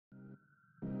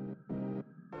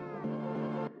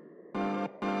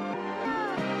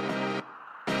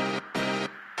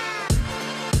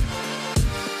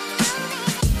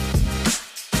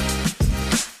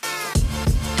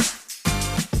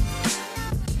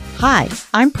Hi,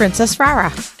 I'm Princess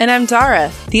Rara. And I'm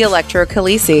Dara, the Electro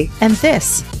Khaleesi. And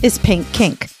this is Pink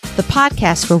Kink, the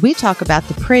podcast where we talk about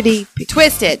the pretty,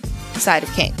 twisted side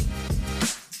of kink.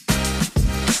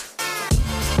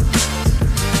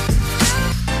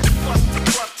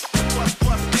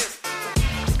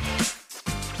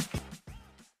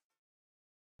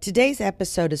 Today's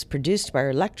episode is produced by our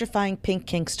electrifying Pink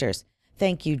Kinksters.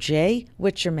 Thank you, Jay,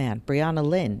 Witcherman, Brianna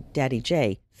Lynn, Daddy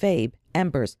J, Fabe,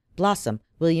 Embers, Blossom,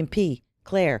 William P.,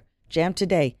 Claire, Jam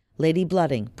Today, Lady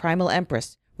Blooding, Primal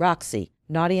Empress, Roxy,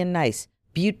 Naughty and Nice,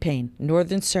 Butte Pain,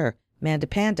 Northern Sir, Manda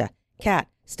Panda, Kat,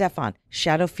 Stefan,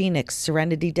 Shadow Phoenix,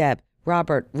 Serenity Deb,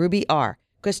 Robert, Ruby R,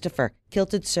 Christopher,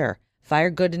 Kilted Sir, Fire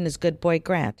Good and His Good Boy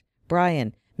Grant,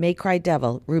 Brian, May Cry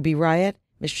Devil, Ruby Riot,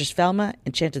 Mistress Velma,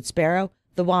 Enchanted Sparrow,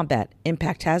 The Wombat,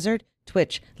 Impact Hazard,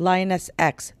 Twitch, Lioness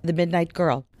X, The Midnight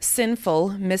Girl,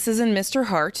 Sinful, Mrs. and Mr.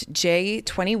 Hart,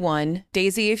 J21,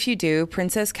 Daisy If You Do,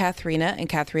 Princess Katharina and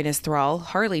Katharina's Thrall,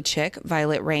 Harley Chick,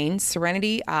 Violet Rain,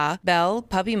 Serenity Belle,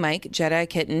 Puppy Mike, Jedi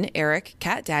Kitten, Eric,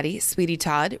 Cat Daddy, Sweetie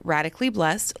Todd, Radically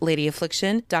Blessed, Lady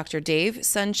Affliction, Dr. Dave,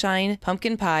 Sunshine,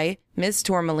 Pumpkin Pie, Ms.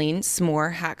 Tourmaline,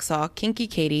 S'more, Hacksaw, Kinky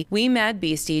Katie, Wee Mad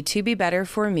Beastie, To Be Better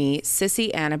For Me,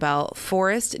 Sissy Annabelle,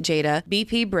 Forrest Jada,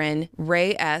 BP Bryn,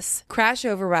 Ray S, Crash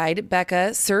Override,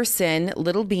 Becca, Sir Sin,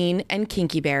 Little Bean, and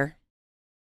Kinky Bear.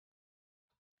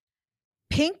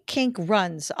 Pink Kink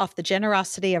runs off the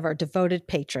generosity of our devoted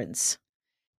patrons.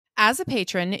 As a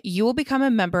patron, you will become a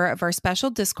member of our special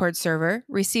Discord server,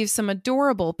 receive some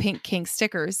adorable Pink Kink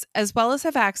stickers, as well as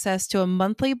have access to a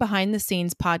monthly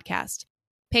behind-the-scenes podcast.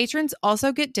 Patrons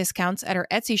also get discounts at our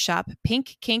Etsy shop,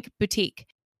 Pink Kink Boutique,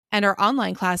 and our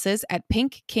online classes at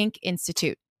Pink Kink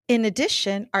Institute. In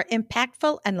addition, our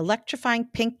impactful and electrifying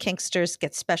Pink Kinksters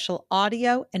get special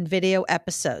audio and video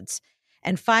episodes.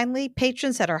 And finally,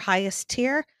 patrons at our highest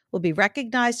tier will be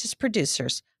recognized as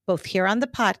producers, both here on the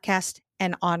podcast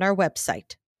and on our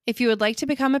website. If you would like to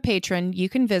become a patron, you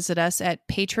can visit us at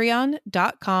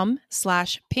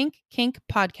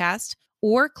patreon.com/pinkkinkpodcast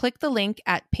or click the link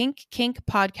at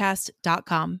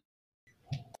pinkkinkpodcast.com.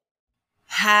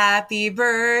 Happy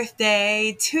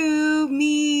birthday to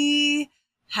me.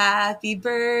 Happy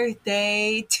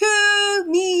birthday to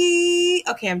me.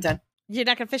 Okay, I'm done. You're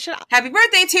not going to fish it up? Happy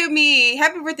birthday to me.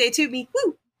 Happy birthday to me.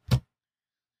 Woo. Woo!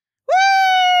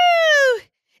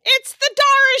 It's the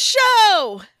Dara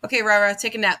Show! Okay, Rara,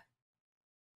 take a nap.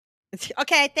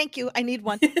 Okay, thank you. I need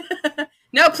one.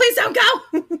 No, please don't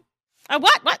go.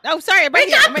 What? Oh, sorry. I'm right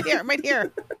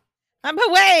here. I'm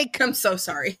awake. I'm so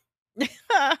sorry.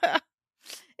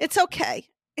 It's okay.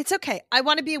 I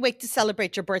want to be awake to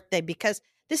celebrate your birthday because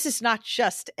this is not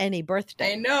just any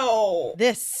birthday. I know.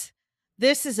 This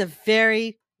is a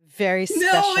very, very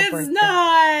special birthday. No, it's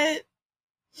not.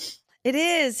 It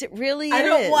is. It really is. I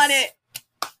don't want it.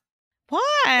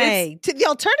 Why? The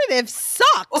alternative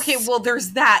sucks. Okay, well,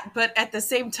 there's that. But at the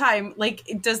same time, like,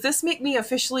 does this make me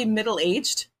officially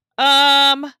middle-aged?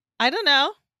 I don't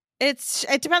know. It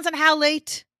depends on how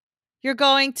late you're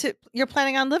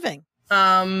planning on living.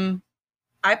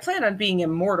 I plan on being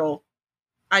immortal.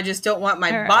 I just don't want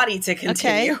my body to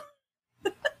continue. Okay.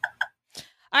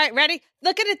 All right, ready?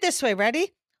 Look at it this way,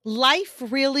 ready? Life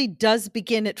really does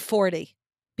begin at 40.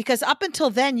 Because up until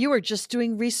then, you were just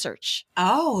doing research.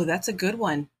 Oh, that's a good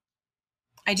one.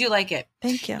 I do like it.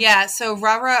 Thank you. Yeah, so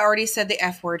Rara already said the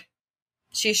F word.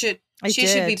 She should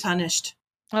be punished.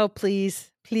 Oh,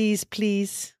 please.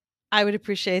 I would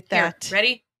appreciate that. Here,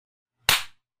 ready?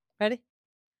 Ready?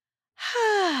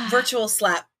 Virtual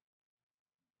slap.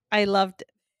 I loved it.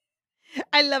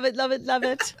 I love it.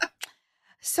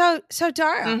 So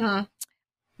Dara. Mm-hmm.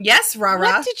 Yes, Rara.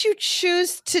 What did you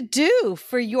choose to do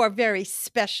for your very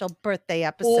special birthday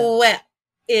episode? Well,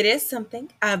 it is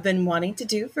something I've been wanting to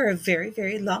do for a very,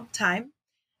 very long time.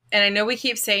 And I know we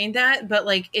keep saying that, but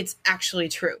like, it's actually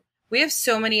true. We have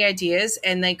so many ideas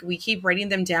and like, we keep writing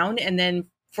them down. And then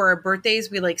for our birthdays,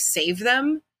 we like save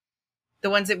them. The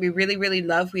ones that we really, really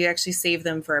love, we actually save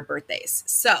them for our birthdays.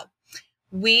 So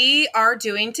we are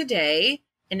doing today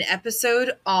an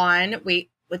episode on, wait,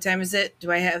 what time is it?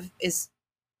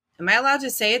 Am I allowed to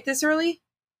say it this early?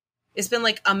 It's been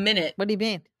like a minute. What do you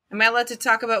mean? Am I allowed to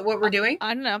talk about what we're doing?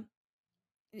 I don't know.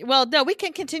 Well, no, we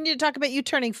can continue to talk about you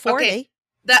turning 40. Okay.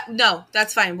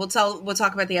 That's fine. We'll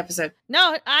talk about the episode.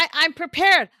 No, I'm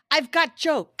prepared. I've got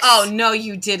jokes. Oh, no,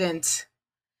 you didn't.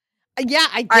 Yeah,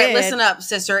 I did. All right, listen up,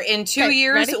 sister. In 2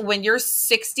 years, ready? when you're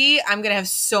 60, I'm going to have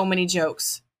so many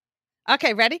jokes.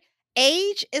 Okay, ready?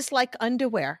 Age is like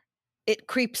underwear. It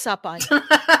creeps up on you.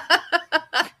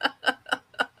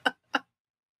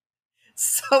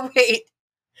 So wait,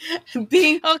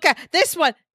 being okay. This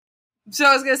one, So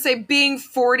I was going to say being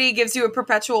 40 gives you a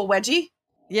perpetual wedgie.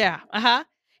 Yeah. Uh-huh.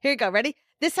 Here you go. Ready?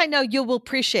 This I know you will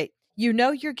appreciate. You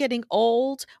know you're getting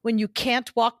old when you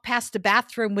can't walk past a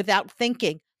bathroom without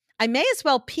thinking, I may as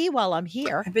well pee while I'm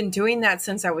here. I've been doing that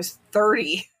since I was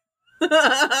 30.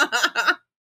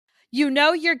 You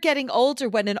know you're getting older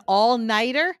when an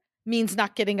all-nighter means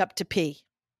not getting up to pee.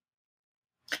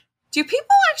 Do people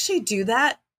actually do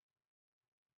that?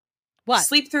 What?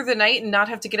 Sleep through the night and not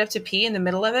have to get up to pee in the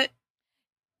middle of it?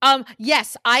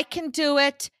 Yes, I can do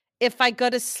it if I go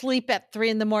to sleep at 3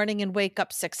 a.m. and wake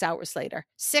up 6 hours later.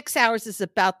 6 hours is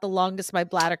about the longest my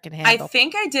bladder can handle. I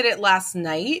think I did it last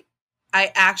night.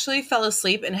 I actually fell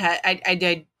asleep and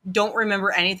I don't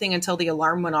remember anything until the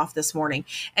alarm went off this morning.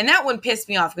 And that one pissed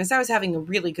me off because I was having a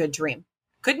really good dream.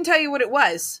 Couldn't tell you what it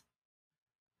was.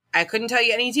 I couldn't tell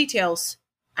you any details.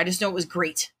 I just know it was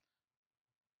great.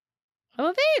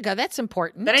 Oh, there you go. That's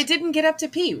important. That I didn't get up to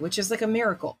pee, which is like a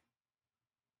miracle.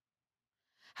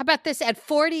 How about this? At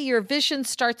 40, your vision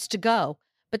starts to go,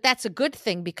 but that's a good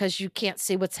thing because you can't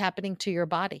see what's happening to your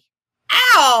body.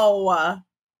 Ow!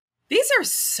 These are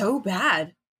so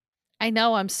bad. I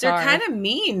know. I'm sorry. They're kind of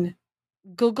mean.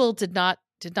 Google did not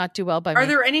do well by me. Are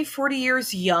there any 40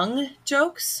 years young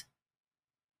jokes?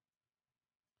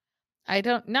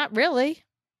 Not really.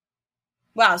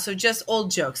 Wow, so just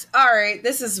old jokes. All right,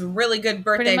 this is a really good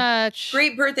birthday. Pretty much.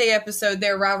 Great birthday episode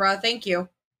there, rah-rah. Thank you.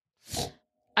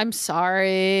 I'm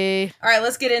sorry. All right,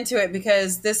 let's get into it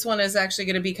because this one is actually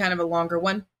going to be kind of a longer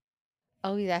one.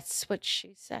 Oh, that's what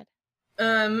she said.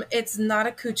 It's not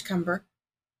a cucumber.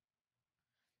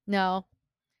 No.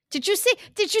 Did you see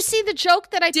the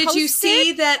joke that I posted? Did you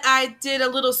see that I did a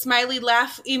little smiley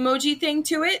laugh emoji thing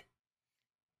to it?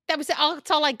 That's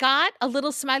all I got? A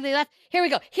little smiley laugh? Here we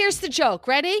go. Here's the joke.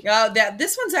 Ready? Oh,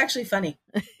 this one's actually funny.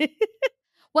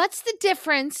 What's the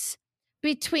difference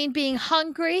between being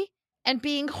hungry and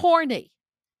being horny?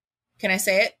 Can I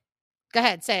say it? Go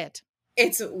ahead, say it.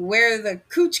 It's where the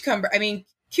cucumber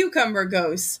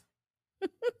goes.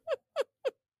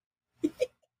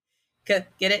 Get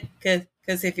it?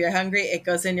 Because if you're hungry, it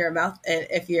goes in your mouth. And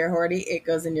if you're horny, it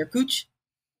goes in your cooch.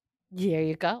 There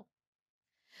you go.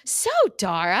 So,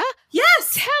 Dara.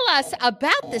 Yes. Tell us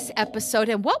about this episode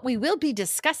and what we will be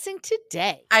discussing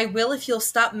today. I will if you'll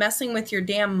stop messing with your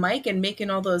damn mic and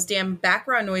making all those damn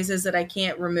background noises that I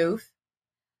can't remove.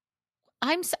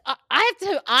 I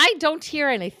don't hear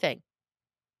anything.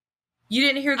 You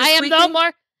didn't hear the squeaking?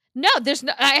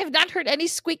 I have not heard any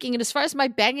squeaking. And as far as my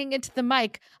banging into the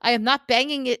mic, I am not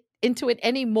banging it into it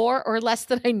any more or less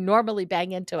than I normally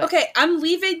bang into it. Okay, I'm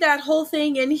leaving that whole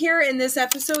thing in here in this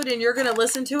episode and you're going to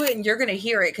listen to it and you're going to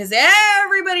hear it because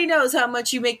everybody knows how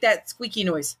much you make that squeaky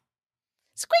noise.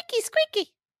 Squeaky,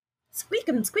 squeaky.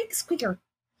 Squeakum, squeak, squeaker.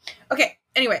 Okay,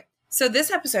 anyway, so this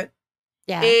episode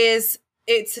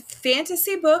it's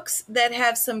fantasy books that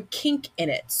have some kink in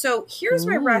it. So here's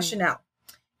my rationale.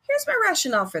 Here's my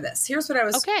rationale for this. Here's what I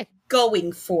was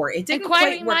going for. It didn't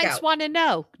Inquiring quite work minds out. Want to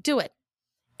know. Do it.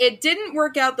 It didn't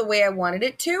work out the way I wanted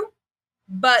it to,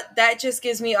 but that just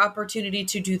gives me opportunity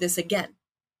to do this again.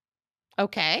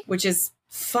 Okay. Which is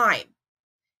fine.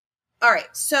 All right.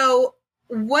 So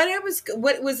what was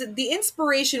the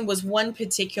inspiration was one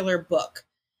particular book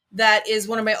that is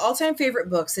one of my all-time favorite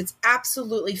books. It's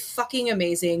absolutely fucking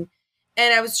amazing.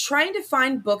 And I was trying to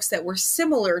find books that were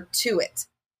similar to it.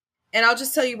 And I'll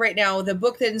just tell you right now, the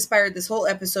book that inspired this whole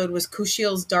episode was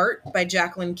Kushiel's Dart by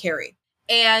Jacqueline Carey.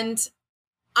 And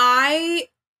I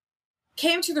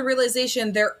came to the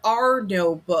realization there are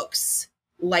no books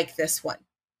like this one.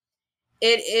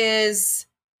 It is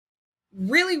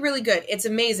really, really good. It's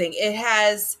amazing.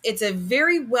 It's a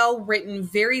very well written,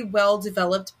 very well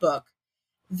developed book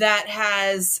that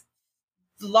has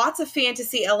lots of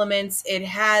fantasy elements. It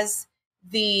has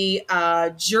the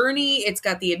journey, it's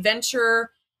got the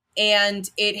adventure, and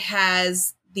it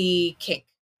has the kink.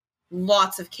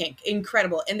 Lots of kink.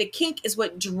 Incredible. And the kink is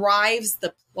what drives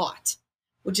the plot,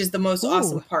 which is the most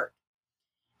awesome part.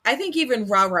 I think even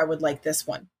Rara would like this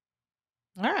one.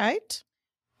 All right.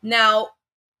 Now,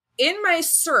 in my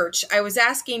search, I was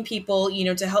asking people,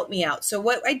 to help me out. So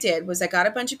what I did was I got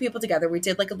a bunch of people together. We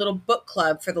did like a little book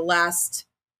club for the last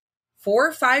 4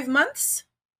 or 5 months.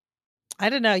 I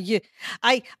don't know.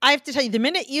 I have to tell you, the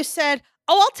minute you said,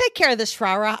 "Oh, I'll take care of this,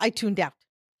 Rara," I tuned out.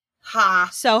 Ha.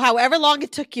 So however long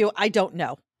it took you, I don't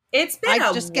know. It's been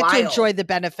I just get to enjoy the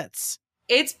benefits.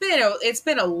 It's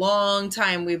been a long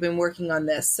time we've been working on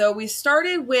this. So we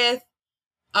started with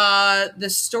the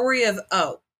story of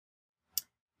O.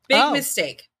 Big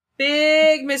mistake.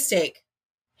 We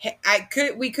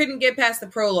couldn't get past the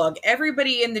prologue.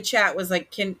 Everybody in the chat was like,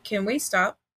 "Can we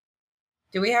stop?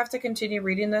 Do we have to continue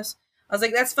reading this?" I was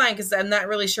like, that's fine, because I'm not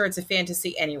really sure it's a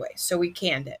fantasy anyway. So we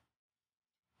canned it.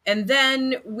 And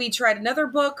then we tried another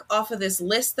book off of this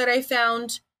list that I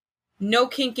found. No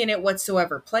kink in it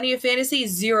whatsoever. Plenty of fantasy,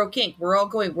 zero kink. We're all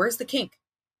going, where's the kink?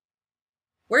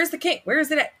 Where's the kink? Where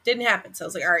is it at? Didn't happen. So I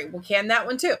was like, all right, we'll can that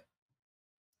one too.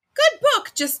 Good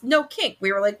book, just no kink.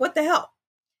 We were like, what the hell?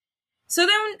 So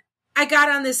then I got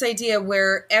on this idea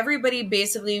where everybody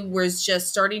basically was just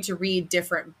starting to read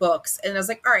different books. And I was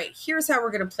like, all right, here's how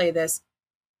we're going to play this.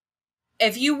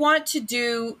 If you want to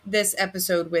do this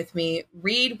episode with me,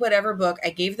 read whatever book.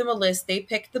 I gave them a list. They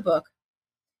picked the book.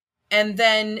 And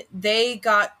then they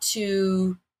got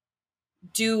to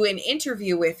do an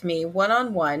interview with me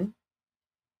one-on-one.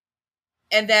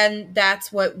 And then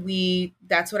that's what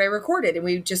I recorded. And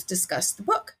we just discussed the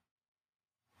book.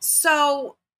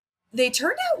 So they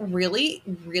turned out really,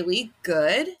 really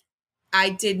good. I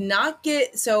did not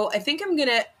get, so I think I'm going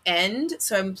to end.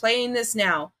 So I'm playing this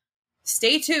now.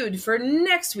 Stay tuned for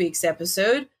next week's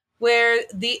episode where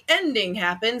the ending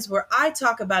happens, where I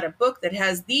talk about a book that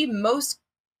has the most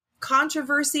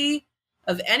controversy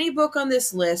of any book on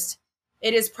this list.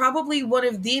 It is probably one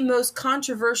of the most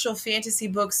controversial fantasy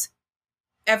books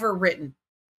ever written.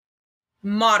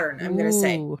 Modern, I'm going to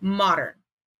say. Modern.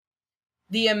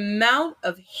 The amount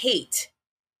of hate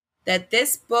that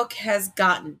this book has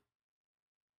gotten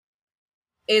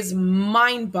is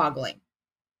mind-boggling.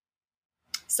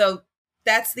 So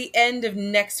that's the end of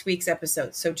next week's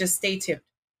episode. So just stay tuned.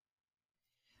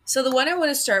 So the one I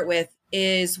want to start with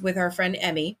is with our friend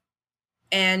Emmy.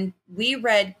 And we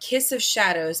read Kiss of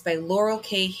Shadows by Laurel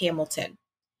K. Hamilton.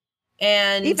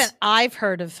 And even I've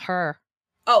heard of her.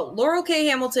 Oh, Laurel K.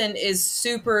 Hamilton is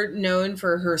super known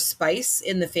for her spice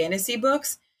in the fantasy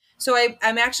books. So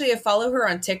I'm actually, I follow her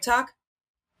on TikTok.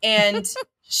 And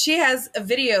she has a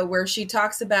video where she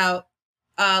talks about,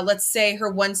 let's say her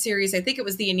one series, I think it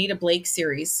was the Anita Blake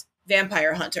series,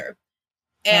 Vampire Hunter.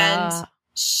 And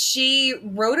she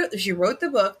wrote the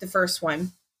book, the first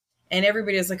one. And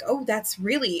everybody was like, oh, that's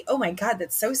really, oh my God,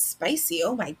 that's so spicy.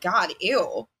 Oh my God,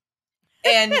 ew.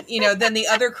 And, then the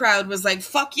other crowd was like,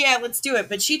 fuck yeah, let's do it.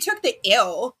 But she took the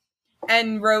ill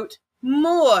and wrote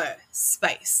more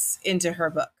spice into her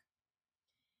book.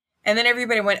 And then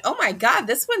everybody went, oh my God,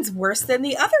 this one's worse than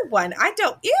the other one. I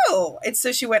don't, ew. And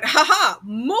so she went, haha,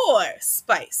 more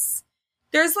spice.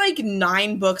 There's like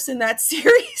 9 books in that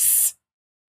series.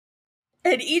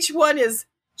 And each one is,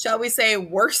 shall we say,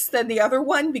 worse than the other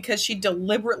one because she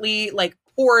deliberately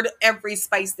poured every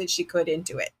spice that she could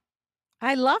into it.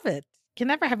 I love it. Can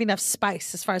never have enough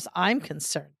spice as far as I'm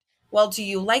concerned. Well, do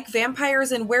you like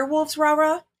vampires and werewolves,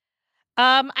 Rara?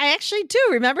 I actually do.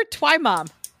 Remember Twi-Mom?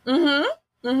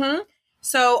 Mm-hmm. Mm-hmm.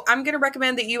 So I'm going to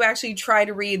recommend that you actually try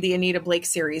to read the Anita Blake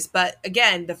series. But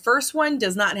again, the first one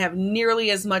does not have nearly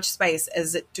as much spice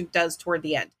as it does toward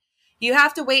the end. You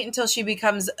have to wait until she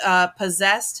becomes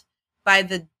possessed by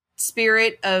the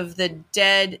spirit of the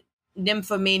dead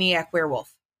nymphomaniac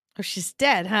werewolf. Oh, she's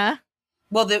dead, huh?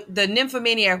 Well, the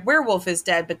nymphomaniac werewolf is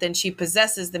dead, but then she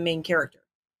possesses the main character.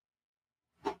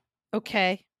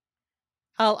 Okay.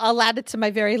 I'll add it to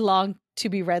my very long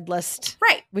to-be-read list.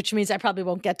 Right. Which means I probably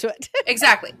won't get to it.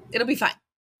 Exactly. It'll be fine.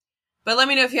 But let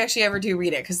me know if you actually ever do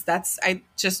read it, because I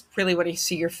just really want to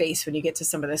see your face when you get to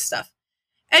some of this stuff.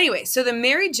 Anyway, so the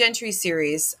Mary Gentry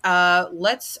series,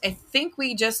 I think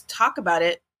we just talk about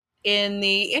it in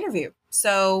the interview.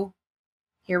 So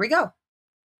here we go.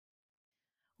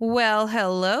 Well,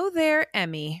 hello there,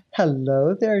 Emmy.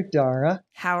 Hello there, Dara.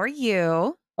 How are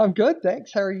you? I'm good,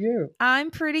 thanks. How are you?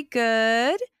 I'm pretty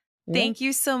good. Yeah, Thank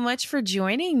you so much for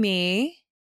joining me.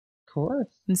 of course.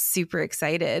 I'm super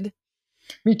excited.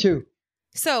 Me too.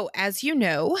 So, as you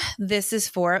know, this is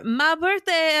for my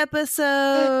birthday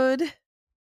episode.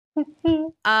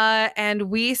 And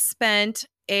we spent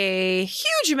a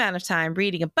huge amount of time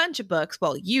reading a bunch of books.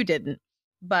 Well, you didn't,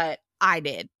 but I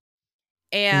did.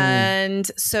 And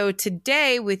so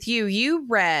today with you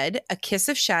read A Kiss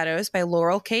of Shadows by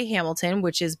Laurel K. Hamilton,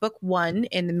 which is book 1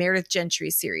 in the Meredith Gentry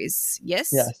series. Yes?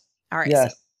 Yes. All right.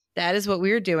 Yes. So that is what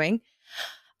we are doing.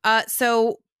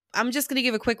 So I'm just going to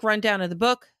give a quick rundown of the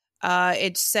book.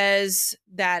 It says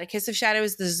that A Kiss of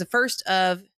Shadows, this is the first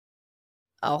of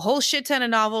a whole shit ton of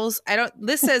novels.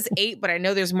 This says 8, but I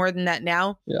know there's more than that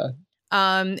now. Yeah.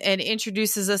 And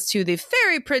introduces us to the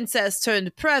fairy princess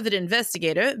turned private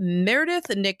investigator, Meredith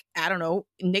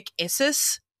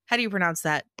Nickessis. How do you pronounce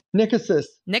that? Nickessis.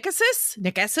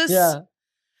 Nickessis?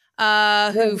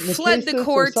 Yeah. Who fled the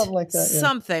court, something like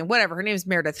that. Yeah. Whatever. Her name is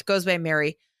Meredith, goes by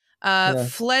Mary.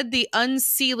 Fled the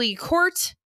unseelie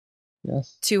court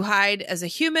to hide as a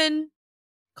human,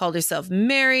 called herself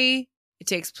Mary. It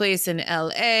takes place in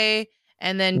LA.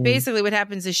 And then basically what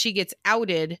happens is she gets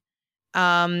outed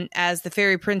as the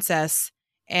fairy princess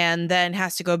and then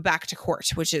has to go back to court,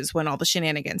 which is when all the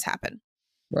shenanigans happen.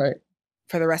 Right.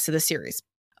 For the rest of the series.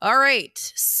 All right.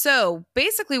 So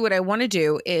basically what I want to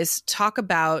do is talk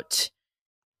about,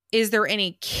 is there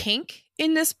any kink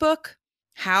in this book?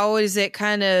 How is it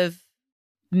kind of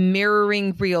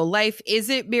mirroring real life? Is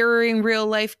it mirroring real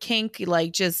life kink?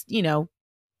 Like, just,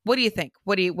 what do you think?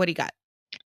 What do you got?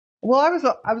 Well, I was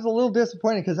a little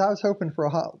disappointed because I was hoping for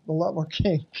a lot more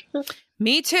kink.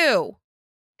 Me too.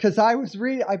 Because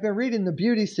I've been reading the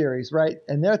Beauty series, right?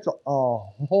 And there's a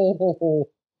whole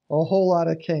lot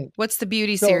of kink. What's the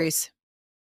Beauty series?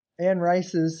 Anne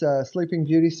Rice's Sleeping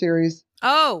Beauty series.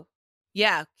 Oh,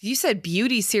 yeah. You said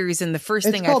Beauty series, and the first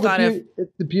It's thing I thought of...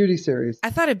 It's the Beauty series.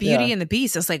 I thought of Beauty and the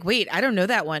Beast. I was like, wait, I don't know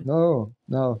that one.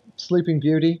 No. Sleeping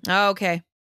Beauty. Oh, okay.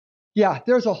 Yeah,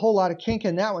 there's a whole lot of kink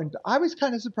in that one. I was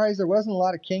kind of surprised there wasn't a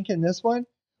lot of kink in this one.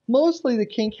 Mostly the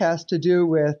kink has to do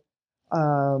with,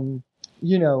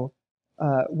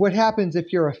 what happens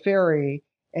if you're a fairy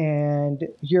and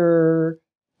you're,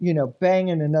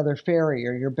 banging another fairy,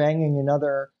 or you're banging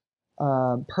another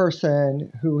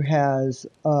person who has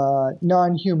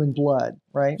non-human blood,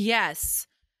 right? Yes.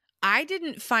 I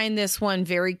didn't find this one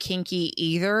very kinky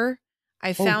either.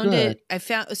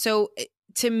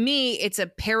 To me, it's a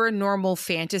paranormal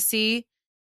fantasy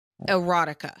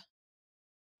erotica.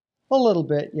 A little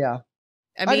bit, yeah.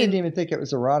 I mean, I didn't even think it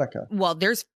was erotica. Well,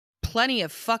 there's plenty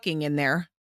of fucking in there.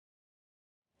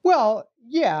 Well,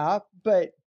 yeah,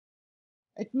 but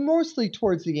mostly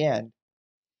towards the end,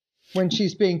 when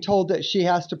she's being told that she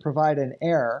has to provide an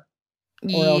heir,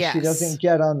 or else she doesn't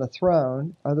get on the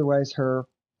throne. Otherwise, her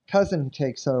cousin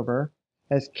takes over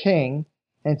as king.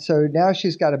 And so now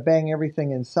she's got to bang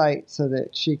everything in sight so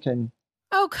that she can...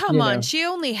 Oh, come on. She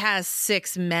only has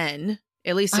 6 men,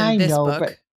 at least in this book.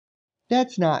 But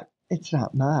it's not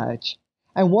much.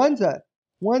 And one's a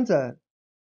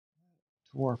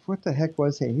dwarf. What the heck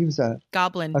was he? He was a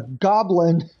goblin. A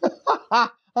goblin.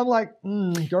 I'm like,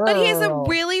 girl. But he's a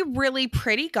really, really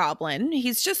pretty goblin.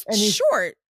 He's just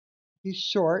short. He's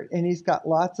short, and he's got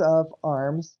lots of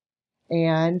arms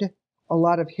and a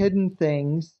lot of hidden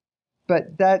things.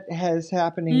 But that has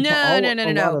happening to a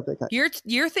lot of the guys.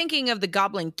 You're thinking of the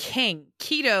Goblin King.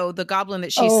 Keto, the goblin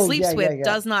that she sleeps with,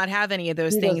 does not have any of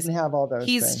those things. He doesn't have all those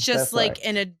things. He's just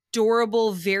an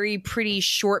adorable, very pretty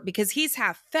short, because he's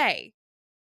half fae.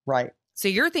 Right. So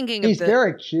you're thinking he's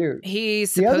very cute.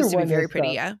 He's supposed to be very pretty,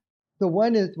 yeah. The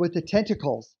one is with the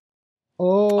tentacles.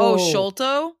 Oh,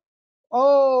 Sholto?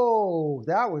 Oh,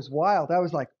 that was wild. That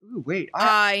was like, ooh, wait.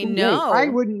 I know. Wait, I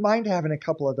wouldn't mind having a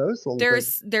couple of those.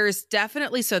 There's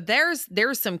definitely, so there's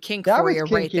some kink for you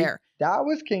right there. That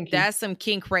was kinky. That's some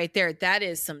kink right there. That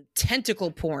is some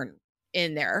tentacle porn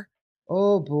in there.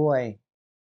 Oh boy.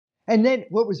 And then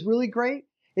what was really great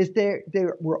is they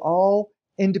were all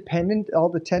independent. All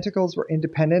the tentacles were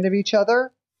independent of each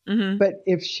other. Mm-hmm. But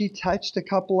if she touched a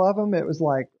couple of them, it was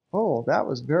like, oh, that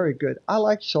was very good. I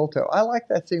like Sholto. I like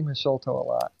that scene with Sholto a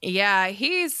lot. Yeah,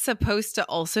 he's supposed to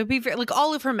also be very,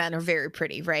 all of her men are very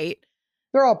pretty, right?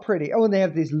 They're all pretty. Oh, and they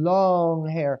have these long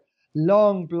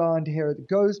blonde hair that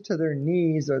goes to their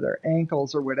knees or their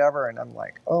ankles or whatever. And I'm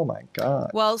like, oh my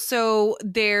God. Well, so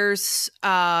there's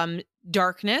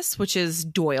Darkness, which is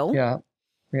Doyle. Yeah.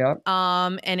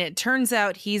 And it turns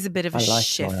out he's a bit of a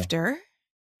shifter. Doyle.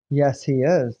 Yes, he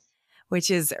is.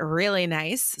 Which is really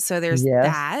nice. So there's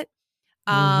that.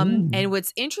 And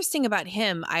what's interesting about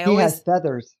him, he has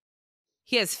feathers.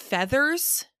 He has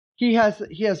feathers? He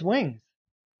has wings.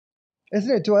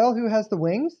 Isn't it Doyle who has the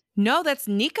wings? No, that's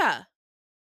Nika.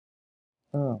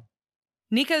 Oh.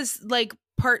 Nika's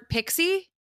part pixie?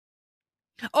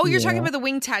 Oh, you're talking about the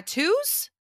wing tattoos?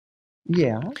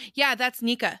 Yeah. Yeah, that's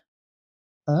Nika.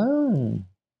 Oh.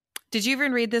 Did you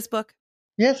even read this book?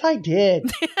 Yes, I did.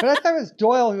 But I thought it was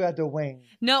Doyle who had the wings.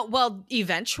 No, well,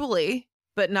 eventually,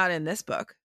 but not in this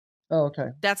book. Oh, okay.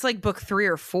 That's book 3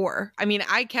 or 4. I mean,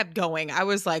 I kept going. I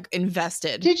was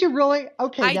invested. Did you really?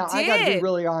 Okay, I got to be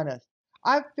really honest.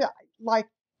 I feel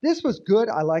this was good.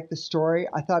 I liked the story.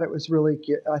 I thought it was really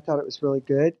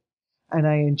good. And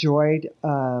I enjoyed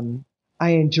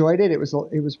it. It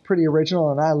was pretty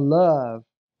original, and I love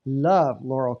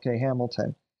Laurel K.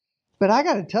 Hamilton. But I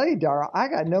got to tell you, Dara, I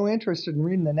got no interest in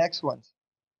reading the next ones.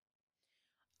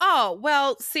 Oh,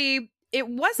 well, see, it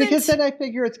wasn't... Because then I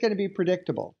figure it's going to be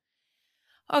predictable.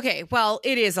 Okay, well,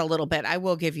 it is a little bit. I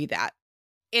will give you that.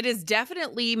 It is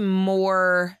definitely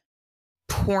more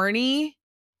porny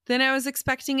than I was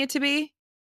expecting it to be.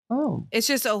 Oh. It's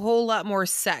just a whole lot more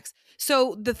sex.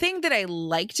 So the thing that I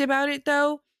liked about it,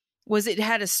 though, was it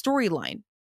had a storyline.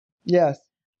 Yes.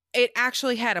 it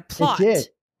actually had a plot. It did.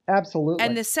 Absolutely.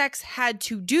 And the sex had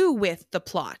to do with the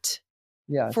plot.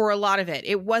 Yes. For a lot of it.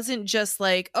 It wasn't just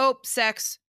like, oh,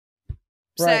 sex.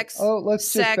 Right. Sex. Oh, let's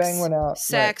sex, just bang one out.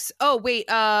 Sex. Right. Oh, wait,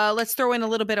 let's throw in a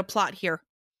little bit of plot here.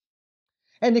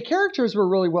 And the characters were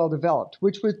really well developed,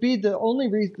 which would be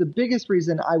the biggest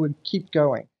reason I would keep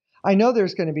going. I know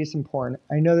there's going to be some porn.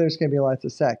 I know there's going to be lots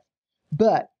of sex.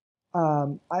 But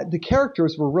the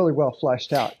characters were really well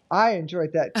fleshed out. I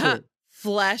enjoyed that too.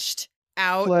 Fleshed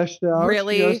out.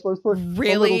 Really? Yes,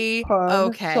 really?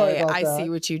 Okay. I that. see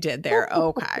what you did there.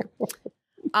 Okay.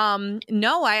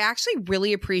 No, I actually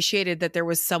really appreciated that there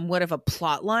was somewhat of a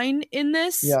plot line in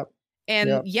this. Yep.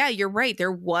 And yeah, you're right.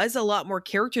 There was a lot more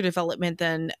character development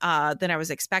than I was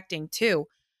expecting too.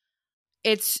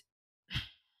 It's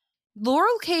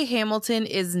Laurel K. Hamilton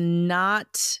is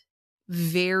not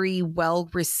very well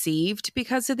received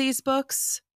because of these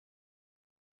books.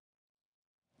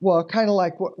 Well, kind of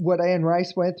like what Anne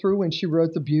Rice went through when she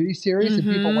wrote the Beauty series, and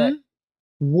people went,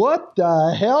 "What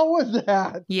the hell was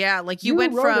that?" Yeah, like you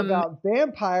went wrote from about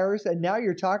vampires, and now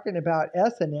you're talking about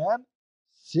S&M,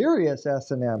 serious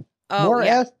S&M. More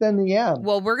S than the M.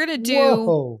 Well, we're going to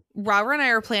do, Robert and I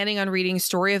are planning on reading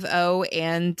Story of O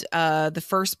and the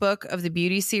first book of the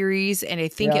Beauty series. And I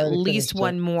think at least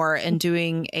one more and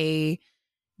doing a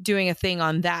thing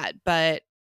on that. But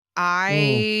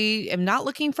I am not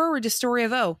looking forward to Story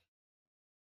of O.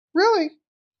 Really?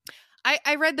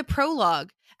 I read the prologue.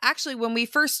 Actually, when we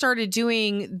first started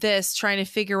doing this, trying to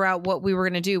figure out what we were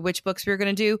going to do, which books we were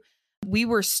going to do, we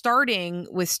were starting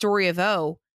with Story of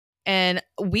O. And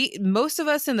most of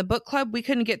us in the book club, we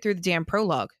couldn't get through the damn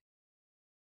prologue.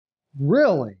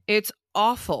 Really? It's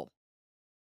awful.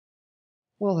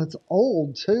 Well, it's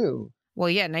old too. Well,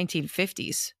 yeah,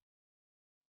 1950s.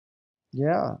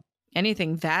 Yeah.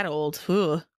 Anything that old.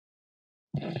 Ugh.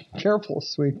 Careful,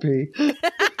 sweet pea.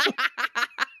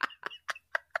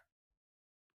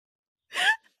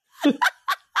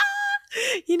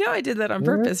 You know I did that on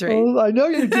purpose, right? Oh, I know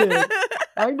you did.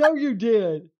 I know you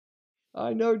did.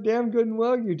 I know damn good and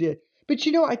well you did. But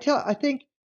you know, I think,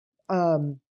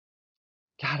 God,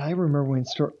 I remember when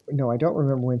I don't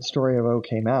remember when Story of O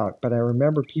came out, but I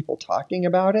remember people talking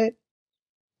about it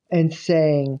and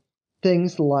saying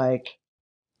things like,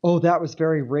 oh, that was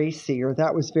very racy, or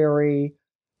that was very,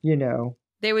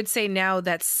 They would say now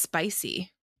that's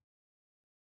spicy.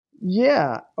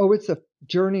 Yeah. Oh, it's a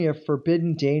journey of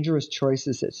forbidden, dangerous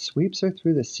choices that sweeps her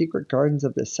through the secret gardens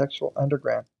of the sexual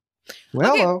underground.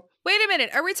 Well, okay. Wait a minute.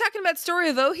 Are we talking about Story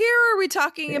of O here, or are we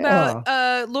talking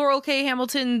about Laurel K.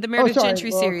 Hamilton, the Meredith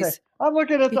Gentry series? Okay. I'm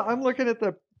looking at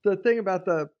the thing about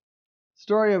the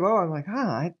Story of O. I'm like,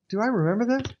 do I remember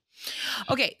this?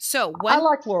 Okay, so I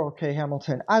like Laurel K.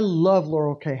 Hamilton. I love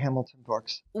Laurel K. Hamilton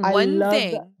books. One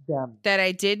thing that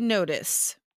I did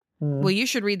notice. Well, you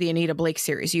should read the Anita Blake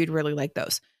series. You'd really like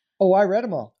those. Oh, I read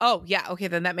them all. Oh, yeah. Okay,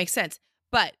 then that makes sense.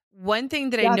 But one thing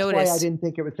that I noticed. That's why I didn't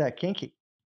think it was that kinky.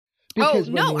 Because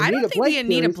no, I don't think the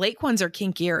Anita Blake ones are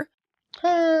kinkier.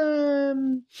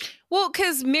 Well,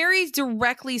 because Mary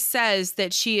directly says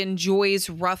that she enjoys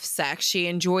rough sex. She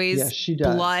enjoys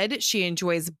blood. She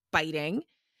enjoys biting.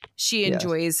 She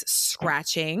enjoys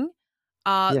scratching.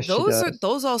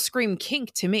 Those all scream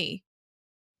kink to me.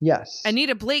 Yes.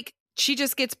 Anita Blake, she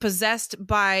just gets possessed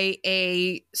by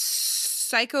a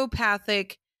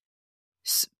psychopathic.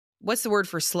 What's the word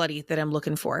for slutty that I'm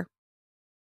looking for?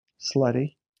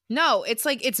 Slutty. No,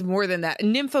 it's more than that. A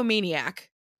nymphomaniac.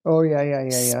 Oh, yeah.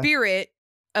 Spirit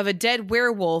of a dead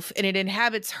werewolf, and it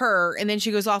inhabits her, and then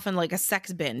she goes off on like a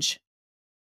sex binge.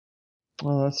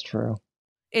 Oh, that's true.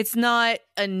 It's not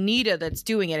Anita that's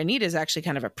doing it. Anita's actually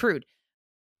kind of a prude.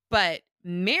 But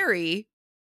Mary,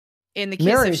 in the case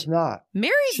Mary's not.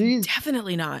 Mary's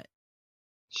definitely not.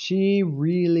 She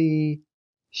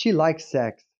likes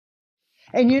sex.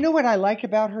 And you know what I like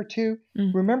about her too?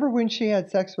 Remember when she had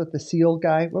sex with the SEAL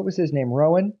guy? What was his name?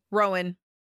 Rowan?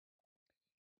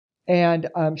 And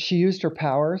she used her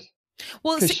powers.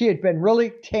 Well, because she had been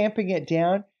really tamping it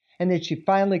down, and then she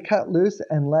finally cut loose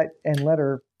and let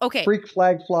her freak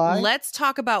flag fly. Let's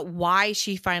talk about why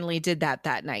she finally did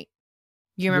that night.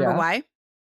 You remember why?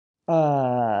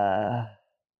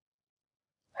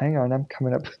 Hang on, I'm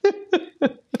coming up.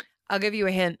 I'll give you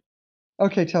a hint.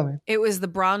 Okay, tell me. It was the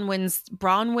Bronwyn's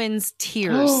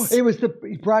tears. It was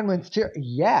the Bronwyn's tears.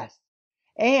 Yes.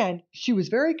 And she was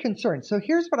very concerned. So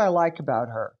here's what I like about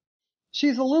her.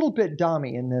 She's a little bit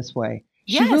dommy in this way.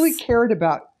 Yes. She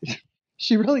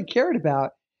really cared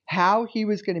about how he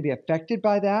was going to be affected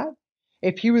by that.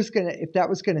 If that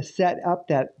was going to set up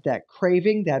that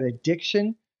craving, that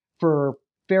addiction for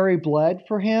fairy blood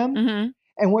for him.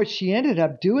 Mm-hmm. And what she ended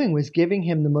up doing was giving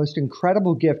him the most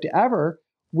incredible gift ever,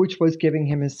 which was giving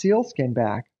him his sealskin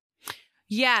back.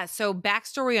 Yeah. So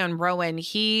backstory on Rowan.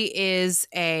 He is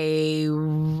a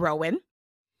Rowan,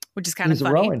 which is kind of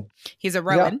funny. Rowan. He's a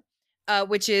Rowan,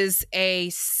 which is a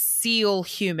seal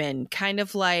human, kind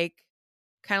of like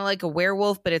a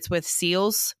werewolf, but it's with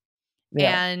seals.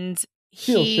 Yeah. And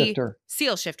Seal shifter.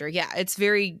 Seal shifter. Yeah. It's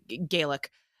very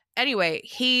Gaelic. Anyway,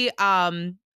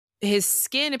 his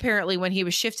skin, apparently, when he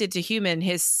was shifted to human,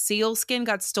 his seal skin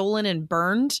got stolen and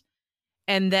burned.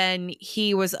 And then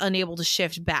he was unable to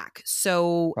shift back.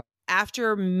 So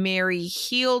after Mary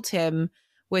healed him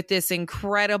with this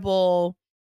incredible,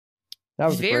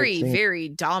 very, very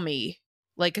dommy,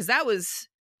 like, because that was,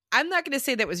 I'm not going to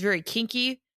say that was very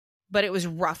kinky, but it was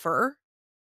rougher.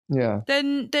 Yeah.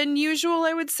 Than usual,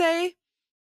 I would say.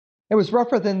 It was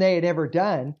rougher than they had ever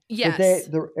done. Yes.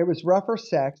 It was rougher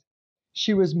sex.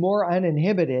 She was more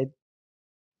uninhibited.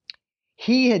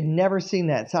 He had never seen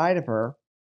that side of her.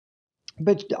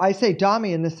 But I say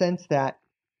dommy in the sense that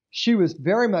she was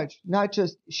very much, not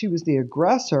just, she was the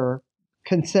aggressor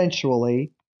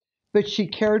consensually, but she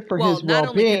cared for his well-being. Well, not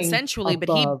only consensually, but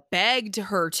he begged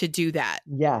her to do that.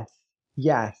 Yes.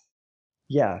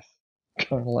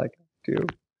 Kind of like I do.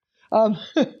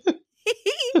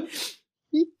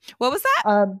 What was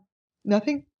that?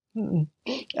 Nothing. Kind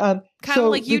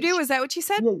of like you do? Is that what you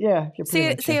said? Yeah. Say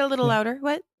it a little louder.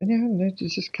 What? Yeah,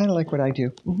 it's just kind of like what I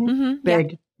do.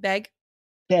 Beg.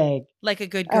 Like a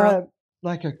good girl.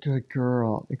 Like a good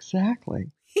girl.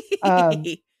 Exactly.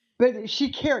 But she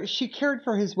cared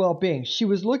for his well-being. She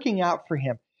was looking out for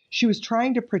him. She was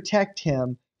trying to protect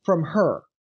him from her.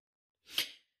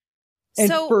 And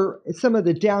for some of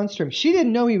the downstream, she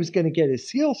didn't know he was going to get his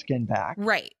sealskin back.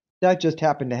 Right. That just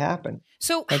happened to happen.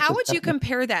 So how would you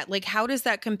compare that? Like, how does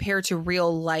that compare to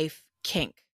real life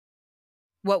kink?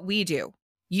 What we do?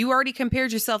 You already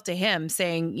compared yourself to him,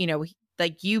 saying,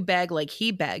 like you beg like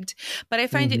he begged. But I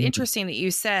find it interesting that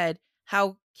you said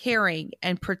how caring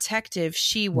and protective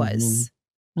she was.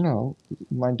 No,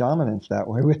 my dominance that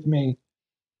way with me.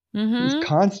 He's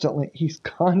constantly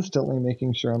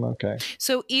making sure I'm okay.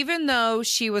 So even though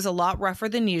she was a lot rougher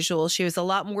than usual, she was a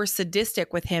lot more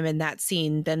sadistic with him in that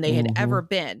scene than they had ever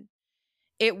been.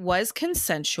 It was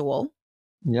consensual.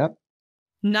 Yep.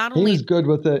 Not only he was good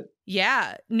with it.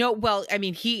 Yeah. No, well, I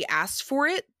mean, he asked for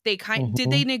it. They did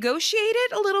they negotiate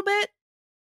it a little bit?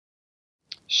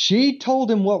 She told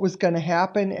him what was going to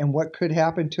happen and what could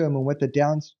happen to him and what the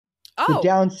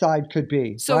downside could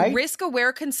be. So right?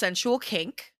 risk-aware consensual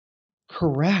kink.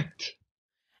 Correct.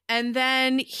 And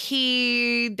then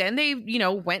they,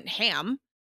 went ham.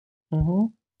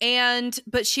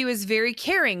 But she was very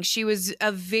caring. She was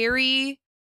a very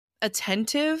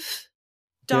attentive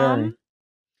dom. Very.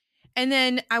 And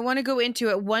then I want to go into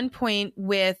at one point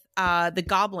with the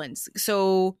goblins.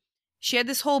 So she had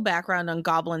this whole background on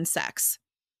goblin sex.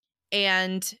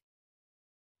 And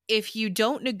if you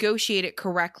don't negotiate it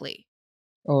correctly.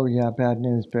 Oh, yeah. Bad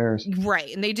news bears.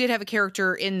 Right. And they did have a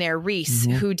character in there, Reese,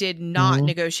 who did not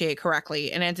negotiate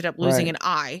correctly and ended up losing an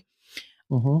eye.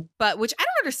 But which I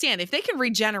don't understand. If they can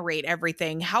regenerate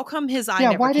everything, how come his eye never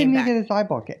came back? Yeah, why didn't he get his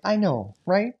eyeball? I know,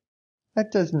 right?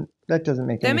 That doesn't make any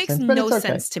sense. That makes no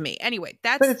sense to me. Anyway,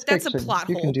 that's a plot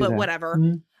hole, but whatever.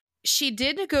 She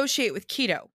did negotiate with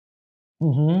Keto.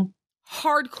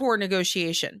 Hardcore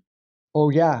negotiation. Oh,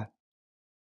 yeah.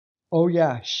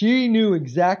 She knew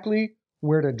exactly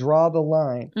where to draw the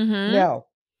line. Now.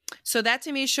 So that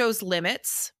to me shows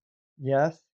limits.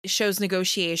 Yes. It shows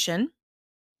negotiation.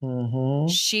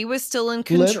 She was still in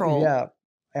control. Yeah,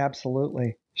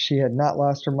 absolutely. She had not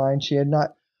lost her mind. She had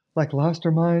not lost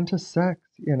her mind to sex,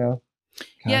 God,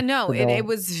 yeah, no, it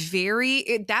was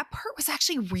that part was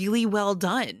actually really well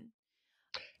done.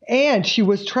 And she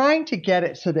was trying to get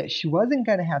it so that she wasn't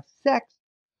going to have sex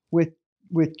with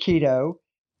Keto,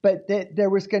 but that there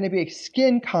was going to be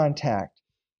skin contact.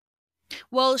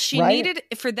 Well, she needed,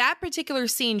 for that particular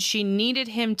scene, she needed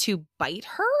him to bite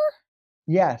her?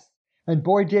 Yes. And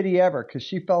boy, did he ever, because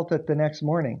she felt it the next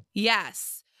morning.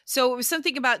 Yes. So it was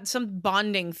something about some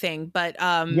bonding thing, but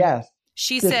yes.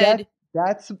 She said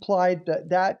that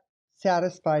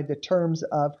satisfied the terms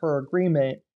of her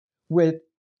agreement with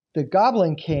the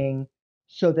Goblin King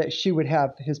so that she would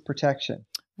have his protection.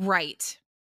 Right.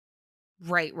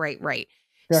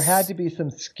 There had to be some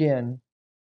skin.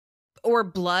 Or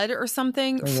blood or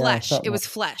something. Flesh. Something it was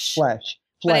flesh. Flesh.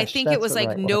 But I think it was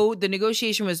the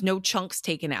negotiation was no chunks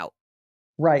taken out.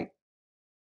 Right.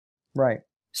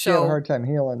 She had a hard time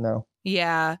healing, though.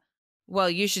 Yeah. Well,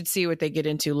 you should see what they get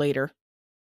into later.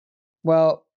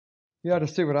 Well, you ought to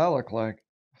see what I look like.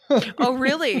 Oh,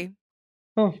 really?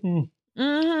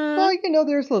 Mm-hmm. Well,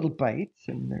 there's little bites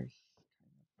and there's.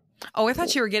 Oh, I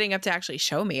thought you were getting up to actually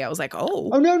show me. I was like, oh.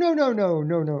 Oh,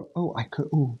 no. Oh, I could.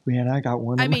 Oh, man, I got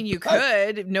one. I mean, you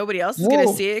could. Nobody else is going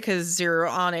to see it because you're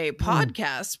on a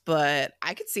podcast, but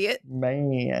I could see it.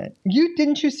 Man.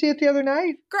 Didn't you see it the other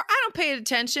night? Girl, I don't pay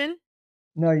attention.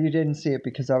 No, you didn't see it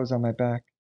because I was on my back.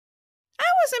 I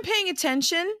wasn't paying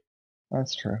attention.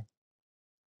 That's true.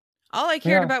 All I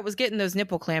cared about was getting those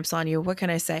nipple clamps on you. What can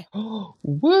I say?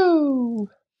 Woo!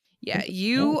 Yeah,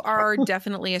 you are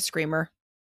definitely a screamer.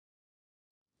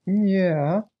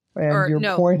 Yeah. And or your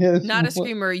no, point is not a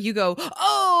screamer. You go,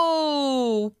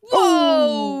 oh,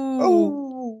 whoa,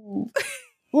 oh,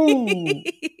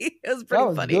 it was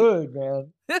pretty funny. That was good,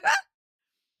 man. That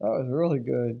was really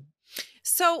good.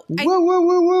 So,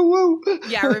 whoa.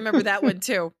 Yeah, I remember that one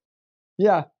too.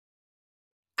 Yeah.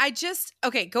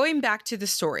 Going back to the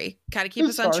story, kind of keep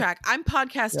us on track. I'm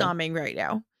podcast bombing right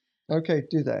now. Okay,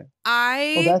 do that.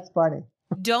 Oh, that's funny.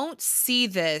 don't see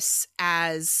this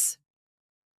as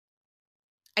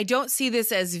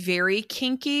very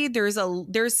kinky.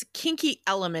 There's kinky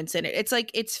elements in it. It's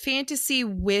like it's fantasy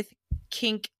with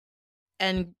kink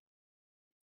and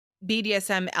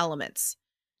BDSM elements.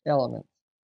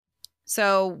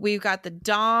 So we've got the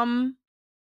dom,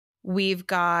 we've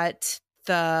got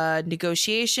the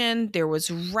negotiation, there was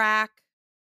rack.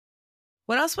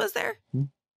 What else was there?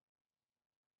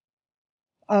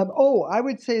 I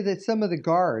would say that some of the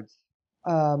guards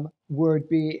would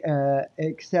be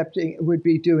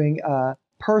doing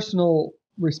personal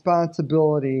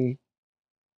responsibility.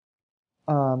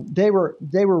 They were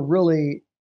really.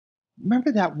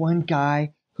 Remember that one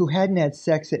guy who hadn't had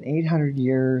sex in 800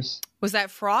 years? Was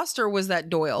that Frost or was that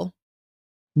Doyle?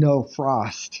 No,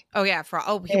 Frost. Oh yeah, Frost.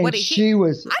 Oh, she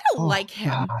was. I don't like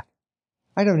him. God.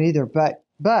 I don't either. But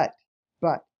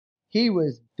he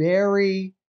was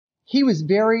very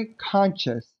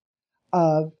conscious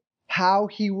of how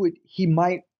he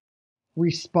might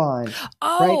respond.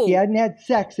 Oh, right. He hadn't had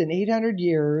sex in 800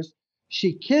 years.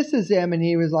 She kisses him, and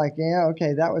he was like, "Yeah,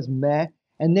 okay, that was meh."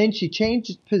 And then she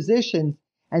changed positions,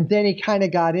 and then he kind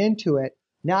of got into it.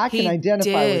 Now I can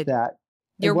identify with that.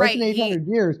 You're right. It wasn't 800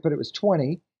 years, but it was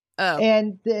 20. Oh.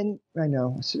 And then, I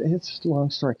know, it's a long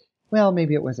story. Well,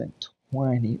 maybe it wasn't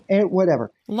 20.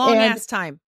 Whatever. Long ass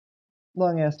time.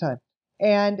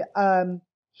 And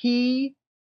he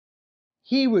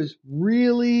was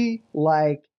really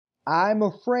like, I'm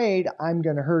afraid I'm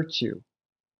going to hurt you.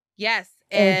 Yes.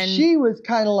 And she was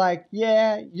kind of like,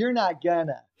 yeah, you're not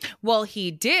gonna. Well,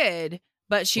 he did,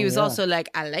 but she was also like,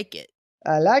 I like it.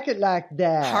 I like it like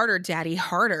that. Harder, daddy,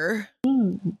 harder.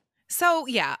 So,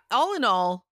 yeah, all in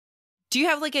all, do you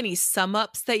have like any sum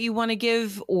ups that you want to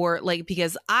give? Or like,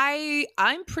 because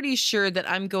I'm pretty sure that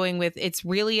I'm going with it's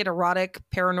really an erotic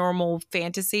paranormal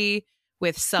fantasy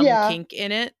with some kink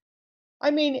in it.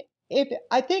 I mean, if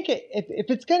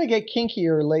it's going to get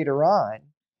kinkier later on,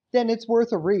 then it's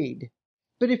worth a read.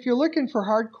 But if you're looking for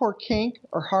hardcore kink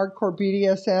or hardcore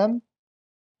BDSM,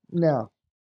 no.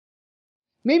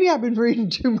 Maybe I've been reading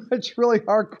too much really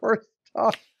hardcore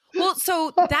stuff. Well,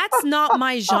 so that's not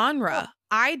my genre.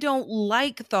 I don't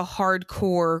like the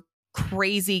hardcore,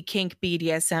 crazy kink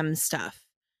BDSM stuff.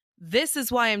 This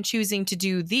is why I'm choosing to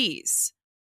do these.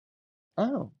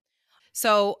 Oh.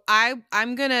 So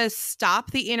I'm going to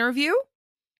stop the interview.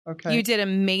 Okay. You did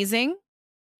amazing.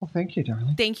 Well, thank you,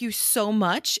 darling. Thank you so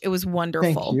much. It was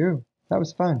wonderful. Thank you. That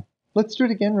was fun. Let's do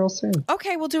it again real soon.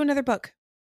 Okay, we'll do another book.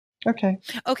 Okay.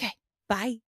 Okay.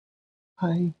 Bye.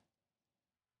 Bye.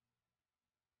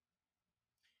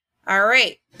 All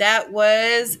right. That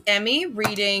was Emmy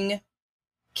reading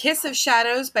Kiss of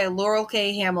Shadows by Laurel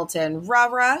K. Hamilton.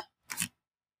 Rara.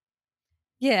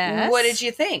 Yes. What did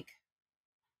you think?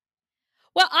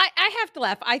 Well, I have to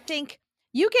laugh. I think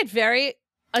you get very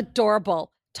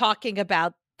adorable talking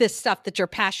about this stuff that you're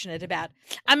passionate about.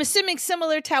 I'm assuming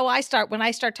similar to how I start when I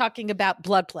start talking about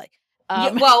blood play.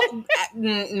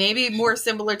 Maybe more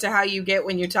similar to how you get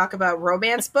when you talk about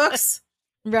romance books.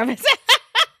 Romance.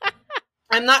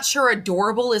 I'm not sure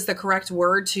adorable is the correct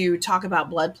word to talk about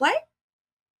blood play.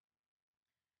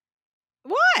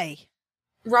 Why?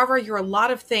 Rara, you're a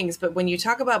lot of things, but when you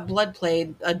talk about blood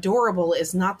play, adorable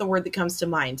is not the word that comes to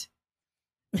mind.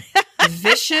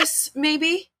 Vicious,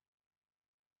 maybe?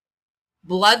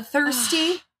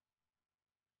 Bloodthirsty?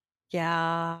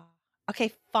 Yeah.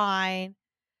 Okay, fine.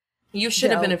 You should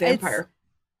have been a vampire.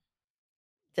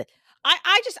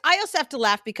 I also have to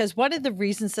laugh because one of the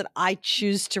reasons that I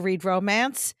choose to read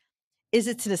romance is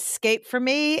it's an escape for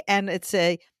me, and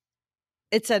I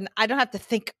don't have to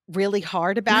think really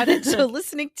hard about it. So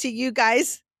listening to you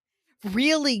guys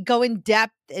really go in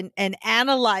depth and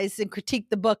analyze and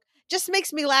critique the book just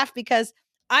makes me laugh because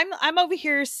I'm over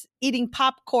here eating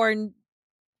popcorn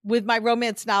with my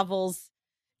romance novels,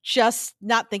 just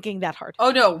not thinking that hard.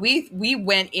 Oh no, we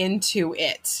went into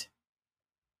it.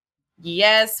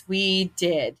 Yes, we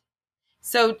did.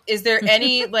 So is there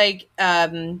any like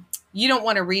you don't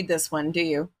want to read this one, do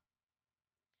you?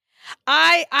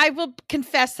 I will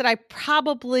confess that I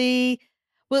probably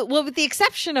well with the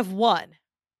exception of one,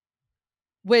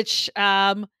 which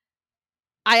I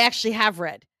actually have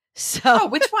read. So Oh,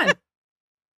 which one?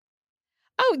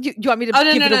 Oh, you want me to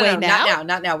give it away now?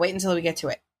 Not now. Wait until we get to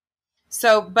it.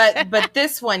 So, but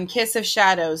this one, Kiss of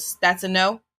Shadows, that's a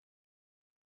no?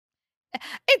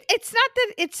 It's not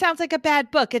that it sounds like a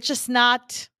bad book. It's just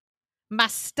not my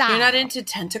style. You're not into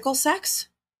tentacle sex?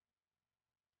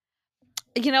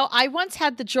 You know, I once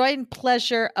had the joy and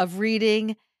pleasure of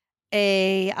reading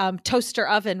a toaster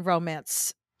oven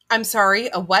romance. I'm sorry,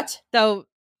 a what? So,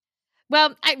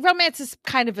 well, romance is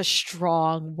kind of a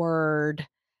strong word,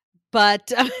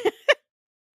 but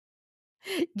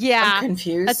yeah, I'm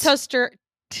confused. a toaster.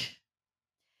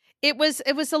 It was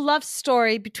a love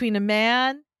story between a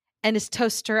man and his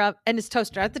toaster not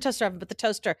the toaster oven, but the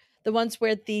toaster, the ones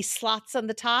where the slots on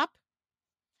the top,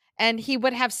 and he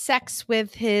would have sex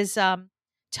with his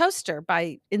toaster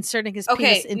by inserting his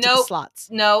penis into the slots.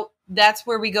 No, that's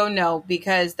where we go no,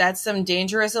 because that's some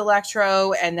dangerous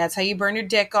electro, and that's how you burn your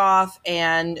dick off,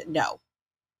 and no.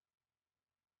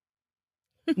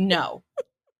 No.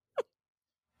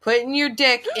 Putting your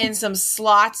dick in some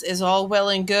slots is all well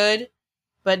and good,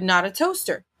 but not a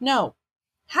toaster. No.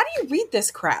 How do you read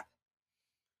this crap?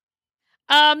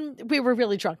 We were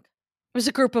really drunk. It was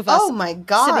a group of us. Oh my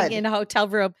God. Sitting in a hotel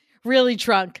room, really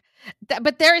drunk.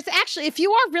 But there is actually, if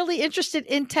you are really interested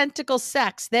in tentacle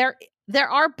sex, there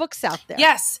are books out there.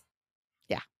 Yes.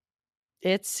 Yeah.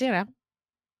 It's,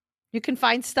 you can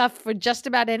find stuff for just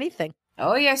about anything.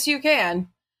 Oh, yes, you can.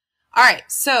 All right.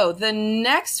 So the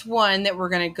next one that we're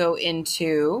going to go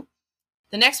into,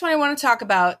 the next one I want to talk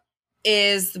about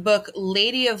is the book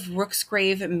Lady of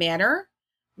Rooksgrave Manor,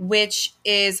 which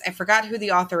is, I forgot who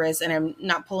the author is, and I'm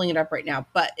not pulling it up right now,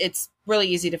 but it's really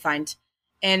easy to find.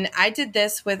 And I did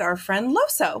this with our friend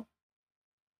Loso.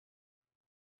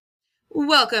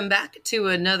 Welcome back to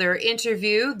another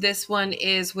interview. This one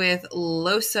is with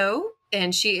Loso,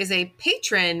 and she is a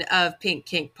patron of Pink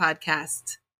Kink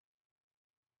Podcast.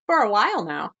 For a while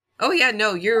now. Oh, yeah,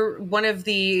 no, you're one of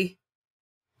the,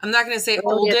 I'm not going to say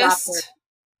Early oldest.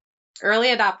 Early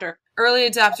adopter. Early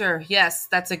adopter, yes,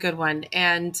 that's a good one.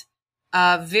 And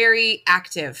very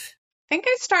active. I think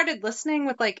I started listening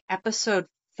with like episode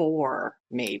 4,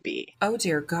 maybe. Oh,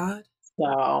 dear God.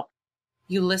 So.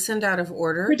 You listened out of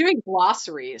order? We're doing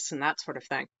glossaries and that sort of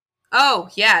thing. Oh,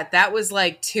 yeah, that was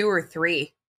like 2 or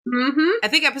 3. Mm-hmm. I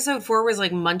think episode 4 was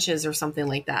like Munches or something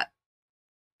like that.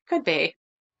 Could be.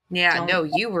 Yeah, no,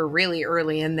 you were really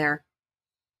early in there.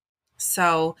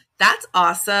 So that's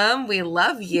awesome. We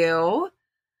love you.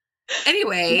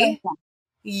 Anyway,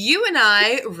 you and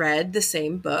I read the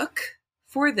same book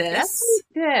for this. Yes,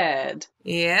 we did.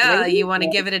 Yeah, you want to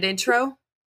give it an intro?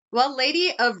 Well,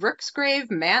 Lady of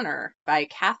Rooksgrave Manor by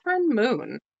Catherine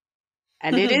Moon.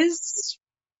 And it is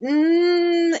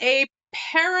a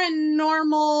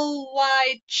paranormal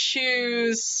why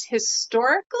choose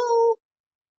historical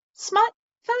smut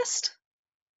fest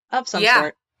of some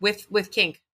sort. With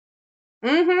kink.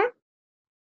 Mm-hmm.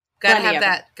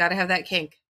 Gotta have that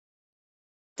kink.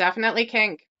 Definitely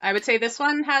kink. I would say this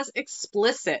one has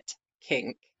explicit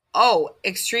kink. Oh,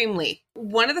 extremely.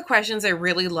 One of the questions I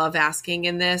really love asking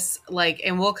in this,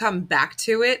 and we'll come back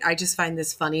to it. I just find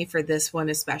this funny for this one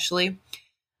especially.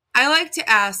 I like to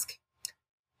ask,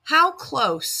 how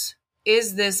close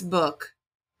is this book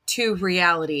to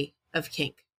reality of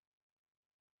kink?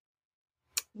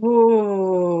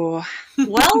 Ooh.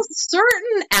 Well,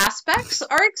 certain aspects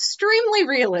are extremely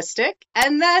realistic,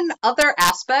 and then other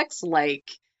aspects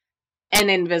like an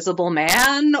invisible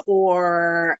man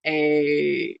or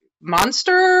a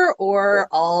monster or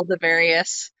all the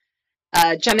various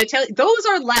genitalia, those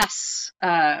are less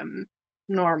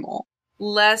normal.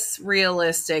 Less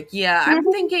realistic. Yeah,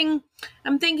 I'm thinking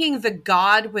the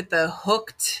god with the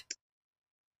hooked,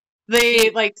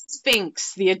 the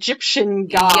sphinx, the Egyptian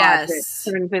god yes,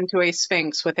 that turns into a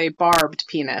sphinx with a barbed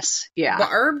penis. Yeah.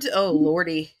 Barbed? Oh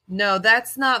lordy. No,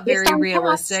 that's not very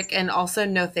realistic, and also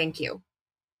no thank you.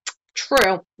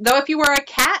 True. Though if you were a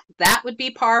cat, that would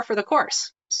be par for the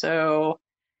course. So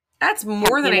that's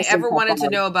more than I ever wanted to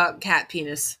know about cat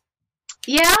penis.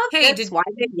 Yeah, hey, that's why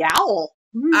they yowl.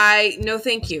 No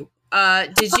thank you.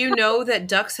 Did you know that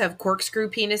ducks have corkscrew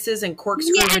penises and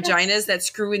corkscrew vaginas that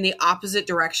screw in the opposite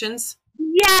directions?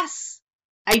 Yes.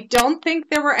 I don't think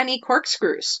there were any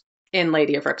corkscrews in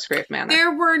Lady of Rooksgrave Manor.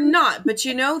 There were not, but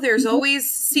there's always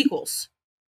sequels.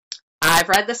 I've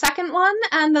read the second one,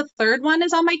 and the third one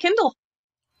is on my Kindle.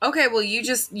 Okay, well,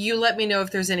 you let me know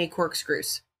if there's any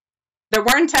corkscrews. There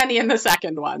weren't any in the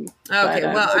second one. Okay,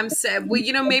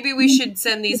 but, maybe we should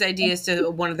send these ideas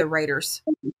to one of the writers.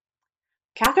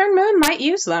 Catherine Moon might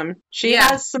use them. She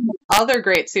has some other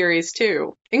great series,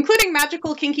 too, including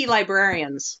Magical Kinky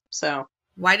Librarians. So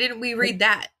why didn't we read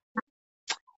that?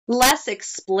 Less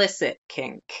explicit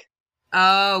kink.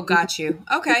 Oh, got you.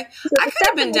 Okay. I could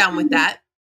have been down with that.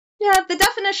 Yeah, the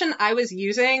definition I was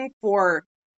using for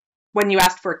when you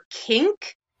asked for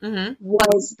kink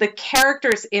was the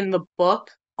characters in the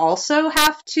book also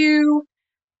have to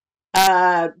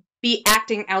be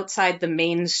acting outside the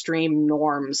mainstream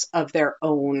norms of their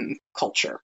own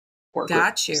culture.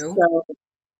 Got you. So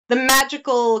the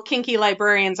magical kinky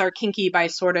librarians are kinky by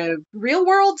sort of real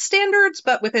world standards,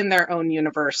 but within their own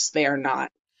universe, they are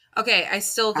not. Okay, I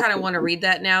still kind of want to read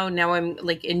that now. Now I'm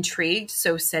intrigued.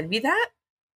 So send me that.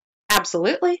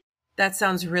 Absolutely. That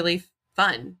sounds really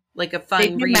fun. Like a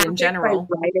fun read in general.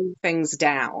 By writing things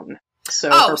down. So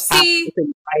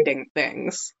writing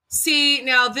things. See,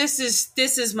 now this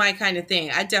is my kind of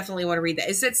thing. I definitely want to read that.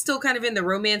 Is that still kind of in the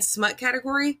romance smut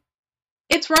category?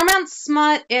 It's romance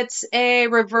smut. It's a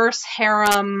reverse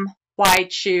harem why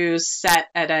choose set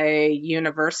at a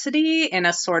university in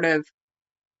a sort of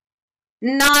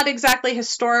not exactly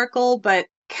historical, but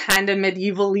kind of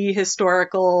medievally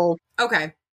historical.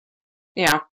 Okay.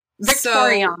 Yeah.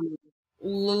 Victorian. So,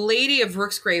 Lady of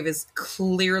Rooksgrave is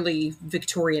clearly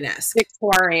Victorian-esque.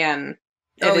 Victorian.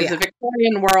 It is a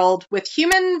Victorian world with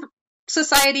human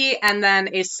society and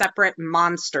then a separate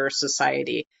monster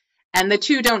society. And the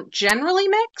two don't generally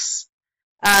mix.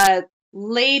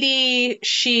 Lady,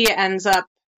 she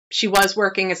was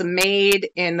working as a maid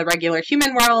in the regular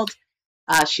human world.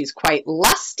 She's quite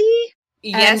lusty.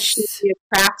 Yes. And she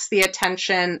attracts the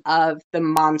attention of the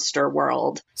monster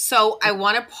world. So I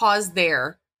want to pause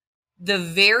there. The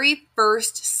very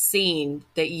first scene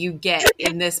that you get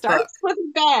in this book with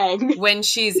a bang.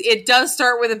 It does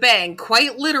start with a bang,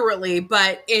 quite literally,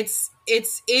 but it's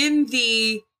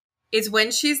when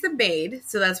she's the maid,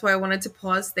 so that's why I wanted to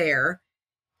pause there.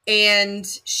 And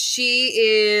she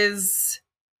is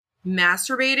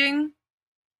masturbating.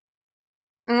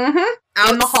 Mm-hmm.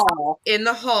 In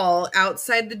the hall,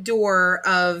 outside the door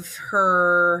of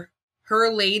her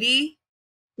lady.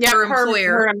 Yeah, her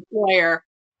employer.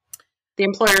 The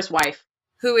employer's wife.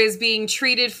 Who is being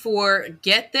treated for,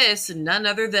 get this, none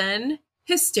other than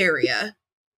hysteria.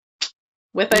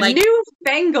 With a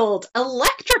newfangled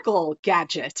electrical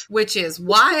gadget. Which is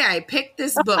why I picked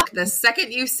this book. The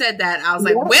second you said that, I was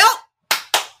like, well,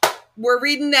 we're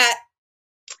reading that.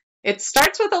 It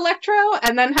starts with electro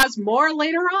and then has more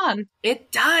later on.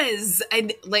 It does.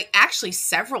 And actually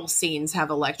several scenes have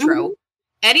electro. Mm-hmm.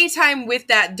 Anytime with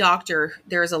that doctor,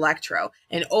 there's electro.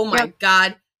 And oh my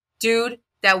God, dude,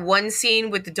 that one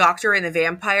scene with the doctor and the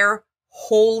vampire,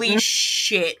 holy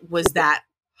shit, was that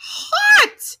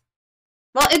hot!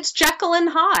 Well, it's Jekyll and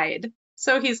Hyde.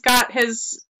 So he's got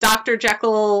his Dr.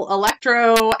 Jekyll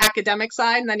electro academic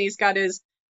side, and then he's got his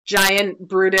giant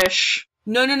brutish.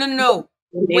 No.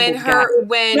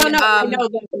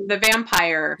 The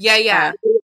vampire. Yeah.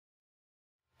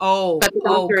 But the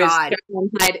doctor God. is Jekyll and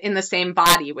Hyde in the same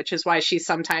body, which is why she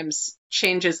sometimes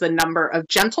changes the number of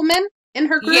gentlemen in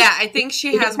her group. Yeah, I think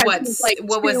she has what was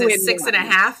it,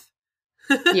 6.5?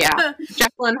 Yeah.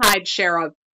 Jekyll and Hyde share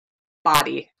a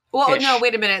body. Well, no,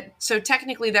 wait a minute. So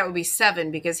technically that would be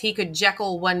 7 because he could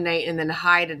Jekyll one night and then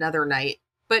hide another night.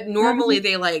 But normally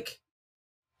they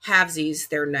halvesies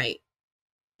their night.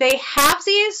 They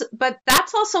halvesies, but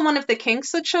that's also one of the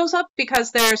kinks that shows up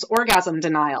because there's orgasm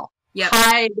denial. Yep.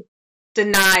 Hyde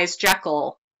denies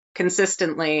Jekyll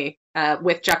consistently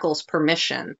with Jekyll's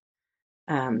permission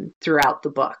throughout the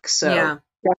book. So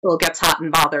Jekyll gets hot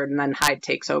and bothered and then Hyde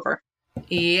takes over.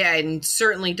 Yeah, and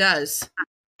certainly does.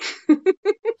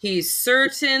 He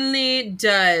certainly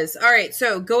does. All right,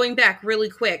 so going back really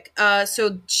quick.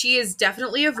 So she is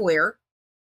definitely a voyeur.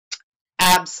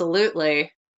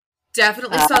 Absolutely.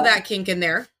 Definitely saw that kink in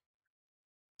there.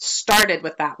 Started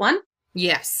with that one.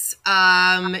 Yes.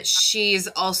 She's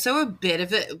also a bit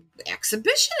of an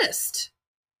exhibitionist.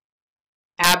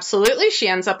 Absolutely. She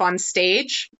ends up on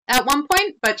stage at one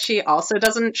point, but she also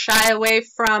doesn't shy away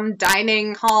from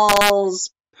dining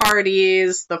halls,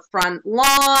 parties, the front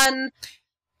lawn.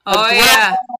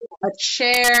 A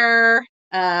chair,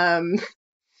 a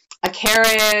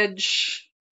carriage.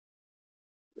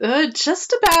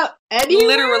 Just about anywhere.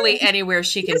 Literally anywhere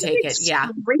she can take it. Yeah.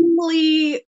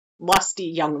 Extremely lusty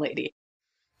young lady.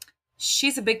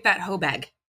 She's a big fat hoe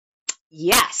bag.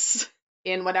 Yes.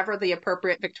 In whatever the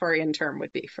appropriate Victorian term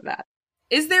would be for that.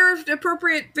 Is there an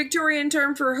appropriate Victorian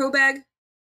term for hoe bag?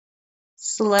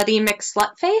 Slutty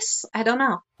McSlutface? I don't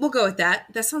know. We'll go with that.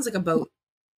 That sounds like a boat.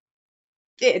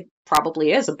 It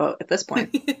probably is a boat at this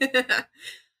point.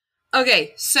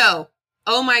 Okay, so,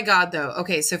 oh my god, though.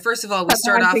 Okay, so first of all, we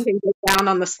start off... down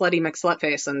on the Slutty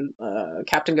McSlutface, and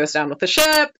Captain goes down with the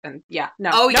ship, and yeah,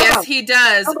 no. Oh, no, yes, no. he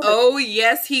does. Oh,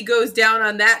 yes, he goes down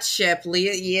on that ship,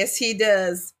 Leah. Yes, he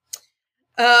does.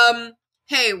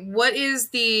 Hey, what is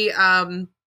the,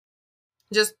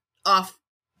 just off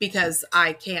because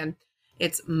I can.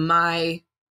 It's my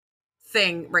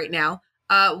thing right now.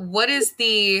 What is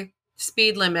the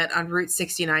speed limit on Route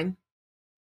 69?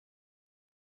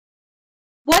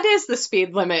 What is the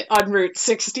speed limit on Route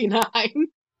 69?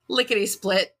 Lickety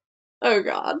split. Oh,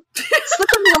 God.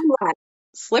 Slippery when wet.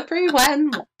 Slippery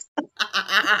when wet.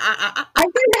 I'm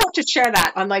going to have to share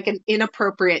that on, like, an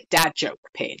inappropriate dad joke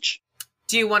page.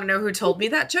 Do you want to know who told me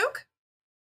that joke?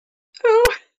 Who?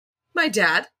 My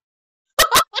dad.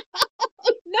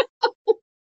 No.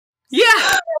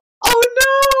 Yeah. Oh,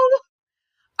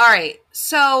 no. All right.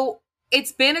 So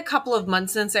it's been a couple of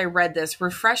months since I read this.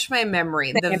 Refresh my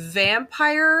memory. The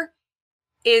vampire,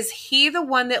 is he the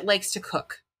one that likes to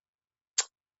cook?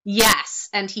 Yes.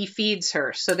 And he feeds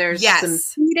her. So there's Yes. some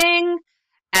feeding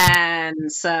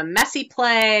and some messy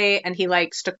play. And he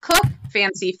likes to cook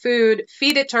fancy food,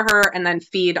 feed it to her, and then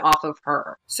feed off of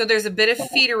her. So there's a bit of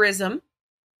feederism.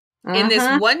 In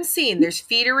this one scene, there's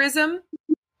feederism.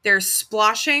 There's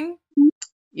splashing.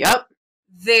 Yep.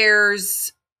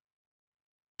 There's...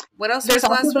 What else There's was the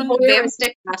also last the one?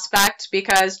 voyeuristic aspect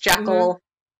because Jekyll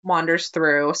wanders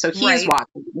through, so he's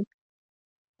watching.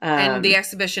 And the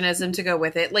exhibitionism to go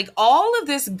with it. Like, all of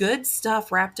this good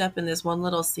stuff wrapped up in this one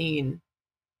little scene.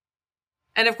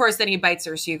 And, of course, then he bites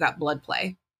her, so you got blood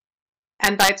play.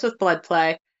 And bites with blood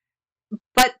play.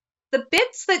 But the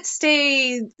bits that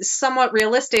stay somewhat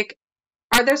realistic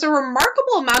are there's a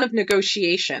remarkable amount of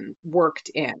negotiation worked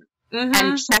in.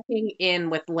 And checking in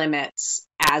with limits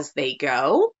as they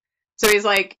go. So he's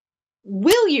like,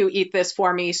 will you eat this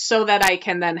for me so that I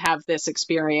can then have this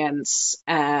experience?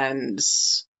 And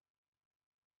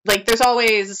like, there's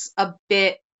always a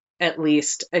bit, at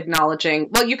least, acknowledging,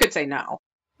 well, you could say no.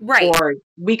 Right. Or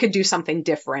we could do something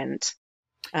different.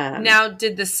 Now,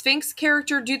 did the Sphinx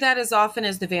character do that as often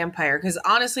as the vampire? Because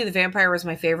honestly, the vampire was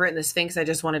my favorite, and the Sphinx, I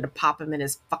just wanted to pop him in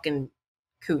his fucking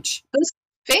cooch. The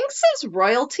Sphinx is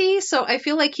royalty, so I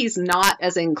feel like he's not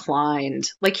as inclined.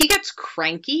 Like, he gets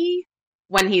cranky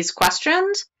when he's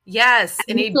questioned. Yes,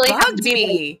 and he bugged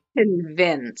me.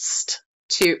 Convinced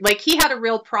to, like, he had a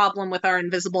real problem with our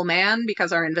Invisible Man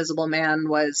because our Invisible Man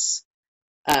was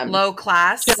low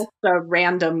class, just a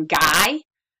random guy,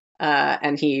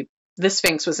 and the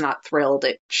Sphinx was not thrilled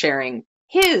at sharing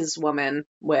his woman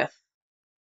with.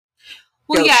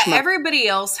 Well, yeah, everybody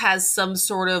else has some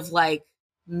sort of like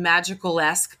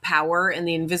magical-esque power, and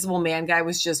the Invisible Man guy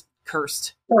was just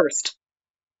cursed.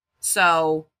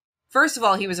 So, first of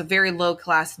all, he was a very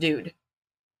low-class dude.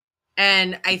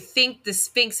 And I think the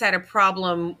Sphinx had a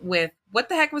problem with, what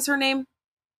the heck was her name?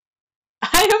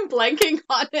 I am blanking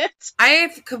on it. I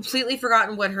have completely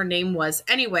forgotten what her name was.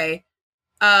 Anyway,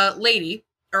 lady,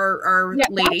 or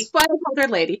lady. That's why I called her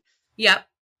lady. Yep.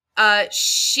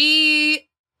 She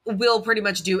will pretty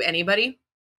much do anybody.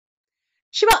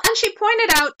 She will, and she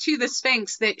pointed out to the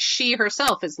Sphinx that she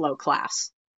herself is low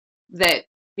class. That,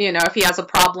 you know, if he has a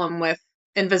problem with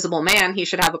Invisible Man, he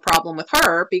should have a problem with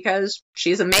her because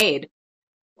she's a maid.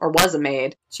 Or was a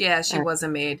maid. Yeah, she was a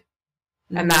maid.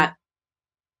 And that.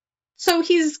 So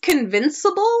he's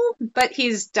convincible, but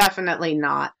he's definitely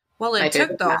not. Well, it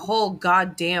took the whole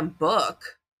goddamn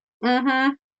book.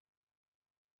 Yeah.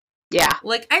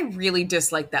 Like, I really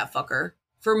disliked that fucker.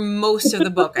 For most of the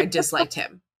book, I disliked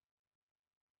him.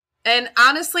 And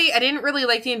honestly, I didn't really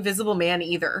like the Invisible Man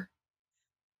either.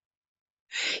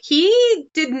 He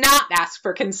did not ask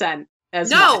for consent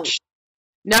as much.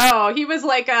 No, he was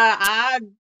like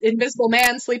Invisible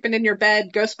Man sleeping in your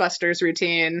bed, Ghostbusters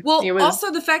routine. Well,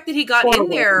 also the fact that he got in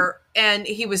there and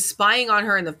he was spying on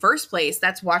her in the first place,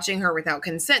 that's watching her without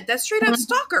consent. That's straight up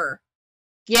stalker.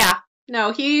 Yeah.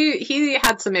 No, he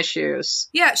had some issues.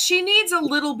 Yeah, she needs a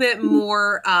little bit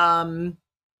more,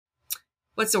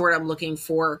 what's the word I'm looking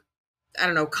for? I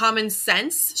don't know, common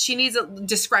sense. She needs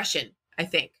discretion, I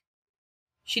think.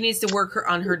 She needs to work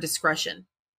on her discretion.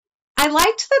 I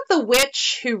liked that the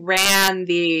witch who ran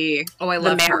the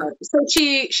her. So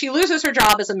she loses her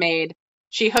job as a maid.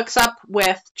 She hooks up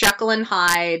with Jekyll and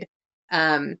Hyde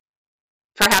for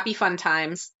happy fun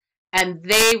times. and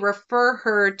they refer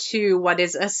her to what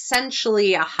is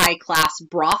essentially a high-class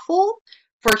brothel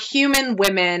for human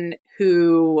women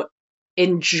who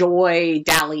enjoy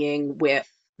dallying with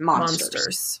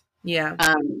monsters. Yeah.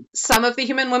 Some of the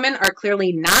human women are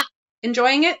clearly not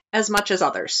enjoying it as much as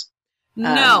others.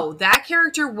 No, that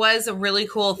character was a really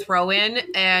cool throw-in,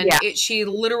 and she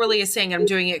literally is saying, I'm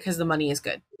doing it because the money is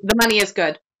good. The money is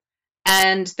good.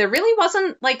 And there really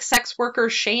wasn't, like, sex worker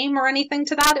shame or anything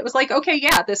to that. It was like, okay,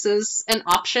 yeah, this is an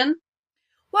option.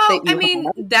 Well, I mean,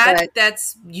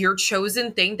 that's your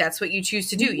chosen thing. That's what you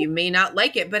choose to do. You may not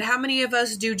like it, but how many of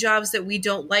us do jobs that we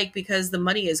don't like because the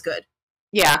money is good?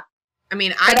 Yeah. I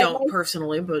mean, I don't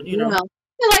personally, but, you know.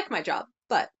 I like my job,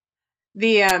 but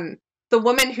the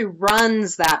woman who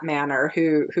runs that manor,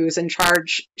 who's in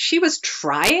charge, she was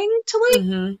trying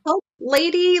to help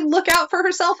Lady look out for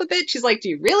herself a bit. She's like, do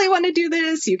you really want to do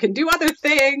this? You can do other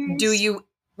things. Do you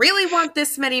really want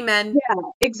this many men? Yeah,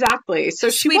 exactly. So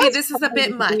Sweetie, this is a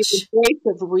bit much. Voice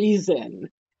of reason.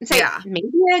 And say,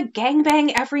 maybe a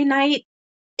gangbang every night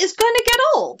is going to get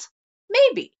old.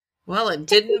 Maybe. Well, it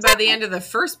didn't by the end of the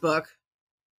first book.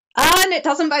 And it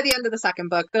doesn't by the end of the second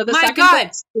book, though the second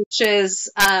book switches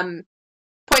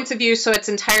points of view, so it's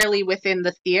entirely within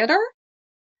the theater.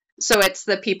 So it's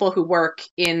the people who work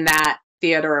in that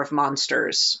theater of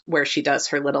monsters where she does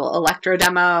her little electro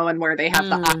demo and where they have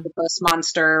the octopus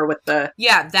monster with the...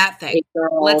 Yeah, that thing.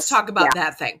 Let's talk about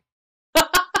that thing.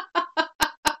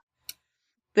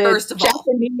 First of all,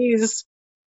 Japanese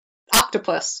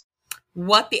octopus.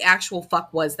 What the actual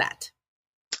fuck was that?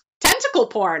 Tentacle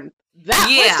porn. That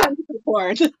was tentacle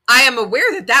porn. I am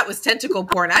aware that was tentacle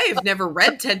porn. I have never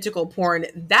read tentacle porn.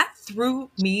 That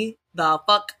threw me the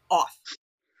fuck off.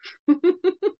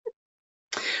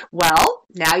 Well,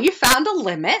 now you found a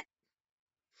limit.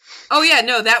 Oh yeah,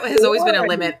 no, that has always been a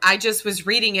limit. I just was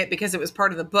reading it because it was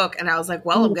part of the book, and I was like,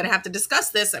 well, I'm going to have to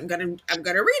discuss this. I'm going to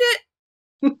read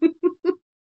it.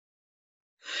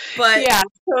 But yeah,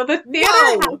 so the theater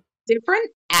has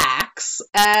different acts,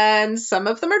 and some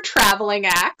of them are traveling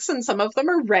acts, and some of them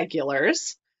are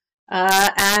regulars.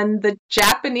 And the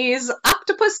Japanese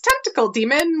octopus tentacle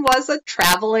demon was a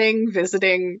traveling,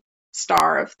 visiting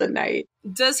star of the night.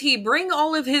 Does he bring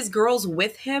all of his girls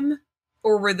with him,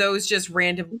 or were those just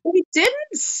random? He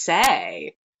didn't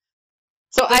say.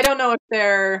 So I don't know if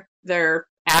they're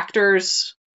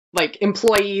actors, like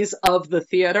employees of the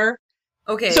theater.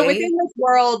 Okay. So within this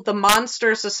world, the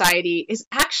Monster Society is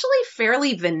actually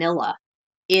fairly vanilla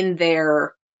in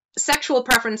their sexual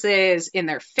preferences, in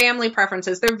their family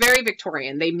preferences. They're very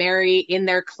Victorian. They marry in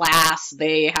their class.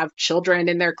 They have children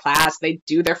in their class. They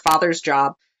do their father's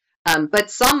job. But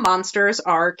some monsters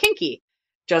are kinky,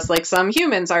 just like some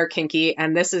humans are kinky.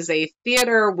 And this is a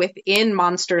theater within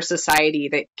Monster Society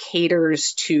that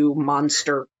caters to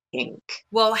monster kink.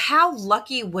 Well, how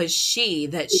lucky was she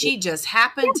that she just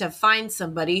happened to find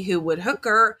somebody who would hook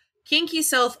her kinky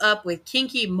self up with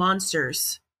kinky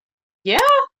monsters? Yeah.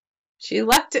 She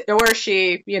left it, or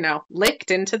she,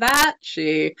 licked into that.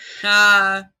 She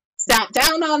sat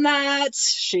down on that.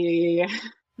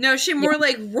 No, she more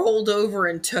like rolled over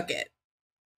and took it.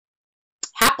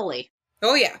 Happily.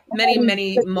 Oh, yeah.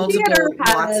 Many, multiple,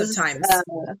 lots of times.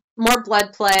 More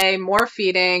blood play, more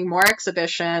feeding, more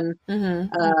exhibition.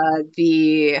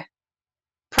 The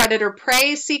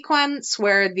predator-prey sequence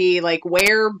where the,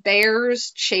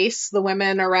 were-bears chase the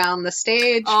women around the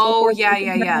stage. Oh,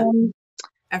 yeah.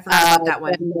 I forgot about that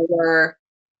one. There were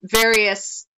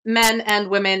various men and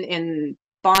women in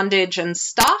bondage and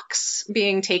stocks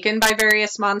being taken by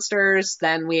various monsters.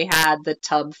 Then we had the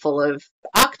tub full of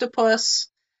octopus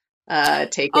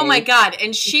taking... Oh my god,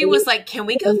 and she was like, can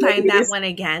we go find that one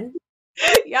again?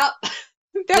 Yep.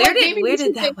 Where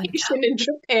did that one go? In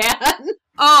Japan.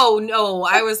 Oh no,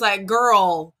 I was like,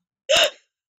 girl,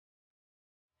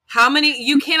 how many...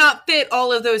 You cannot fit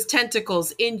all of those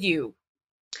tentacles in you.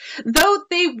 Though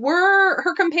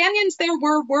her companions there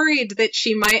were worried that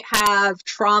she might have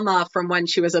trauma from when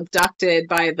she was abducted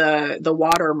by the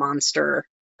water monster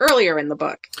earlier in the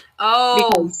book.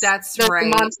 Oh, that's right.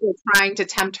 The monster trying to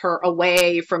tempt her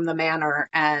away from the manor,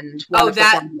 and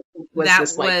that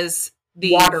was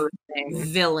the water thing.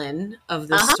 Villain of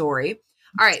the story.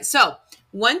 All right, so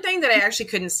one thing that I actually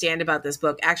couldn't stand about this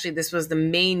book, actually this was the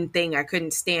main thing I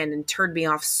couldn't stand and turned me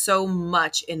off so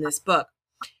much in this book.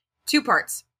 2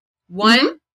 parts.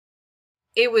 One,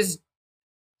 it was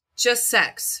just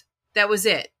sex. That was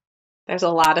it. There's a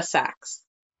lot of sex.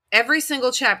 Every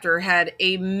single chapter had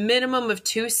a minimum of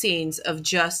 2 scenes of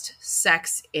just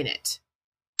sex in it.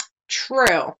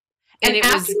 True. And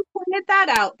after you pointed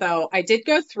that out, though, I did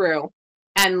go through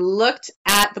and looked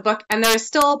at the book, and there's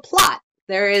still a plot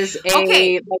There is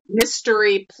a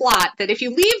mystery plot that if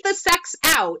you leave the sex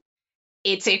out,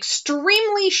 it's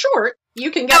extremely short.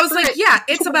 You can get through it. Yeah,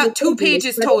 it's about 2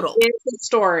 pages total. It's a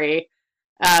story.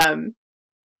 But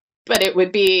it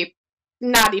would be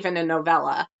not even a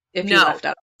novella if you left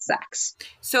out sex.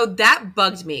 So that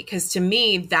bugged me, because to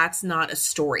me, that's not a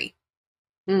story.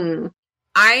 Mm.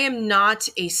 I am not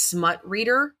a smut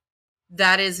reader.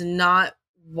 That is not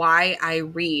why I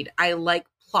read. I like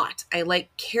plot. I like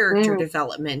character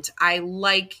development. I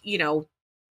like, the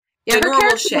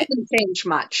normal shit. Doesn't change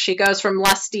much. She goes from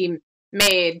lusty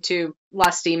maid to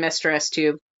lusty mistress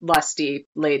to lusty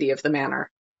lady of the manor.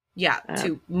 Yeah,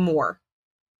 to more.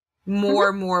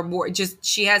 More. Just,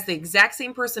 she has the exact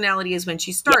same personality as when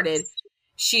she started. Yes.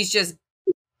 She's just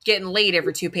getting laid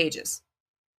every 2 pages.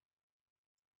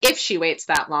 If she waits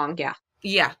that long, yeah.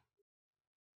 Yeah.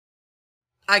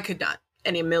 I could not,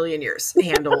 in a million years,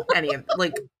 handle any of,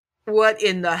 what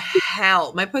in the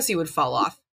hell? My pussy would fall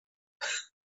off.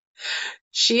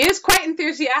 She is quite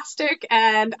enthusiastic,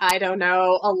 and I don't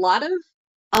know, a lot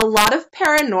of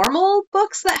paranormal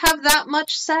books that have that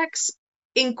much sex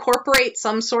incorporate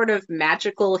some sort of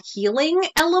magical healing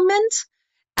element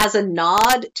as a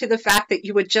nod to the fact that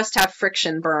you would just have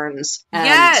friction burns.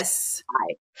 Yes.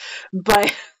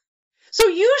 But so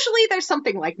usually there's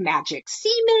something like magic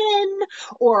semen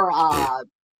or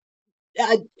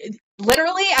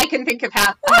literally I can think of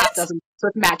half a dozen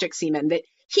sort of magic semen that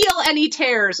heal any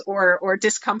tears or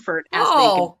discomfort as they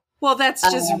go. Well, that's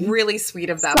just really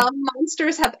sweet of them. Some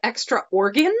monsters have extra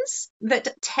organs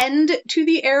that tend to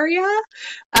the area.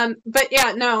 But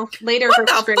yeah, no, later. What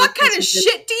the fuck kind of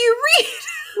shit do you read?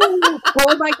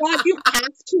 Oh my god, you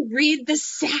have to read the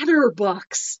sadder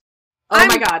books. Oh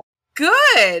my god.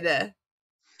 Good.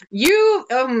 You,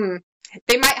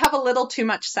 they might have a little too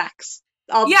much sex.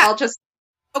 I'll just...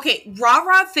 Okay,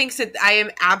 Ra thinks that I am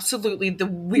absolutely the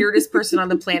weirdest person on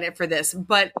the planet for this,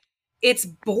 but it's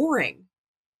boring.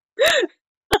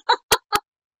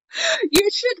 You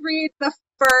should read the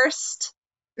first,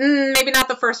 maybe not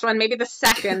the first one, maybe the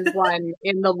second one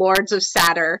in the Lords of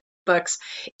Sadder books.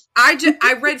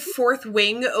 I read Fourth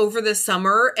Wing over the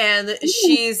summer, and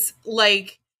she's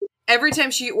like, every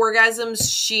time she orgasms,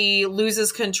 she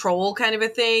loses control kind of a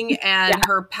thing, and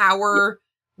her power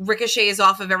ricochets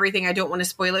off of everything. I don't want to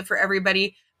spoil it for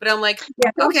everybody, but I'm like,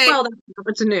 okay,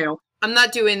 it's new. I'm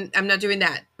not doing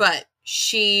that, but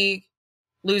she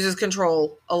loses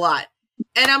control a lot.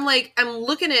 And I'm like, I'm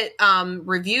looking at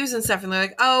reviews and stuff, and they're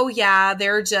like, oh yeah,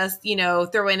 they're just,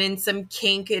 throwing in some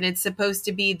kink, and it's supposed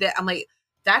to be that. I'm like,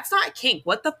 that's not kink.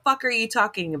 What the fuck are you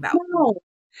talking about? No.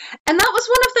 And that was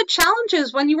one of the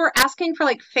challenges when you were asking for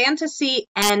fantasy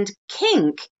and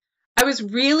kink. I was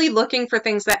really looking for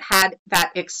things that had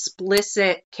that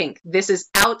explicit kink. This is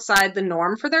outside the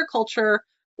norm for their culture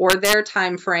or their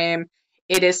time frame.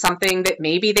 It is something that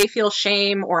maybe they feel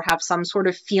shame or have some sort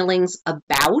of feelings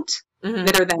about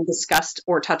that are then discussed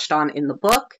or touched on in the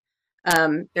book.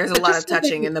 There's a lot of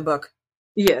touching in the book.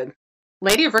 Yeah.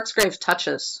 Lady of Rooksgrave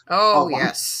touches. Oh,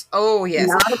 yes. Oh, yes.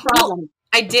 Not a problem. Well,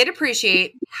 I did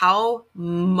appreciate how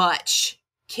much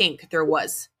kink there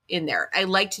was in there. I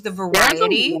liked the variety.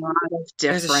 There's a lot of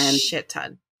different. There's a shit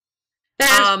ton.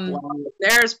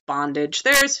 There's bondage,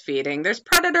 there's feeding, there's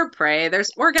predator-prey, there's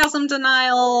orgasm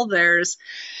denial, there's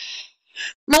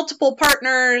multiple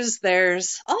partners,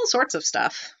 there's all sorts of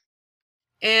stuff.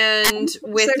 And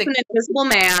with an invisible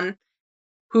man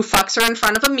who fucks her in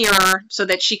front of a mirror so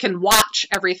that she can watch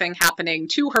everything happening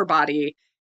to her body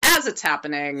as it's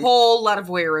happening. Whole lot of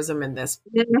voyeurism in this.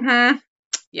 Mm-hmm.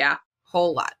 Yeah.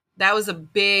 Whole lot. That was a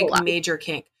big, major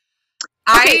kink.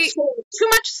 Okay, so too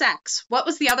much sex. What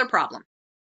was the other problem?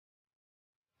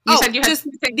 You said you had just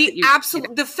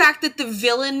the fact that the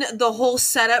villain, the whole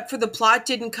setup for the plot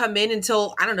didn't come in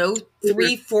until, I don't know,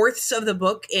 3/4 of the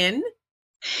book in.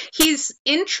 He's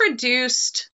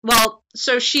introduced,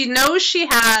 so she knows she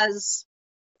has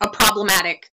a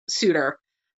problematic suitor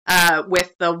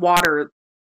with the water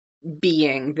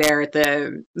being there at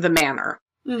the manor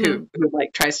who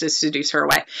tries to seduce her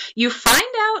away. You find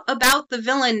out about the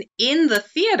villain in the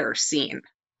theater scene,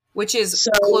 which is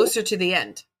closer to the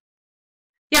end.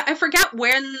 Yeah, I forget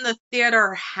when the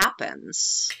theater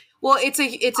happens. Well, it's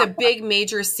a big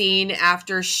major scene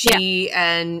after she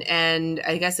and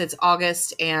I guess it's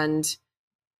August and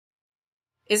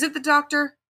is it the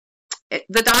Doctor?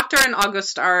 The Doctor and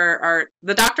August are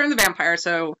the Doctor and the vampire.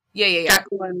 So yeah.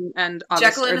 Jekyll and August.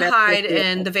 Jekyll and Hyde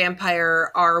and the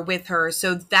vampire are with her.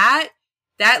 So that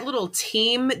little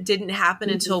team didn't happen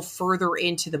until further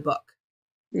into the book.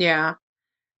 Yeah.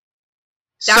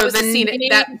 That was the scene.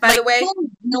 That, by the way,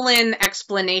 villain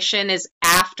explanation is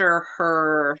after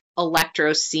her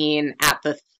Electro scene at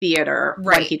the theater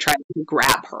when he tried to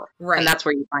grab her. Right. And that's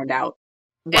where you find out.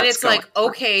 And it's like,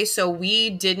 okay, so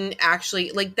we didn't actually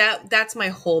like that. That's my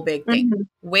whole big thing.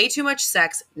 Mm-hmm. Way too much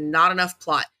sex, not enough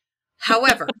plot.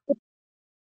 However,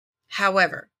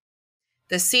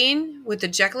 the scene with the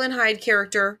Jekyll and Hyde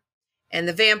character and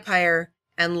the vampire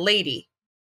and Lady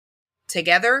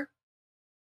together,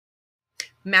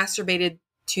 masturbated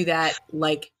to that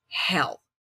like hell.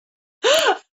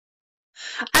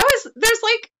 There's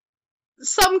like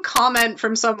some comment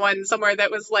from someone somewhere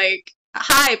that was like,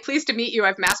 "Hi, pleased to meet you.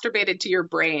 I've masturbated to your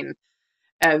brain."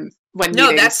 That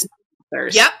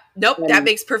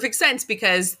makes perfect sense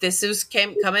because this is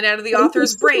coming out of the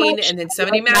author's brain, and then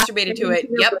somebody masturbated to it.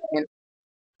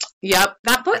 Yep.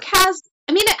 That book has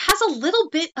a little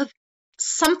bit of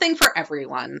something for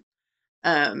everyone.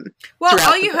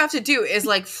 All you have to do is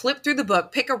like flip through the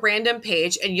book, pick a random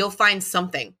page, and you'll find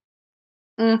something.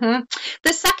 Mm-hmm.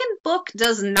 The second book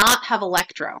does not have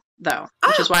Electro, though,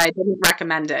 which is why I didn't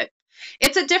recommend it.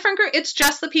 It's a different group. It's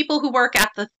just the people who work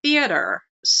at the theater.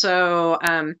 So,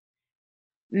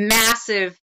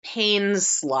 massive pain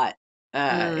slut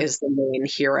is the main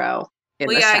hero.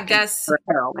 I guess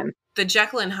the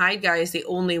Jekyll and Hyde guy is the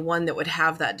only one that would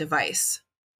have that device,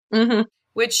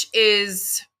 which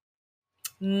is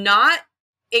not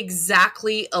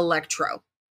exactly Electro.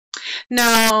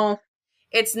 No.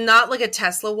 It's not like a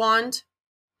Tesla wand,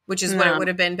 which is what it would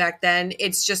have been back then.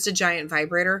 It's just a giant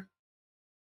vibrator.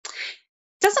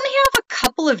 Doesn't he have a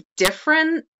couple of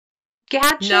different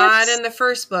gadgets? Not in the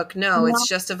first book. No, it's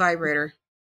just a vibrator.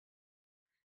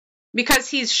 Because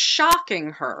he's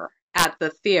shocking her at the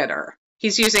theater.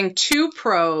 He's using 2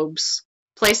 probes,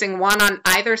 placing one on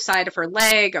either side of her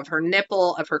leg, of her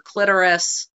nipple, of her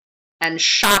clitoris, and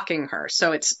shocking her.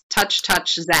 So it's touch,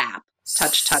 touch, zap.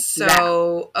 Touch, touch, zap.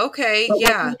 So, okay, but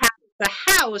yeah. The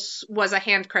house was a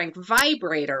hand crank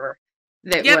vibrator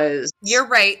that was... You're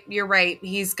right.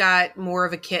 He's got more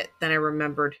of a kit than I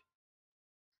remembered.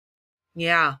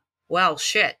 Yeah. Well,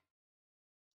 shit.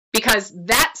 Because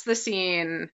that's the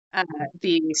scene,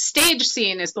 the stage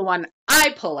scene is the one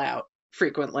I pull out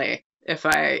frequently if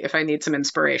I need some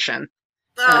inspiration.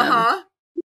 3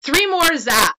 more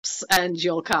zaps and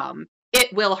you'll come.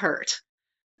 It will hurt,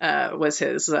 was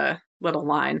his little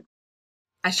line.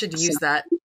 I should use that.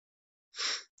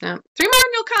 3 more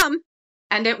and you'll come,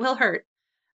 and it will hurt.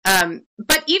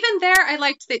 But even there, I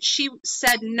liked that she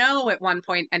said no at one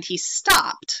point, and he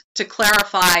stopped to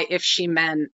clarify if she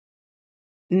meant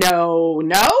no,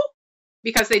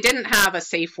 because they didn't have a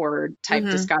safe word type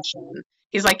discussion.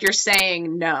 He's like, you're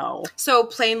saying no. So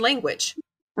plain language.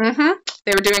 Mm-hmm.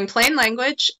 They were doing plain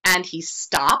language, and he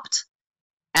stopped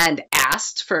and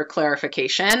asked for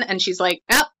clarification, and she's like,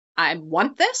 oh, I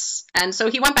want this. And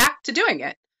so he went back to doing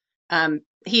it.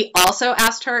 He also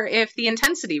asked her if the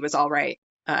intensity was all right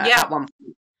at one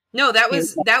point. No, that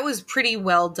was pretty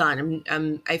well done.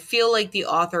 I feel like the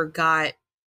author got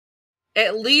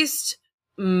at least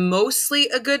mostly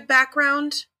a good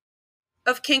background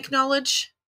of kink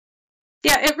knowledge.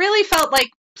 Yeah, it really felt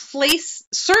like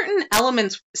certain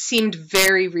elements seemed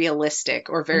very realistic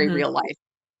or very real life.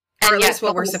 Or at least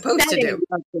what we're supposed to do.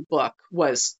 Of the book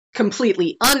was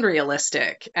completely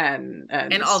unrealistic, and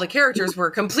all the characters were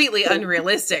completely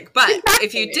unrealistic. But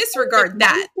if you disregard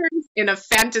that, in a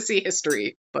fantasy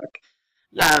history book,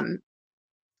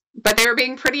 but they were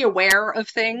being pretty aware of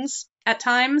things at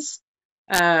times,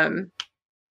 and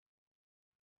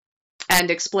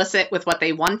explicit with what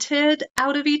they wanted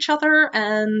out of each other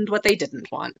and what they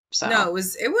didn't want. So no, it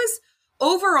was.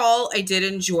 Overall, I did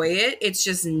enjoy it. It's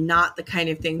just not the kind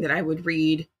of thing that I would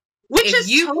read. If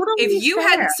you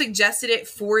hadn't suggested it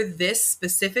for this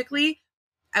specifically,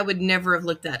 I would never have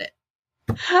looked at it.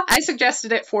 I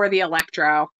suggested it for the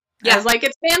Electro. Yeah. I was like,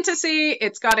 it's fantasy,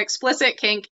 it's got explicit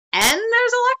kink, and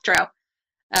there's Electro.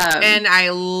 And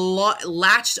I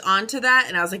latched onto that,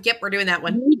 and I was like, yep, we're doing that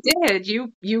one. You did.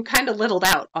 You kind of littled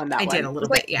out on that one. I did a little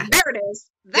bit, yeah. There it is.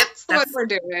 That's the one we're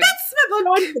doing. That's my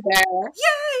book. There.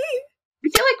 Yay! I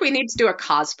feel like we need to do a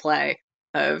cosplay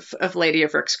of Lady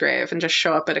of Rooksgrave and just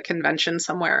show up at a convention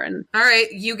somewhere. And all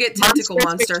right, you get Tentacle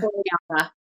Monster.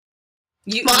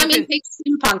 Take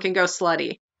steampunk and go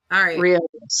slutty. All right, real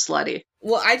slutty.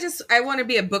 Well, I want to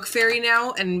be a book fairy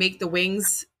now and make the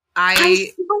wings.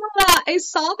 I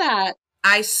saw that.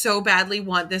 I so badly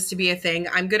want this to be a thing.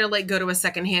 I'm gonna go to a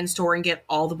secondhand store and get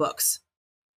all the books.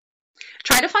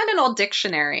 Try to find an old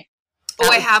dictionary.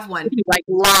 I have one. Like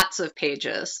lots of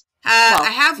pages. I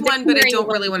have one, but I don't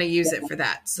really want to use it for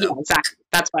that. So yeah, exactly.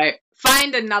 That's why.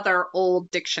 Find another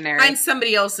old dictionary. Find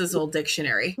somebody else's old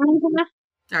dictionary.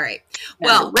 All right.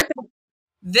 Well,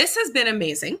 this has been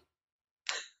amazing.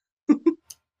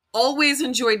 Always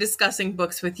enjoy discussing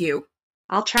books with you.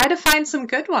 I'll try to find some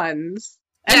good ones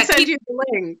and send you the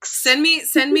links. Send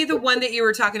me the one that you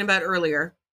were talking about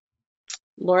earlier.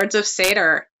 Lords of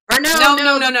Satyr. Or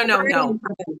no.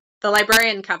 The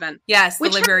Librarian Coven. Yes, the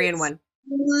Librarian one.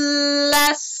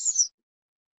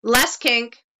 Less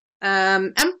kink,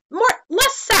 and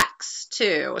less sex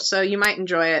too. So you might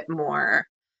enjoy it more.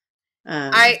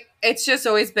 It's just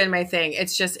always been my thing.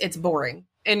 It's boring.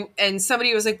 And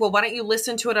somebody was like, well, why don't you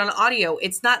listen to it on audio?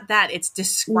 It's not that. It's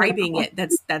describing it.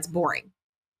 That's boring.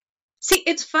 See,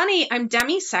 it's funny. I'm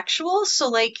demisexual, so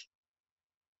like,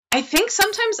 I think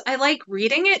sometimes I like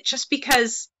reading it just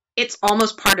because it's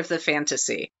almost part of the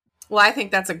fantasy. Well, I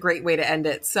think that's a great way to end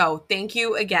it. So thank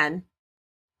you again.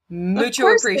 Mucho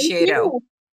appreciado.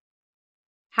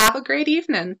 Have a great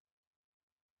evening.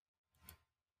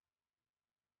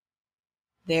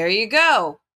 There you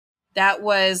go. That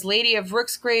was Lady of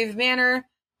Rooksgrave Manor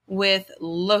with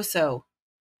Loso.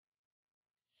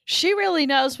 She really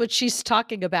knows what she's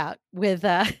talking about with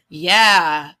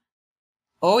Yeah.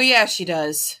 Oh yeah, she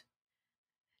does.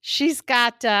 She's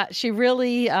got she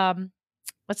really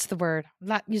what's the word? I'm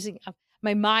not using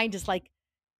my mind is like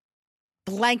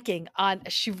blanking on.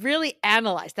 She really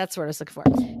analyzed. That's what I was looking for.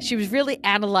 She was really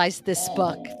analyzed this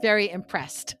book. Very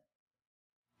impressed.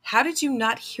 How did you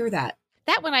not hear that?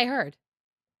 That one I heard.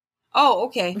 Oh,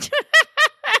 okay.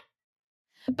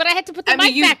 But I had to put the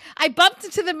mic back. I bumped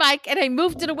into the mic and I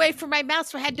moved it away from my mouth,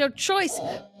 so I had no choice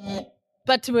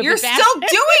but to move it back. You're still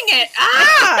doing it.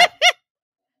 Ah!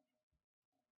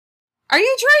 Are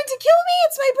you trying to kill me?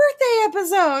 It's my birthday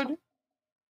episode.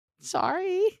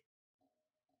 Sorry.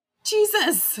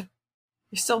 Jesus.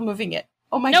 You're still moving it.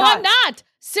 Oh my God. No, I'm not.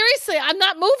 Seriously, I'm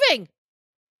not moving.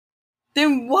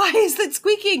 Then why is it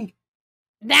squeaking?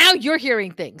 Now you're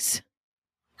hearing things.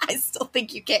 I still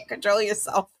think you can't control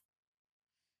yourself.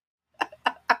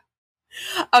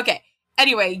 Okay.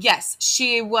 Anyway, yes,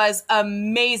 she was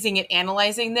amazing at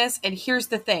analyzing this. And here's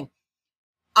the thing.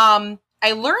 I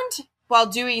learned while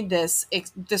doing this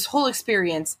whole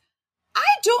experience, I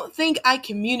don't think I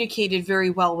communicated very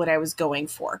well what I was going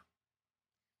for.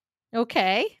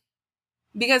 Okay.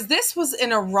 Because this was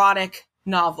an erotic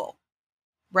novel,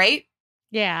 right?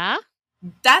 Yeah.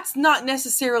 That's not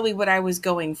necessarily what I was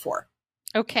going for.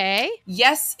 Okay.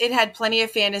 Yes, it had plenty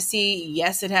of fantasy.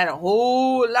 Yes, it had a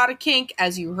whole lot of kink,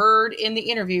 as you heard in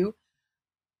the interview.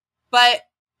 But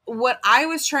what I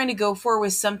was trying to go for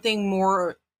was something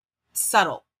more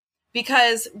subtle.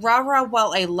 Because, Rara,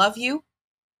 while I love you,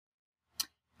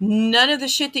 none of the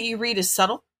shit that you read is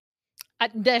subtle.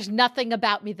 There's nothing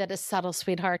about me that is subtle,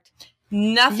 sweetheart.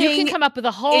 Nothing you can come up with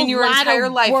a whole in your lot entire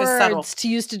of life words is subtle to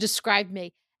use to describe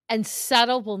me, and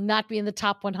subtle will not be in the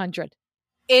top 100.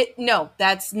 No,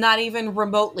 that's not even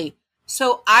remotely.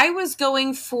 So I was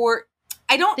going for,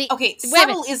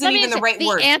 subtle isn't even the right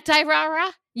word. The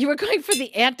anti-rara? You were going for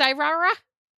the anti-rara?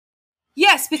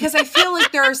 Yes, because I feel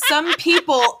like there are some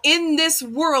people in this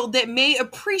world that may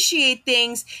appreciate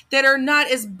things that are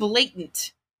not as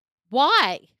blatant.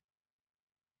 Why?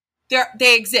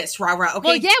 They exist, rah-rah. Okay,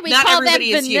 well, yeah, we not call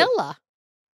everybody that vanilla.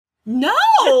 No!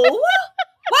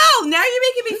 Wow, now you're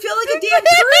making me feel like a damn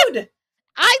prude.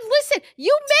 Listen,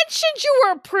 you mentioned you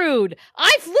were a prude.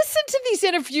 I've listened to these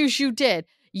interviews you did.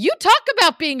 You talk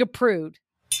about being a prude.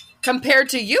 Compared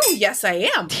to you, yes, I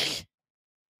am.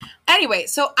 Anyway,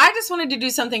 so I just wanted to do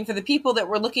something for the people that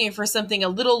were looking for something a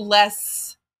little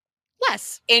less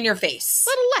in your face.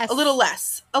 A little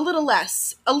less.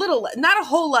 Not a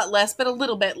whole lot less, but a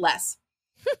little bit less.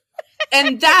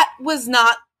 And that was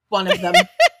not one of them.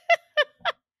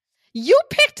 You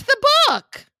picked the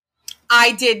book.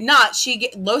 I did not.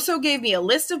 Loso gave me a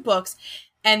list of books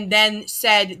and then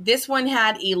said this one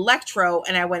had electro,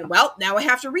 and I went, well, now I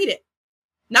have to read it.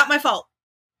 Not my fault.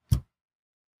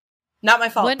 Not my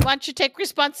fault. Why don't you take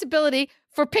responsibility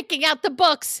for picking out the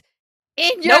books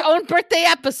in your own birthday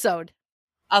episode?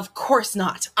 Of course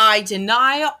not. I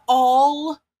deny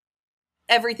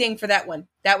everything for that one.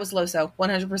 That was Loso,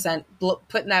 100%.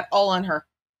 Putting that all on her.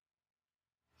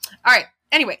 All right.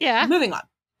 Anyway, moving on.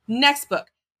 Next book.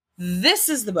 This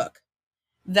is the book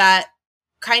that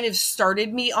kind of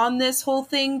started me on this whole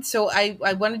thing. So I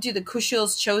want to do the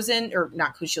Kushiel's Chosen, or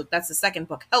not Kushiel, that's the second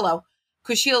book. Hello.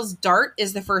 Kushiel's Dart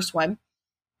is the first one.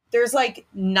 There's like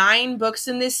 9 books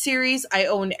in this series. I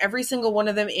own every single one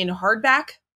of them in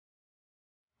hardback.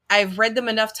 I've read them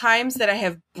enough times that I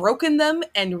have broken them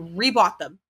and rebought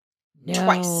them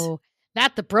twice.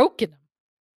 Not the broken them.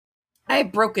 I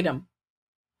have broken them.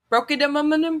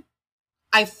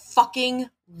 I fucking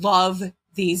love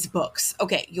these books.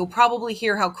 Okay, you'll probably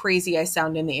hear how crazy I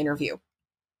sound in the interview.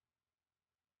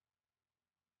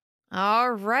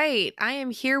 All right. I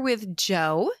am here with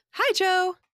Joe. Hi,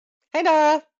 Joe. Hey,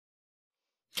 Dara.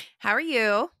 How are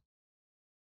you?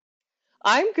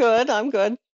 I'm good. I'm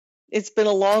good. It's been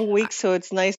a long week, so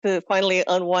it's nice to finally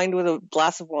unwind with a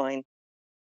glass of wine.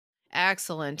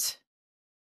 Excellent.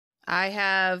 I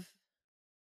have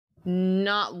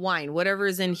not wine, whatever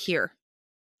is in here.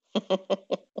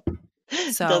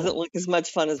 So doesn't look as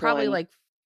much fun as probably wine.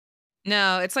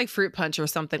 No, it's like fruit punch or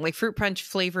something, like fruit punch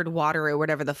flavored water or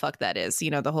whatever the fuck that is.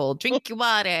 You know, the whole drink your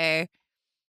water.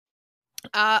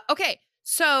 Okay,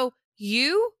 so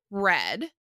you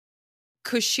read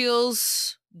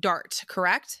Kushiel's Dart,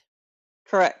 correct?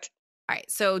 Correct. All right,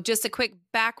 so just a quick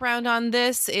background on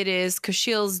this. It is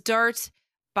Kushiel's Dart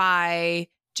by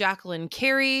Jacqueline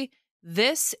Carey.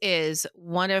 This is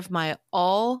one of my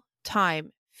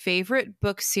all-time favorite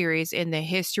book series in the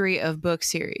history of book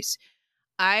series.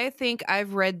 I think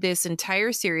I've read this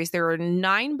entire series. There are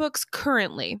 9 books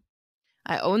currently.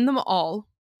 I own them all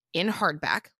in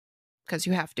hardback because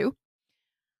you have to.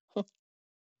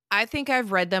 I think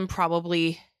I've read them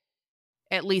probably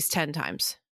at least 10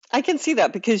 times. I can see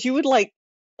that because you would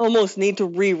almost need to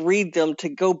reread them to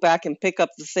go back and pick up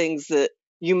the things that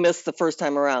you missed the first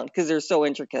time around because they're so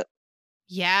intricate.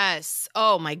 Yes.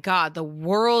 Oh my God. The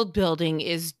world building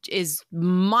is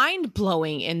mind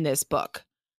blowing in this book.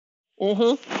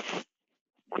 Mm-hmm.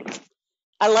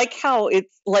 I like how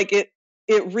it's like it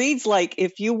reads like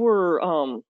if you were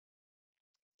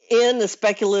in the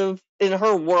speculative in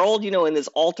her world, in this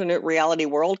alternate reality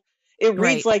world. It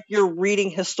reads like you're reading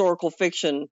historical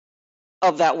fiction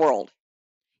of that world.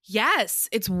 Yes,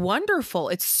 it's wonderful.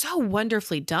 It's so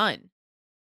wonderfully done.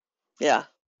 Yeah.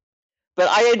 But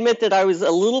I admit that I was a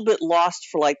little bit lost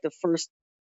for the first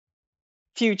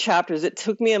few chapters. It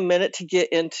took me a minute to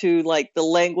get into the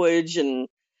language and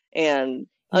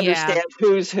understand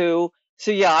who's who.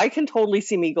 So yeah, I can totally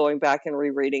see me going back and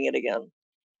rereading it again.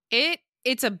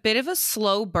 It's a bit of a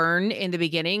slow burn in the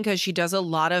beginning because she does a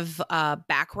lot of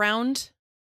background.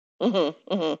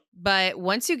 Mm-hmm, mm-hmm. But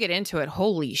once you get into it,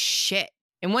 holy shit.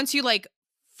 And once you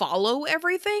follow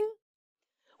everything.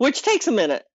 Which takes a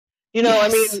minute. I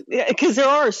mean, because there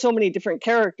are so many different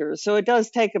characters. So it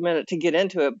does take a minute to get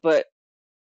into it. But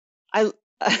I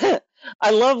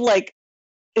love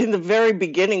in the very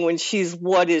beginning when she's,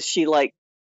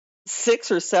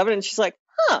 6 or 7? And she's like,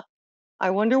 I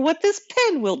wonder what this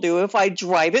pen will do if I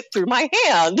drive it through my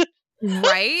hand.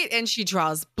 Right? And she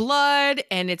draws blood,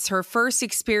 and it's her first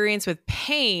experience with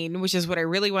pain, which is what I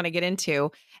really want to get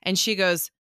into. And she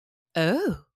goes,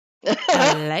 oh,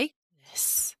 I like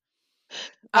this.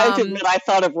 I have to admit, I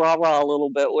thought of Rah Rah a little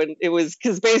bit when it was,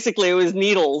 because basically it was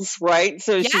needles, right?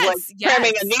 So she's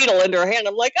cramming a needle into her hand.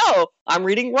 I'm like, oh, I'm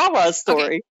reading Rah Rah's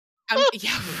story. Okay.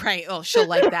 Yeah, right. Oh, she'll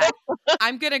like that.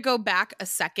 I'm going to go back a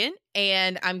second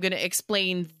and I'm going to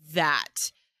explain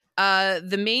that.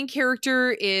 The main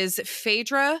character is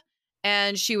Phaedra,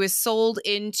 and she was sold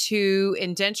into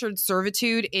indentured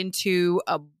servitude into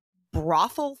a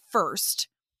brothel first.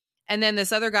 And then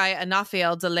this other guy,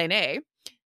 Anaphael Delaney,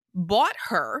 bought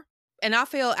her.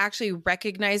 Anaphael actually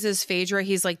recognizes Phaedra.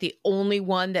 He's the only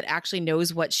one that actually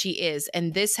knows what she is.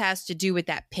 And this has to do with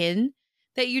that pin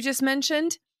that you just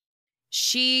mentioned.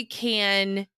 She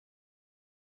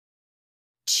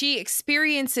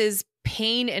experiences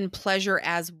pain and pleasure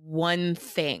as one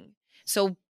thing.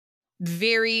 So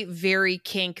very, very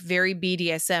kink, very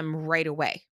BDSM right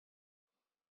away.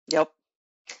 Yep.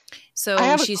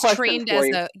 So she's trained as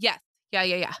a...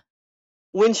 Yeah.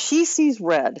 When she sees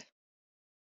red,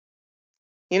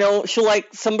 she'll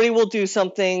somebody will do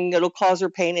something, it'll cause her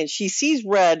pain, and she sees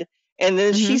red, and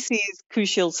then she sees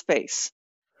Kushiel's face.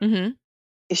 Mm-hmm.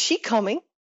 Is she coming?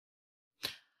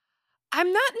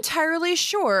 I'm not entirely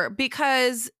sure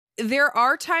because there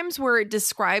are times where it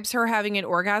describes her having an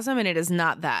orgasm and it is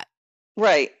not that.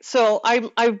 Right. So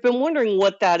I've been wondering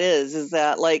what that is. Is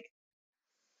that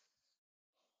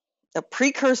a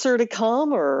precursor to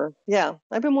come, or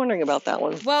I've been wondering about that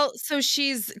one. Well, so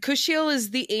Kushiel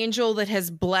is the angel that has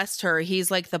blessed her. He's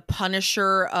the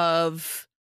punisher of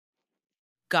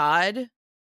God.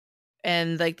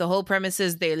 And the whole premise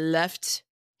is they left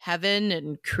heaven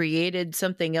and created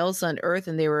something else on earth,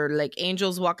 and they were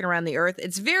angels walking around the earth.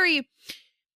 It's very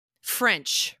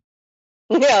French.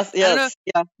 Yes. Yeah.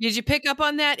 Did you pick up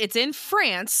on that? It's in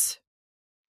France.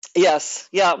 Yes.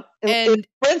 Yeah. And it's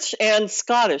French and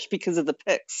Scottish because of the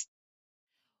Picts.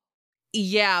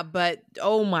 Yeah, but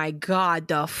oh my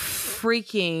God, and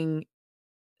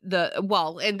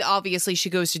obviously she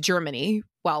goes to Germany.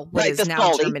 Well, what is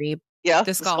now Germany? Yeah.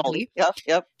 Discaldi.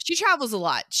 Yep. She travels a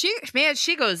lot.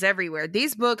 She goes everywhere.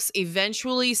 These books,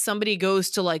 eventually somebody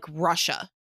goes to like Russia.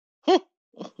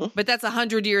 But that's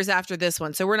 100 years after this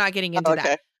one. So we're not getting into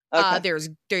that. Okay.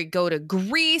 They go to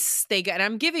Greece. And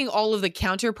I'm giving all of the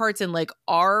counterparts in like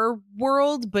our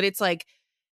world, but it's like,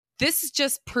 this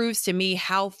just proves to me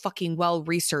how fucking well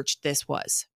researched this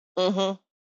was. Mm-hmm.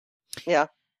 Yeah.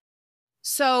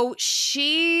 So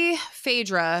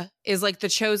Phaedra is like the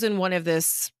chosen one of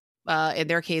this, in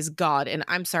their case, God. And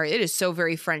I'm sorry, it is so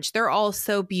very French. They're all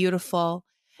so beautiful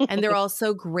and they're all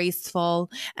so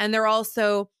graceful and they're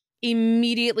also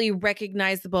immediately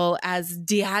recognizable as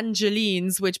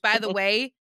D'Angelines, which, by the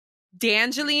way,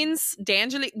 D'Angeline,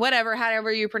 whatever,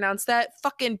 however you pronounce that,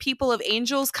 fucking people of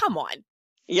angels, come on.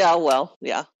 Yeah, well,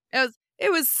 yeah.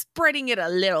 It was spreading it a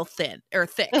little thin or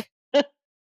thick.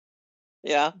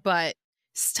 Yeah. But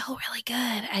still really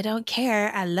good. I don't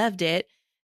care. I loved it.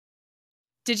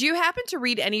 Did you happen to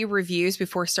read any reviews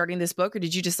before starting this book, or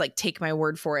did you just like take my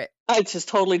word for it? I just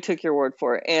totally took your word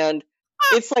for it. And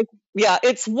it's like, yeah,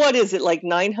 it's, what is it, like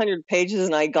 900 pages,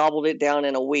 and I gobbled it down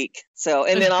in a week. So,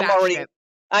 and then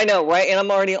I know, right? And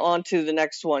I'm already on to the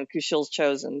next one, Kushil's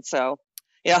Chosen. So,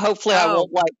 yeah, hopefully I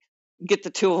won't like get the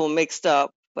two of them mixed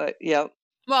up. But yeah.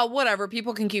 Well, whatever.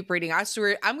 People can keep reading. I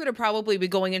swear, I'm going to probably be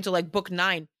going into like book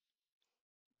 9.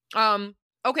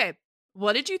 Okay.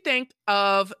 What did you think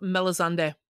of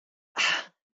Melisande?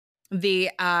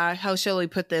 The, how shall we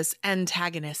put this,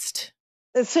 antagonist?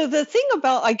 So the thing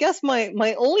about, I guess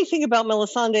my only thing about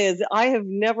Melisande is I have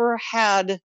never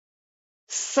had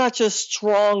such a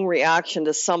strong reaction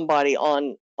to somebody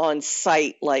on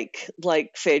sight like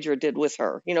Phaedra did with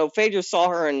her. You know, Phaedra saw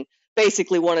her and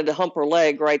basically wanted to hump her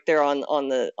leg right there on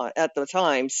the at the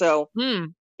time. So,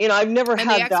 you know, I've never had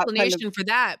that. And the explanation for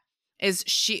that is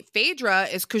Phaedra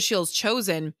is Kushil's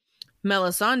chosen.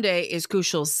 Melisande is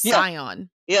Kushil's scion.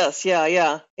 Yes, yeah.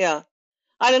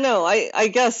 I don't know. I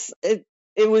guess it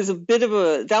was a bit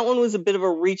of that one was a bit of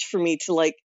a reach for me to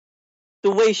like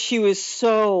the way she was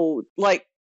so like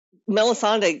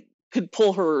Melisande could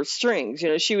pull her strings. You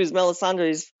know, she was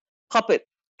Melisande's puppet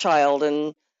child,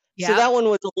 and so that one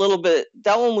was a little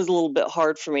bit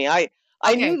hard for me. I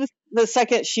knew the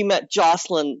second she met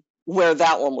Jocelyn where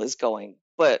that one was going,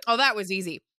 but that was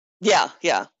easy. Yeah.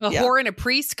 A whore and a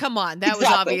priest. Come on, that was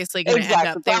obviously going to end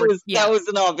up. That was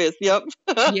an obvious. Yep.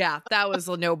 Yeah, that was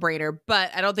a no-brainer.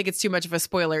 But I don't think it's too much of a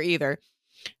spoiler either,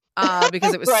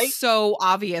 because it was so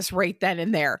obvious right then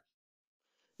and there.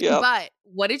 Yeah. But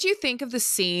what did you think of the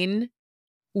scene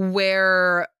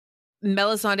where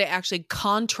Melisande actually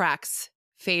contracts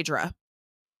Phaedra?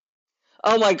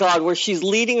 Oh my God, where she's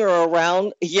leading her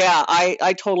around. Yeah,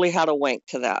 I totally had a wank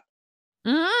to that.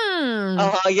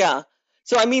 Yeah.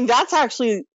 So, I mean, that's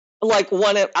actually like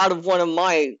one of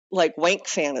my like wank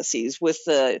fantasies with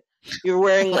you're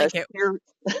wearing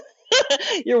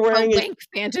you're wearing a wank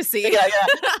fantasy.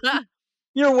 Yeah.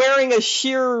 You're wearing a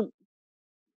sheer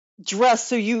dress.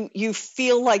 So you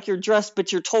feel like you're dressed,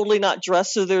 but you're totally not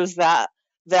dressed. So there's that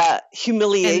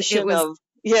humiliation of.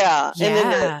 And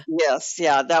then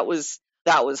that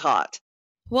was hot.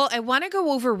 Well, I want to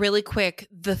go over really quick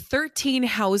the 13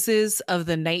 houses of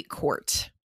the Night Court.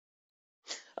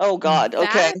 Oh, God. Okay.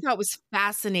 That I thought was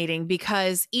fascinating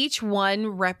because each one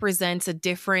represents a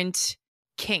different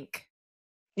kink.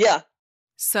 Yeah.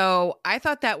 So I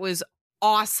thought that was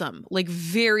awesome. Like,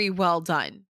 very well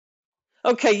done.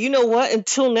 Okay. You know what?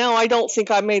 Until now, I don't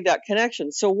think I made that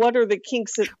connection. So what are the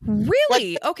kinks that...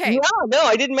 Really? Okay. No,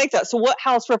 I didn't make that. So what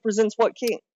house represents what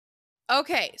kink?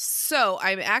 Okay. So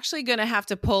I'm actually going to have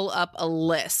to pull up a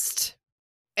list.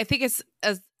 I think it's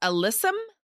Alyssum.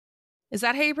 Is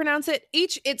that how you pronounce it?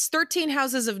 It's 13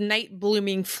 houses of night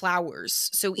blooming flowers.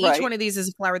 So each one of these is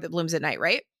a flower that blooms at night,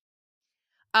 right?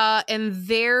 And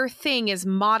their thing is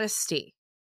modesty.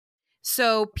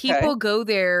 So people go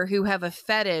there who have a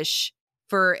fetish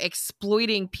for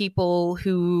exploiting people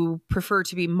who prefer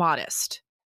to be modest.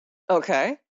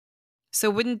 Okay. So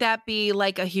wouldn't that be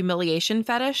like a humiliation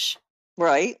fetish?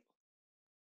 Right.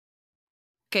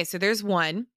 Okay, so there's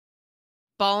one.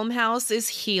 Balm House is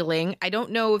healing. I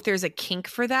don't know if there's a kink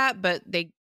for that, but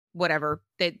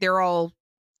they're all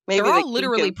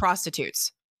literally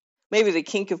prostitutes. Maybe the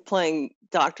kink of playing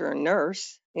doctor and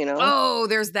nurse, you know? Oh,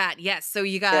 there's that. Yes. So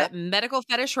you got medical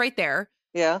fetish right there.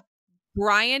 Yeah.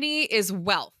 Bryony is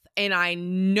wealth, and I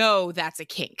know that's a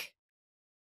kink.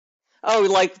 Oh,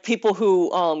 like people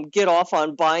who get off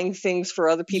on buying things for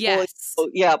other people? Yes. Oh,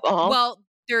 yeah. Well,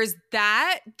 there's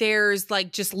that. There's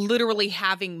like just literally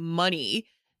having money.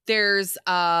 There's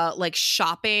like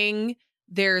shopping.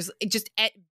 There's just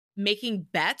making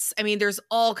bets. I mean, there's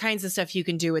all kinds of stuff you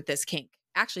can do with this kink.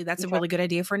 Actually, that's a really good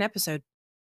idea for an episode.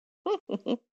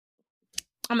 I'm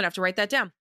gonna have to write that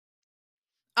down.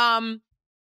 The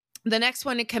next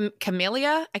one,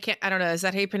 camellia. I don't know. Is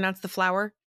that how you pronounce the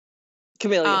flower?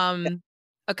 Camellia.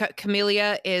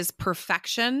 Camellia is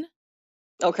perfection.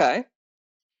 Okay.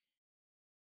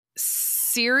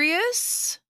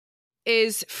 Sirius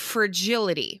is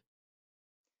fragility.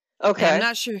 Okay. And I'm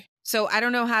not sure. So I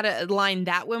don't know how to line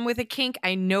that one with a kink.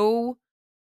 I know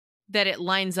that it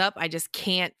lines up. I just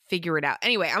can't figure it out.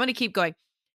 Anyway, I'm going to keep going.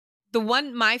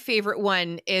 My favorite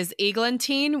one is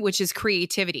eglantine, which is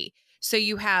creativity. So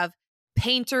you have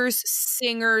painters,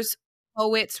 singers,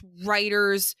 poets,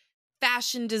 writers,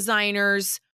 fashion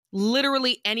designers,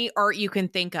 literally any art you can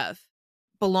think of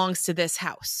belongs to this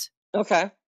house.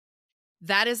 Okay.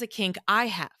 That is a kink I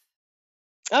have.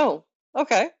 Oh,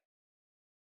 okay.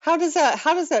 How does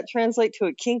that translate to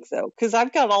a kink though? Because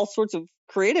I've got all sorts of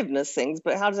creativeness things,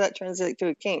 but how does that translate to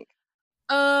a kink?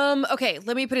 Okay,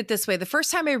 let me put it this way. The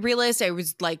first time I realized I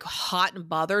was like hot and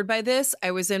bothered by this,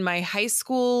 I was in my high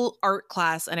school art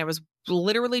class and I was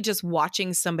literally just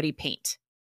watching somebody paint.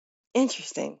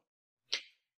 Interesting.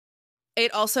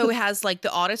 It also has like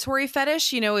the auditory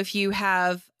fetish, if you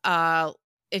have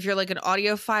if you're like an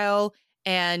audiophile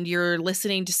and you're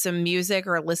listening to some music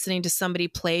or listening to somebody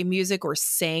play music or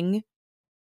sing.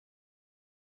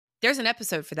 There's an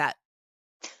episode for that.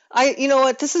 You know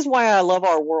what? This is why I love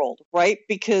our world, right?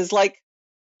 Because like,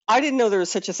 I didn't know there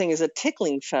was such a thing as a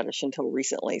tickling fetish until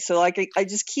recently. So like, I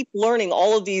just keep learning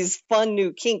all of these fun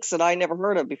new kinks that I never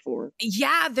heard of before.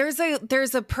 Yeah, there's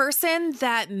a person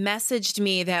that messaged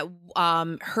me that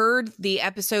heard the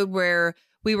episode where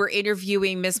we were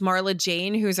interviewing Miss Marla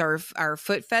Jane, who's our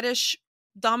foot fetish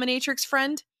dominatrix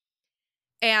friend.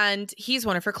 And he's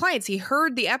one of her clients. He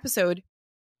heard the episode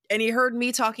and he heard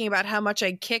me talking about how much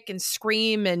I kick and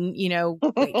scream and,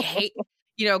 like hate,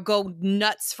 go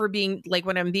nuts for being like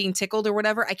when I'm being tickled or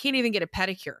whatever. I can't even get a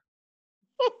pedicure.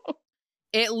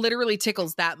 It literally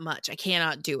tickles that much. I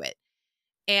cannot do it.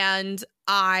 And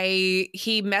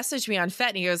he messaged me on FET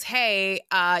and he goes, "Hey,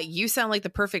 you sound like the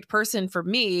perfect person for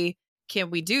me.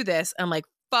 Can we do this?" I'm like,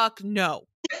 fuck no.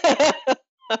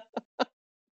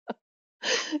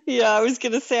 Yeah, I was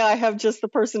going to say I have just the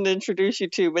person to introduce you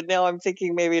to, but now I'm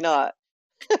thinking maybe not.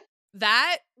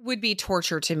 That would be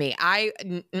torture to me.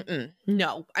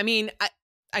 No. I mean,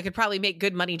 I could probably make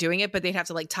good money doing it, but they'd have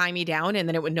to like tie me down and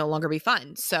then it would no longer be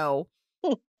fun. So.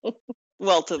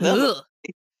 Well, to them.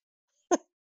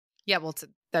 Yeah, well, to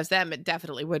them, it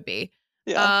definitely would be.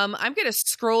 Yeah. I'm going to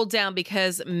scroll down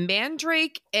because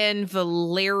Mandrake and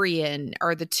Valerian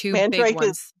are the two big ones. Mandrake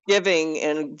is giving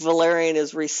and Valerian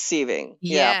is receiving.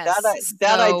 Yes. Yeah,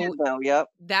 that I did know. Yep.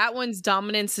 That one's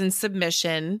dominance and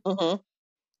submission. Mm-hmm.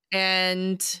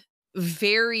 And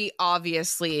very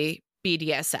obviously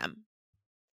BDSM.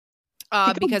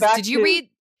 Because did you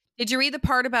read the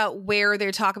part about where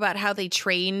they talk about how they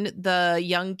train the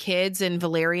young kids in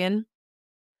Valerian?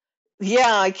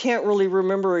 Yeah, I can't really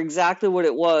remember exactly what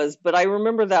it was, but I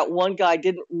remember that one guy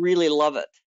didn't really love it.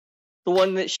 The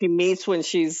one that she meets when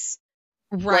she's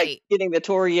like getting the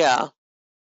tour. Yeah.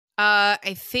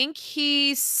 I think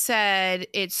he said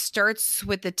it starts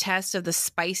with the test of the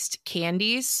spiced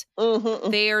candies. Mm-hmm.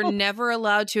 They are never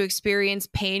allowed to experience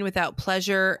pain without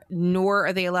pleasure, nor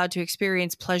are they allowed to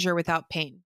experience pleasure without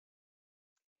pain.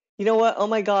 You know what? Oh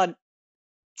my God.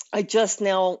 I just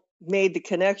now made the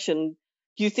connection.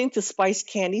 Do you think the spiced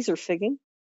candies are figging?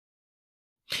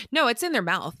 No, it's in their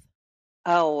mouth.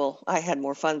 Oh, well, I had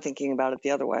more fun thinking about it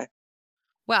the other way.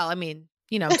 Well, I mean,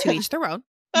 to each their own.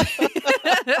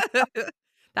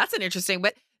 That's an interesting,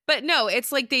 but no,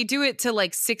 it's like they do it to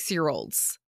like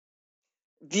 6-year-olds.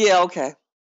 Yeah, okay.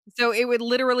 So it would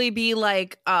literally be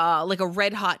like a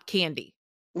red hot candy.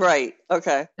 Right.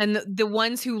 Okay. And the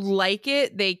ones who like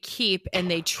it, they keep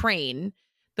and they train.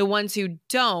 The ones who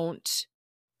don't,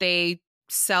 they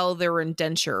sell their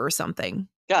indenture or something.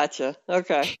 Gotcha.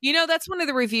 Okay. That's one of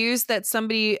the reviews that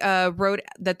somebody wrote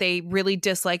that they really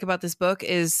dislike about this book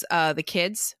is the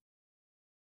kids.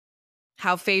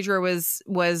 How Phaedra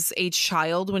was a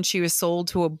child when she was sold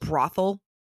to a brothel.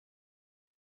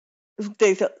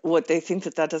 They think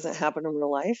that doesn't happen in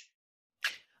real life?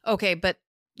 Okay, but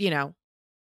here's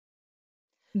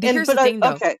the thing,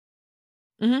 though. Okay.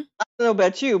 Mm-hmm. I don't know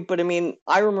about you, but I mean,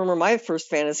 I remember my first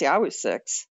fantasy. I was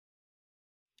 6.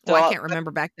 So I can't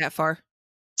remember back that far.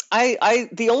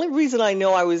 The only reason I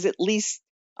know I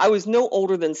was no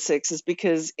older than 6 is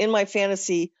because in my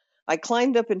fantasy, I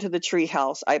climbed up into the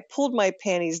treehouse, I pulled my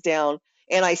panties down,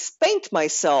 and I spanked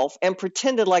myself and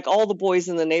pretended like all the boys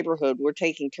in the neighborhood were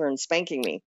taking turns spanking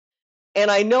me. And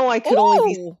I know I could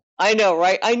only I know,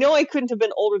 right? I know I couldn't have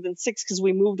been older than 6 because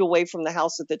we moved away from the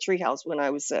house at the treehouse when I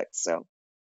was 6. So,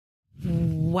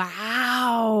 wow.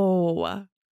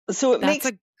 So it That's makes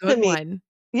a good to me, one.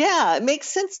 yeah, it makes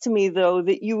sense to me though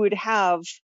that you would have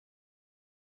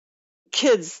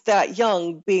kids that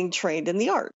young being trained in the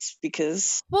arts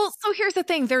because Well, so here's the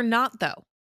thing. They're not, though.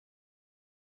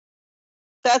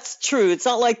 that's true. It's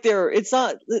not like they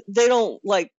don't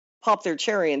like pop their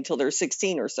cherry until they're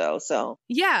 16 or so. So,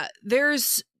 Yeah,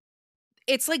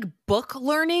 it's like book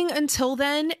learning until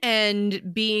then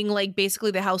and being like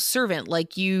basically the house servant.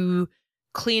 Like you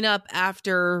clean up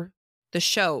after the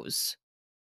shows.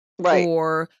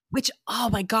 right. Which, oh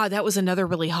my God, that was another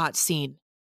really hot scene.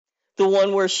 The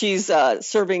one where she's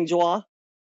serving joie?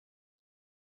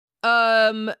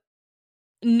 No,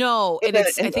 and I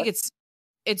think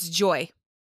it's joy.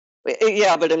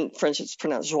 Yeah, but in French it's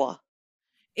pronounced joie.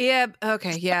 Yeah,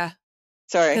 okay, yeah.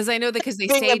 Sorry. Because I know that because they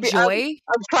say joy.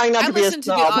 I'm trying not to be a snob. I listened to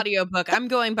the audiobook. I'm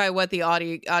going by what the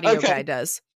audio guy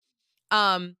does.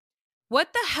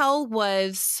 What the hell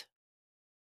was...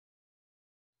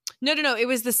 No. It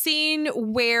was the scene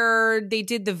where they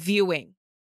did the viewing.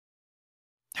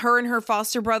 Her and her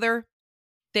foster brother,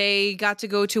 they got to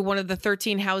go to one of the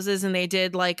 13 houses and they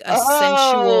did like a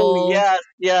sensual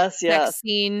sex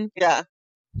scene. Yeah.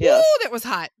 Yes. Ooh, that was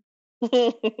hot.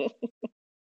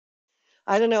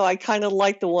 I don't know. I kind of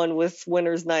like the one with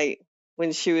Winter's Night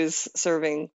when she was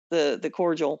serving the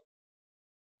cordial.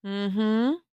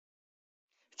 Mm-hmm.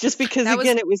 Just because,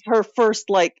 it was her first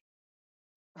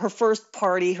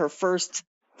party, her first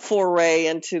foray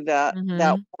into that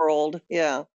world.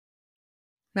 Yeah.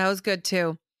 That was good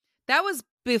too. That was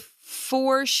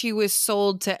before she was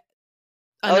sold to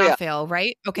Anaphel,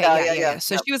 right? Okay, yeah.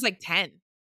 So she was like 10.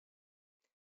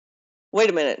 Wait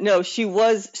a minute. No, she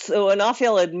was. So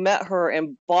Anaphel had met her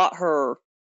and bought her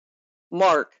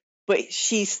Mark, but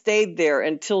she stayed there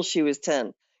until she was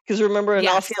 10. Because remember,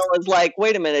 Anaphel was like,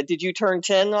 wait a minute, did you turn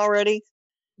 10 already?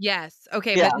 Yes.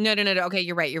 Okay, but no. Okay,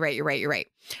 you're right.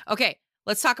 Okay,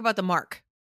 let's talk about the Mark.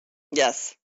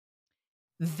 Yes.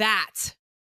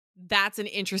 That's an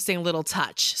interesting little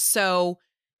touch. So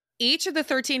each of the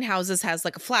 13 houses has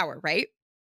like a flower, right?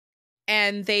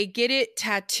 And they get it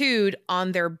tattooed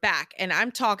on their back. And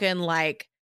I'm talking like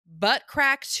butt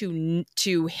crack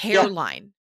to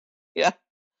hairline. Yeah.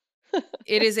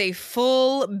 It is a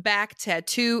full back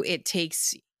tattoo. It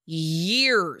takes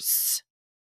years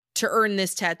to earn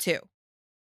this tattoo.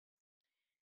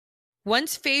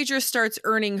 Once Phaedra starts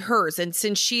earning hers, and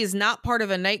since she is not part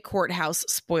of a night courthouse,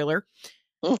 spoiler,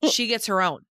 she gets her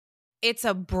own. It's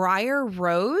a briar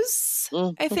rose,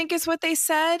 I think is what they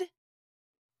said.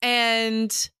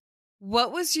 And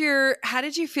how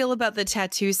did you feel about the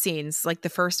tattoo scenes, like the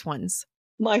first ones?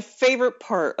 My favorite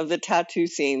part of the tattoo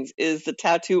scenes is the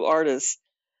tattoo artist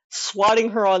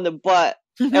swatting her on the butt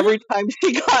every time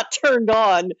she got turned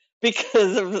on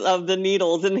because of the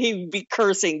needles, and he'd be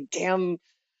cursing, damn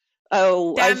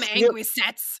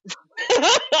anguisets.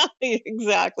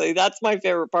 Exactly. That's my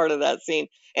favorite part of that scene.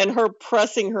 And her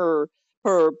pressing her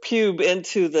pube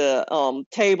into the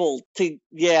table to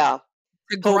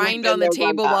grind on the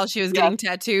table while she was getting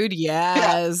tattooed.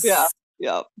 Yes.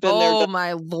 Yeah. Oh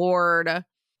my Lord.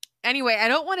 Anyway, I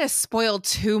don't want to spoil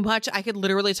too much. I could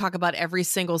literally talk about every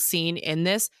single scene in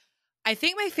this. I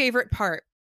think my favorite part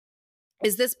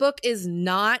is this book is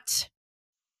not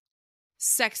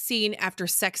sex scene after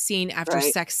sex scene after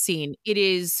sex scene. It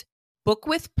is book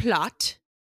with plot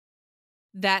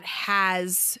that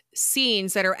has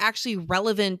scenes that are actually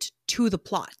relevant to the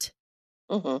plot.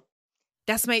 Mm-hmm.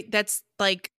 That's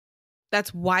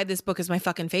why this book is my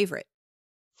fucking favorite.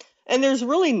 And there's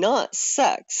really not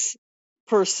sex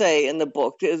per se in the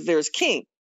book. There's kink.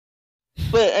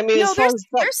 But I mean, no, there's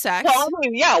sex. Well, I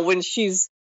mean, when she's,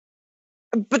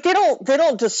 but they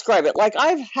don't describe it. Like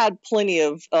I've had plenty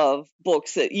of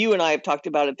books that you and I have talked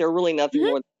about it. They're really nothing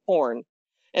more than porn,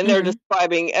 and they're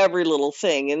describing every little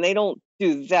thing, and they don't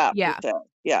do that. Yeah, per se.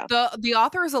 Yeah. The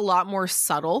author is a lot more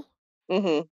subtle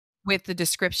with the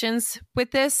descriptions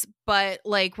with this, but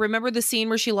like, remember the scene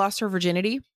where she lost her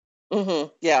virginity?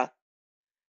 Yeah.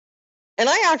 And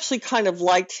I actually kind of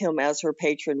liked him as her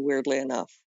patron, weirdly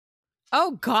enough.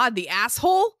 Oh God, the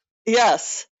asshole?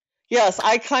 Yes,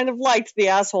 I kind of liked the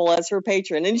asshole as her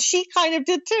patron, and she kind of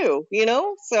did too,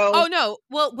 so. Oh no,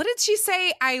 well, what did she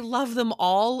say? I love them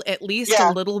all, at least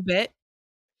a little bit.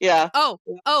 Yeah. Oh,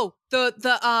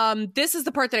 the this is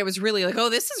the part that I was really like, oh,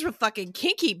 this is fucking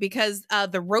kinky, because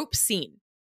the rope scene.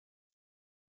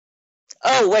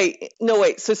 Oh, wait. No,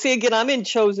 wait. So see, again, I'm in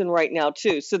Chosen right now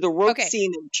too. So the rope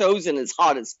scene in Chosen is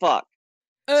hot as fuck.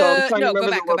 So I'm trying to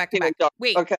remember go back.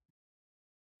 Wait. Okay.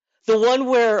 The one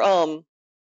where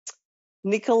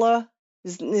Nicola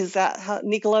is that how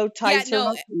Nicola ties her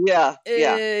up? Yeah.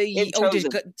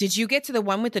 Did you get to the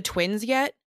one with the twins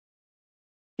yet?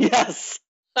 Yes.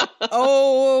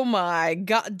 Oh my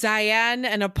God, Diane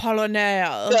and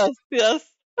Apollinaire. Yes.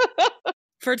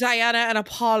 For Diana and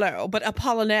Apollo, but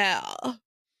Apollinaire.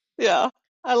 Yeah.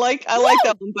 I like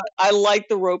that one, but I like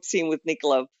the rope scene with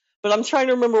Nicola. But I'm trying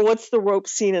to remember what's the rope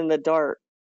scene in the dark.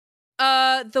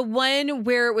 The one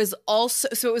where it was also,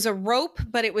 so it was a rope,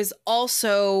 but it was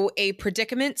also a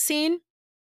predicament scene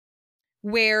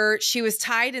where she was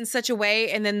tied in such a way,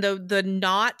 and then the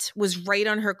knot was right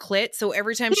on her clit. So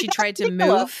every time she tried to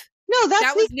move,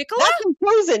 that was Nicola. That's in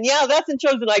Chosen. Yeah, that's in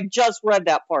Chosen. I just read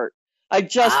that part. I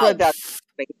just read that.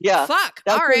 Yeah. Fuck.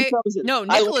 All right. No,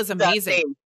 Nicola's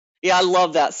amazing. Yeah, I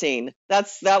love that scene.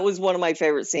 That was one of my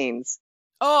favorite scenes.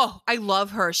 Oh, I love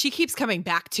her. She keeps coming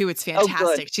back too. It's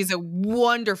fantastic. She's a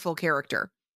wonderful character.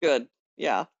 Good.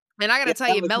 Yeah. And I got to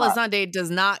tell you, Melisande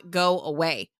does not go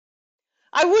away.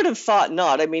 I would have thought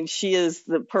not. I mean, she is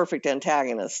the perfect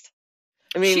antagonist.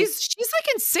 I mean, she's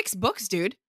like in 6 books,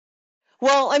 dude.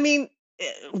 Well, I mean,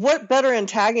 what better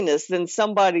antagonist than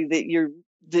somebody that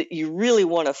you really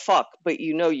want to fuck, but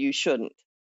you know you shouldn't?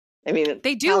 I mean,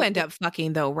 they do end up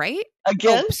fucking though, right?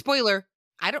 Again? Oh, spoiler.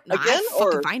 I don't know. Again,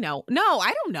 if I know. No,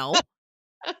 I don't know.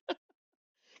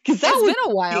 Because it's been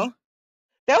a while.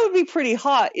 That would be pretty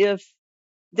hot if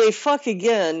they fuck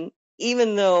again,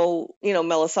 even though,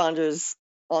 Melisandre's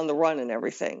on the run and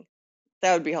everything.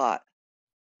 That would be hot.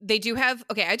 They do have,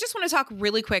 okay, I just want to talk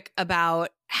really quick about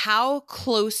how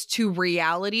close to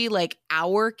reality, like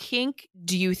our kink,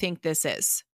 do you think this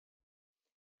is?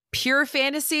 Pure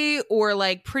fantasy or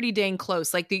like pretty dang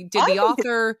close? Like, did the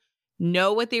author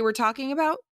know what they were talking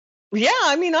about? Yeah,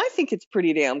 I mean, I think it's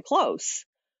pretty damn close.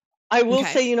 I will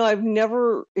say, I've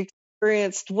never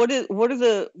experienced,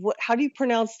 how do you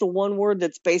pronounce the one word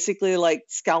that's basically like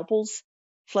scalpels?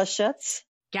 Flechettes?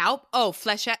 Scalp? Oh,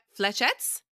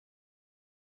 flechettes?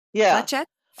 Yeah. Flechettes?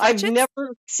 I've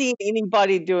never seen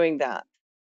anybody doing that.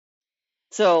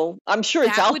 So I'm sure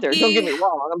it's out there. Don't get me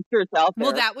wrong. I'm sure it's out there.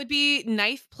 Well, that would be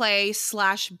knife play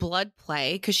 / blood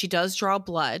play because she does draw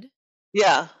blood.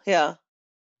 Yeah, yeah.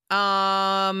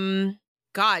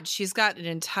 God, she's got an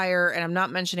entire, and I'm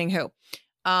not mentioning who.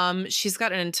 She's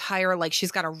got an entire, like,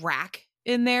 she's got a rack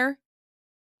in there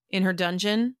in her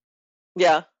dungeon.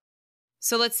 Yeah.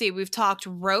 So let's see. We've talked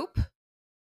rope.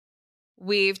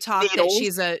 We've talked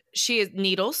needles. That she is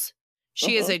needles.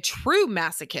 She is a true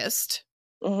masochist.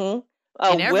 In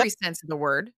every sense of the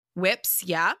word. Whips,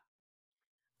 yeah.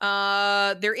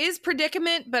 There is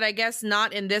predicament, but I guess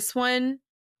not in this one.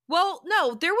 Well,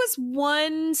 no, there was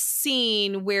one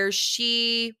scene where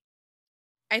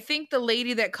I think the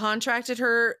lady that contracted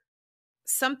her,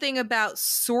 something about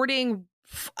sorting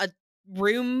a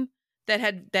room that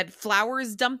had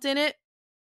flowers dumped in it.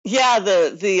 Yeah,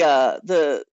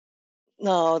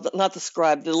 no, not the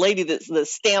scribe, the lady the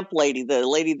stamp lady, the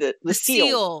lady that the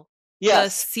seal.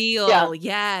 Yes. The seal,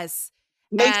 yes.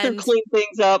 Makes her clean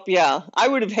things up, yeah. I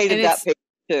would have hated that picture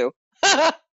too.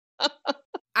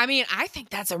 I mean, I think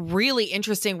that's a really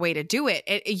interesting way to do it.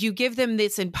 You give them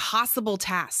this impossible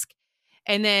task,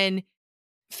 and then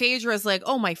Phaedra's like,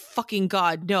 oh my fucking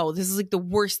God, no, this is like the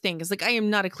worst thing. It's like, I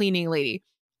am not a cleaning lady.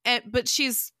 But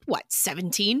she's,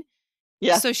 17?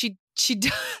 Yeah. So she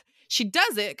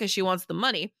does it because she wants the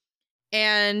money.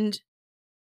 And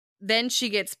then she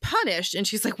gets punished, and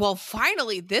she's like, well,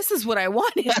 finally, this is what I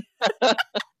wanted.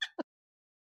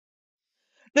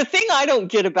 The thing I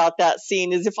don't get about that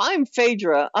scene is if I'm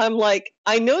Phaedra, I'm like,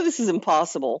 I know this is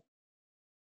impossible.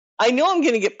 I know I'm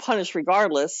going to get punished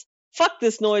regardless. Fuck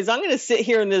this noise. I'm going to sit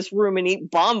here in this room and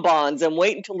eat bonbons and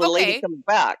wait until the lady comes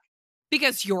back.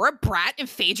 Because you're a brat and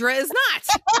Phaedra is not.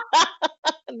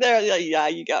 Yeah,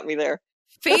 you got me there.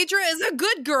 Phaedra is a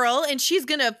good girl, and she's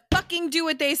going to fucking do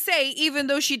what they say, even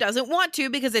though she doesn't want to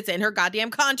because it's in her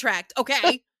goddamn contract.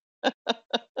 Okay?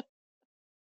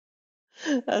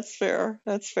 That's fair.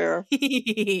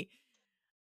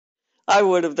 I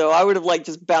would have, though. I would have like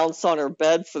just bounced on her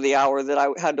bed for the hour that I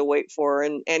had to wait for her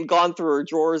and gone through her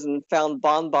drawers and found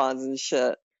bonbons and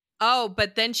shit. Oh,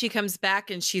 but then she comes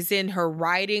back and she's in her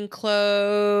riding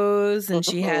clothes and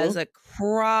she has a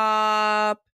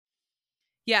crop.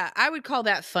 Yeah, I would call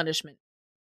that punishment.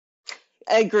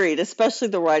 Agreed, especially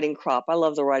the riding crop. I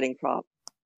love the riding crop.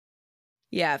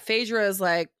 Yeah, Phaedra is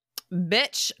like,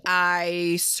 bitch,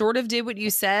 I sort of did what you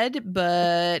said,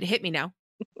 but hit me now.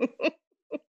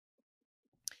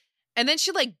 And then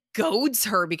she like goads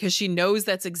her because she knows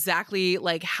that's exactly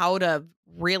like how to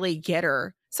really get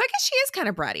her. So I guess she is kind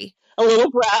of bratty. A little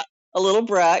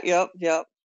brat. Yep.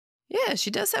 Yeah,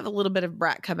 she does have a little bit of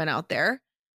brat coming out there.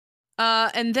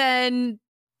 And then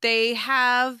they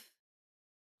have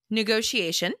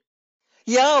negotiation.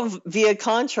 Yeah, via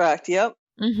contract. Yep.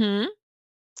 Mm-hmm.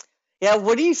 Yeah.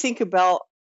 What do you think about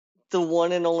the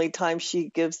one and only time she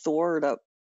gives the word up?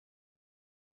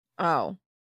 Oh,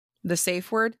 the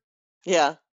safe word?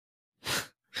 Yeah.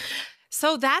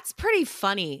 So that's pretty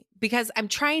funny because I'm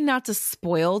trying not to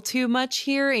spoil too much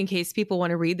here in case people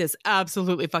want to read this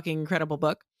absolutely fucking incredible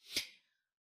book.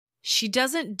 She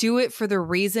doesn't do it for the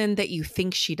reason that you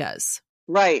think she does.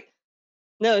 Right.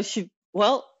 No,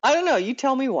 well, I don't know. You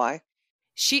tell me why.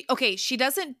 She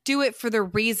doesn't do it for the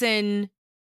reason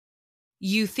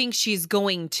you think she's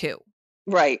going to.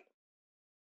 Right.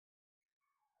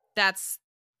 That's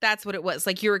what it was.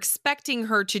 Like, you're expecting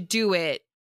her to do it,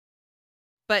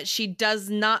 but she does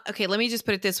not. Okay, let me just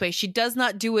put it this way. She does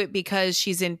not do it because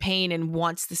she's in pain and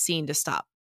wants the scene to stop.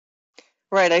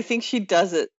 Right. I think she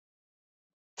does it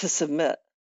to submit.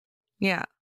 Yeah.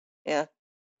 Yeah.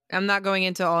 I'm not going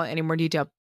into any more detail.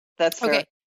 That's fair. Okay.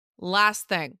 Last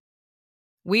thing.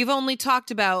 We've only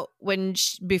talked about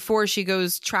before she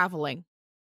goes traveling.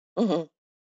 Mm-hmm.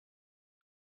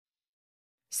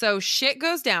 So shit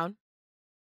goes down.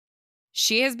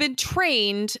 She has been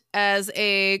trained as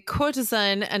a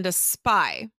courtesan and a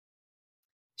spy.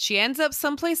 She ends up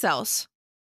someplace else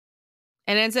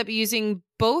and ends up using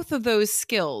both of those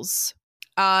skills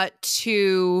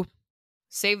to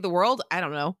save the world. I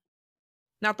don't know.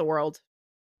 Not the world.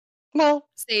 Well,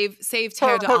 Save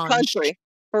Terre her country.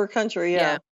 Her country,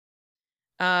 yeah.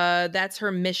 That's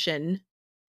her mission.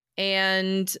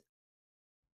 And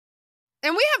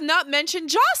we have not mentioned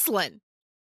Jocelyn.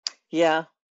 Yeah.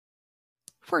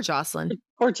 Poor Jocelyn.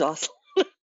 Poor Jocelyn.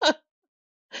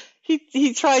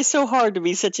 He tries so hard to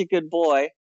be such a good boy.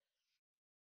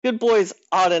 Good boys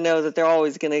ought to know that they're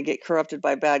always going to get corrupted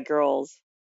by bad girls.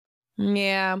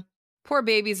 Yeah. Poor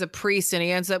baby's a priest and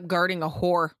he ends up guarding a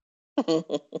whore.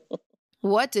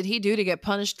 What did he do to get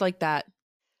punished like that?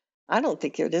 I don't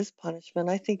think it is punishment.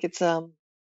 I think it's a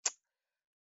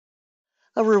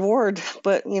reward,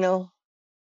 but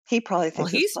he probably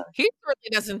thinks it's punishment. He certainly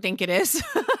doesn't think it is.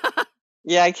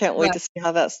 Yeah, I can't wait to see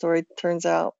how that story turns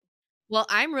out. Well,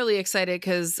 I'm really excited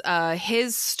because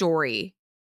his story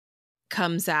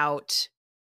comes out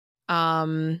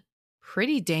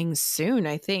pretty dang soon,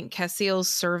 I think. Cassiel's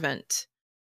Servant.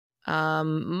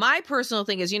 My personal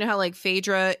thing is, you know how like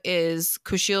Phaedra is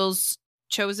Kushiel's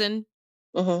chosen?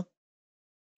 Mm-hmm.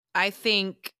 I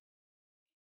think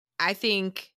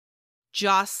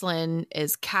Jocelyn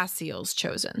is Cassiel's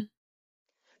chosen.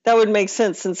 That would make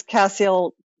sense since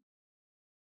Cassiel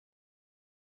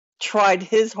tried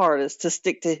his hardest to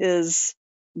stick to his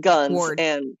guns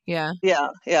and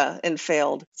and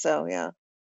failed. So yeah.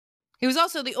 He was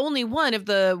also the only one of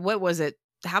the, what was it?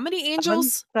 How many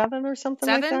angels? 7 or something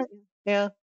like that. Yeah.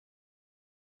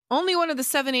 Only one of the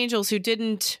 7 angels who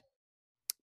didn't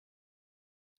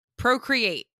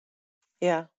procreate.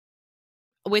 Yeah.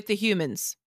 With the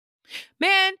humans.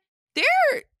 Man,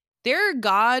 their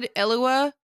god,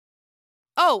 Elua.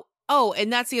 Oh,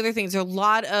 and that's the other thing. There's a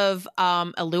lot of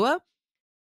Elua.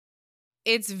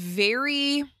 It's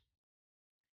very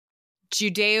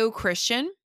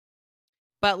Judeo-Christian,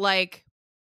 but like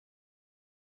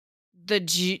the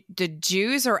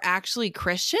Jews are actually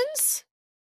Christians,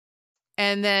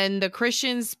 and then the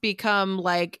Christians become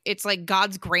like, it's like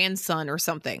God's grandson or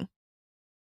something.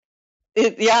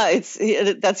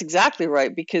 That's exactly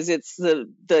right, because it's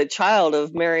the child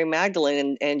of Mary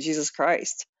Magdalene and Jesus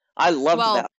Christ. I loved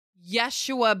that.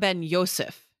 Yeshua ben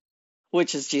Yosef.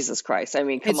 Which is Jesus Christ. I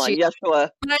mean, come on,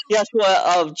 Yeshua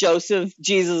of Joseph,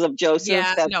 Jesus of Joseph.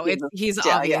 Yeah, he's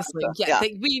obviously.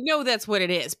 We know that's what it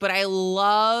is. But I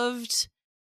loved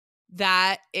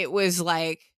that it was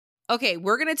like, okay,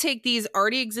 we're going to take these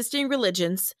already existing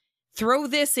religions, throw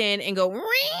this in, and go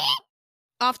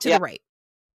off to the right.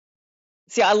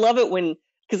 See, I love it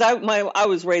because I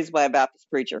was raised by a Baptist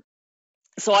preacher,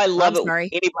 so I love it when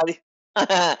anybody.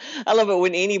 I love it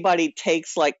when anybody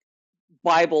takes like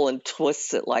Bible and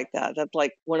twists it like that. That's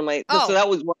like one of my. So that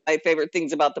was one of my favorite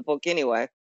things about the book, anyway.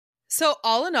 So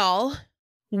all in all,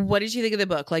 what did you think of the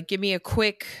book? Like, give me a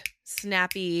quick,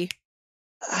 snappy.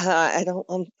 I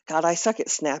don't. God, I suck at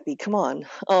snappy. Come on.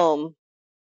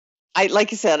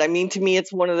 Like you said. I mean, to me,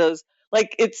 it's one of those.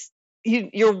 Like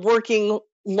you're working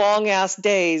long ass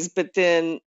days, but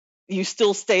then you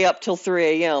still stay up till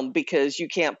 3 a.m. because you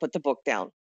can't put the book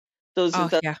down. That's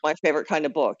my favorite kind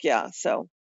of book. Yeah. So.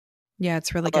 Yeah,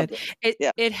 it's really good.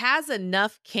 It has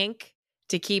enough kink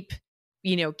to keep,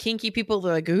 kinky people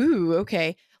like, ooh,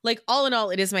 okay. Like, all in all,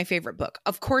 it is my favorite book.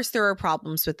 Of course, there are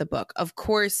problems with the book. Of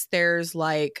course, there's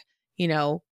like, You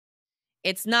know,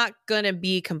 it's not going to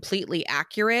be completely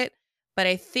accurate, but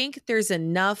I think there's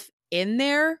enough in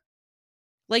there.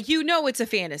 Like, it's a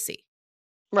fantasy.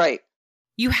 Right.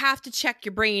 You have to check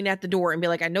your brain at the door and be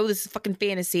like, I know this is fucking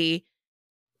fantasy.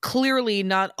 Clearly,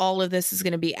 not all of this is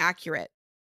going to be accurate.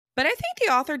 But I think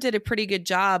the author did a pretty good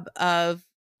job of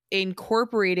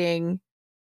incorporating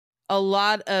a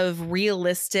lot of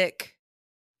realistic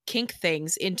kink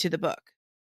things into the book.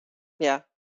 Yeah.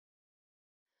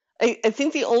 I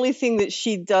think the only thing that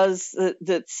she does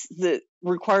that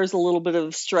requires a little bit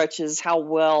of stretch is how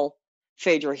well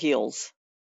Phaedra heals.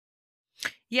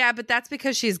 Yeah, but that's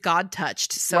because she's God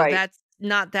touched. So Right. That's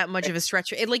not that much of a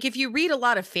stretch. Like, if you read a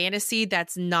lot of fantasy,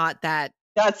 that's not that.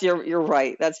 You're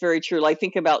right. That's very true. Like,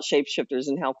 think about shapeshifters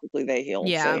and how quickly they heal.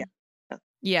 Yeah. So,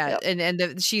 yeah.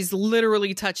 And she's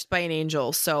literally touched by an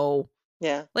angel. So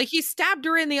yeah. Like, he stabbed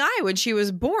her in the eye when she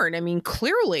was born. I mean,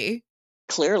 clearly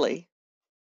he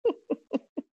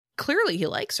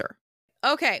likes her.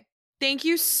 Okay. Thank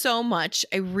you so much.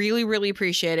 I really, really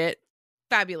appreciate it.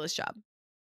 Fabulous job.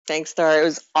 Thanks, Dara. It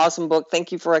was an awesome book.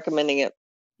 Thank you for recommending it.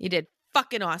 You did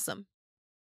fucking awesome.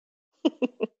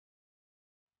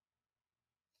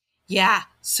 Yeah.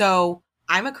 So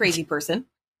I'm a crazy person.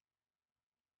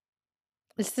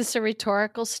 Is this a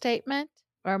rhetorical statement,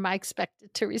 or am I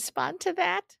expected to respond to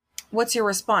that? What's your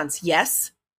response?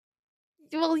 Yes?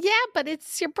 Well, yeah, but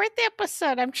it's your birthday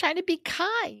episode. I'm trying to be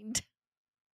kind.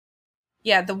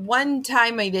 Yeah, the one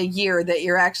time in a year that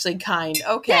you're actually kind.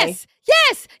 Okay.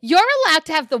 Yes. You're allowed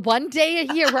to have the one day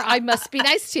a year where I must be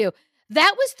nice to you.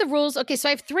 That was the rules. Okay, so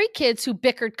I have 3 kids who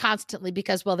bickered constantly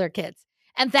because, well, they're kids.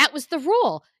 And that was the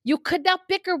rule. You could not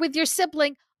bicker with your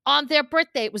sibling on their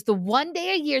birthday. It was the one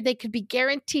day a year they could be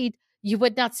guaranteed you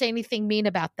would not say anything mean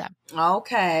about them.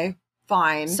 Okay,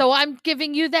 fine. So I'm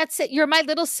giving you that. You're my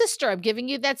little sister. I'm giving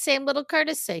you that same little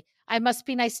courtesy. I must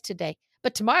be nice today.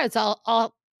 But tomorrow it's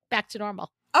all back to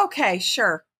normal. Okay,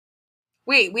 sure.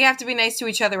 Wait, we have to be nice to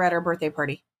each other at our birthday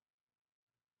party,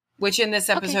 which in this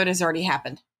episode has already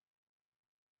happened.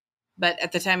 But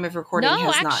at the time of recording has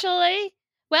not. No, actually.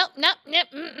 Well, no,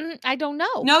 I don't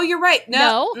know. No, you're right.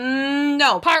 No.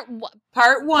 Part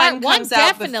one comes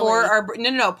out before our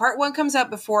Part 1 comes out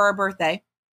before our birthday.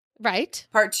 Right.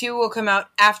 Part 2 will come out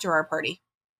after our party.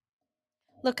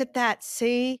 Look at that.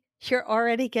 See, you're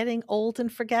already getting old and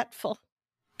forgetful.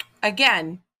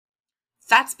 Again,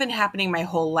 that's been happening my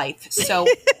whole life. So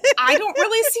I don't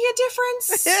really see a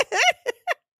difference.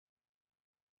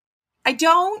 I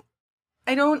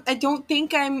don't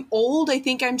think I'm old. I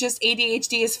think I'm just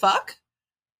ADHD as fuck.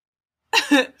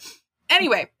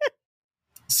 Anyway,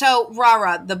 so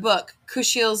Rara, the book,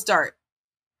 Kushiel's Dart.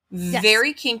 Yes.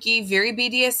 Very kinky, very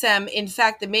BDSM. In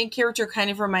fact, the main character kind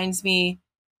of reminds me,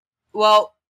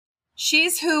 well,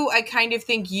 she's who I kind of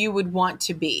think you would want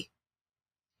to be.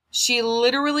 She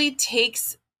literally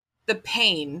takes the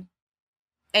pain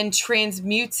and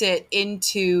transmutes it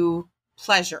into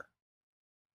pleasure.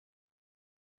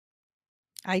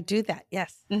 I do that,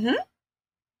 yes. Mm-hmm.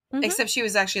 Mm-hmm. Except she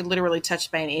was actually literally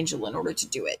touched by an angel in order to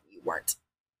do it. You weren't.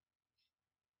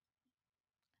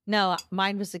 No,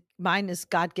 mine is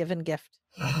God-given gift.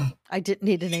 I didn't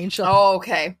need an angel. Oh,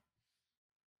 okay.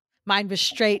 Mine was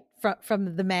straight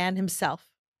from the man himself.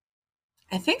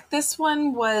 I think this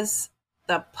one was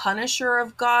the Punisher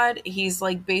of God. He's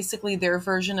like basically their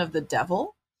version of the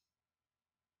devil.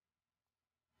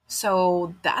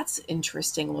 So that's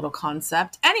interesting little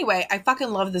concept. Anyway, I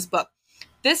fucking love this book.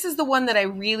 This is the one that I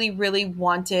really, really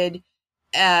wanted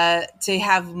to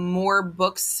have more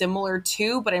books similar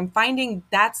to, but I'm finding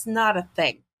that's not a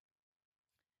thing.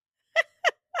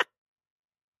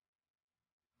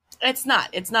 It's not.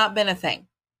 It's not been a thing.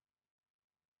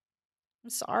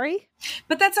 I'm sorry.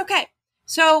 But that's okay.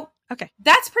 So, okay,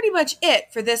 that's pretty much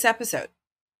it for this episode.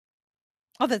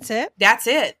 Oh, that's it? That's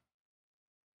it.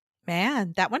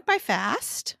 Man, that went by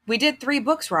fast. We did 3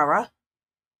 books, Rara.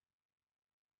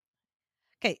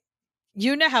 Okay.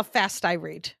 You know how fast I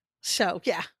read. So,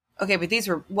 yeah. Okay, but these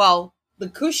were, well, the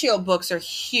Kushiel books are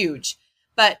huge.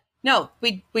 But no,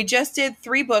 we just did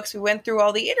 3 books. We went through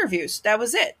all the interviews. That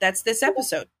was it. That's this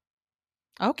episode.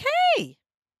 Okay.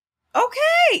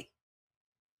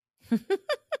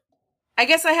 I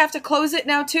guess I have to close it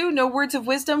now, too. No words of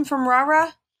wisdom from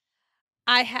Rara?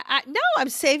 No, I'm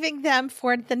saving them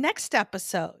for the next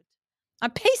episode.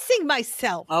 I'm pacing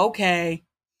myself. Okay.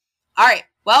 All right.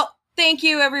 Well, thank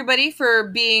you, everybody, for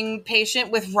being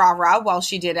patient with Rara while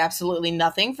she did absolutely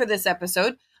nothing for this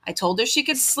episode. I told her she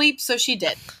could sleep, so she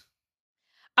did.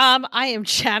 I am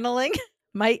channeling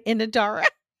my inner Dara.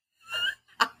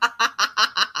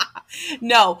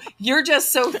 No, you're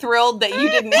just so thrilled that you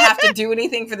didn't have to do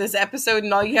anything for this episode,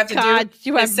 and all you have to do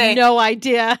you is have say, no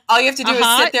idea. All you have to do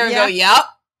is sit there and go, yep,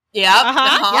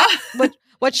 yep.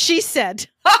 What she said.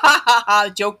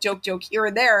 Joke here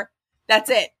and there. That's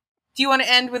it. Do you want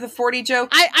to end with a 40 joke?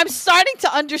 I'm starting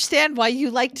to understand why you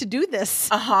like to do this.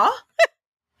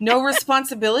 No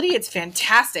responsibility? It's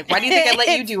fantastic. Why do you think I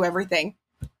let you do everything?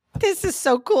 This is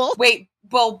so cool. Wait,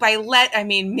 well, by let, I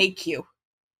mean make you.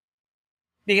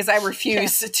 Because I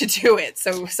refuse to do it,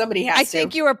 so somebody has to. I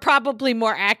think you were probably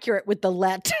more accurate with the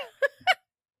let.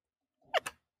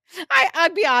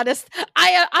 I'll be honest.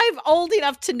 I'm old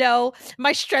enough to know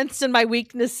my strengths and my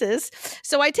weaknesses,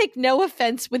 so I take no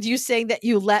offense with you saying that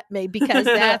you let me, because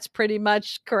that's pretty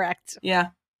much correct.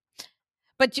 Yeah.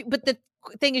 But the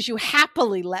thing is, you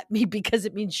happily let me because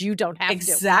it means you don't have to.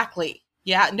 Exactly.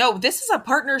 Yeah. No, this is a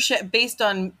partnership based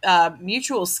on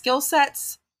mutual skill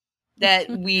sets that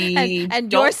we and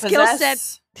don't your skill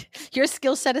possess. Your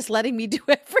skill set is letting me do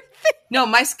everything.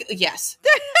 No, yes.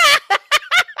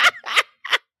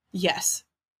 Yes.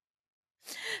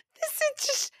 This is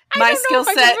just, I don't know if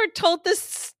I've ever told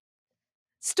this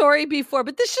story before,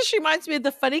 but this just reminds me of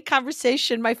the funny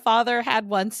conversation my father had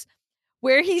once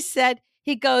where he said,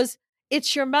 he goes,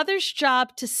 it's your mother's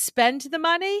job to spend the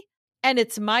money and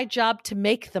it's my job to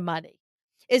make the money.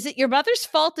 Is it your mother's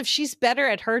fault if she's better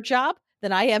at her job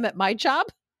than I am at my job?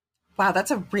 Wow,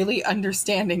 that's a really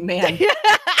understanding man.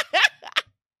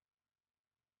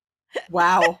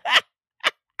 Wow.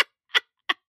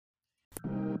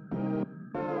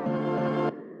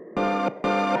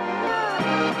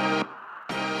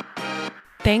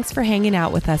 Thanks for hanging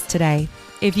out with us today.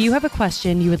 If you have a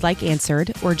question you would like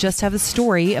answered, or just have a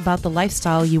story about the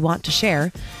lifestyle you want to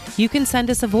share, you can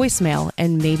send us a voicemail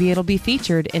and maybe it'll be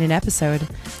featured in an episode.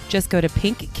 Just go to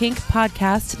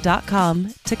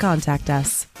pinkkinkpodcast.com to contact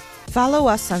us. Follow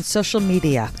us on social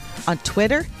media. On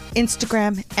Twitter,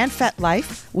 Instagram, and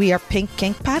FetLife, we are Pink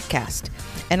Kink Podcast.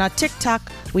 And on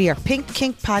TikTok, we are Pink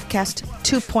Kink Podcast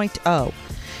 2.0.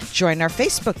 Join our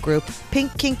Facebook group,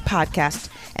 Pink Kink Podcast,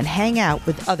 and hang out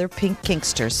with other Pink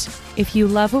Kinksters. If you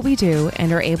love what we do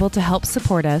and are able to help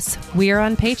support us, we are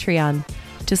on Patreon.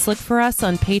 Just look for us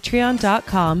on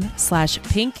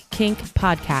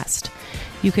patreon.com/pinkkinkpodcast.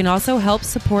 You can also help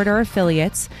support our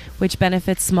affiliates, which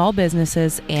benefits small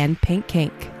businesses and Pink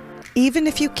Kink. Even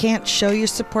if you can't show your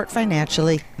support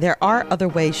financially, there are other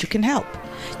ways you can help.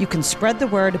 You can spread the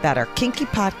word about our Kinky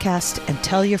podcast and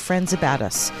tell your friends about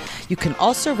us. You can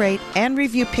also rate and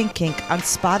review Pink Kink on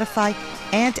Spotify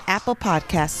and Apple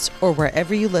Podcasts or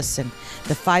wherever you listen.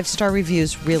 The 5-star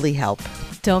reviews really help.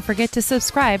 Don't forget to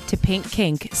subscribe to Pink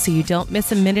Kink so you don't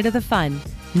miss a minute of the fun.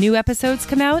 New episodes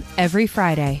come out every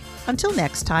Friday. Until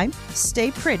next time,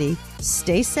 stay pretty,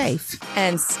 stay safe,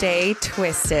 and stay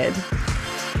twisted.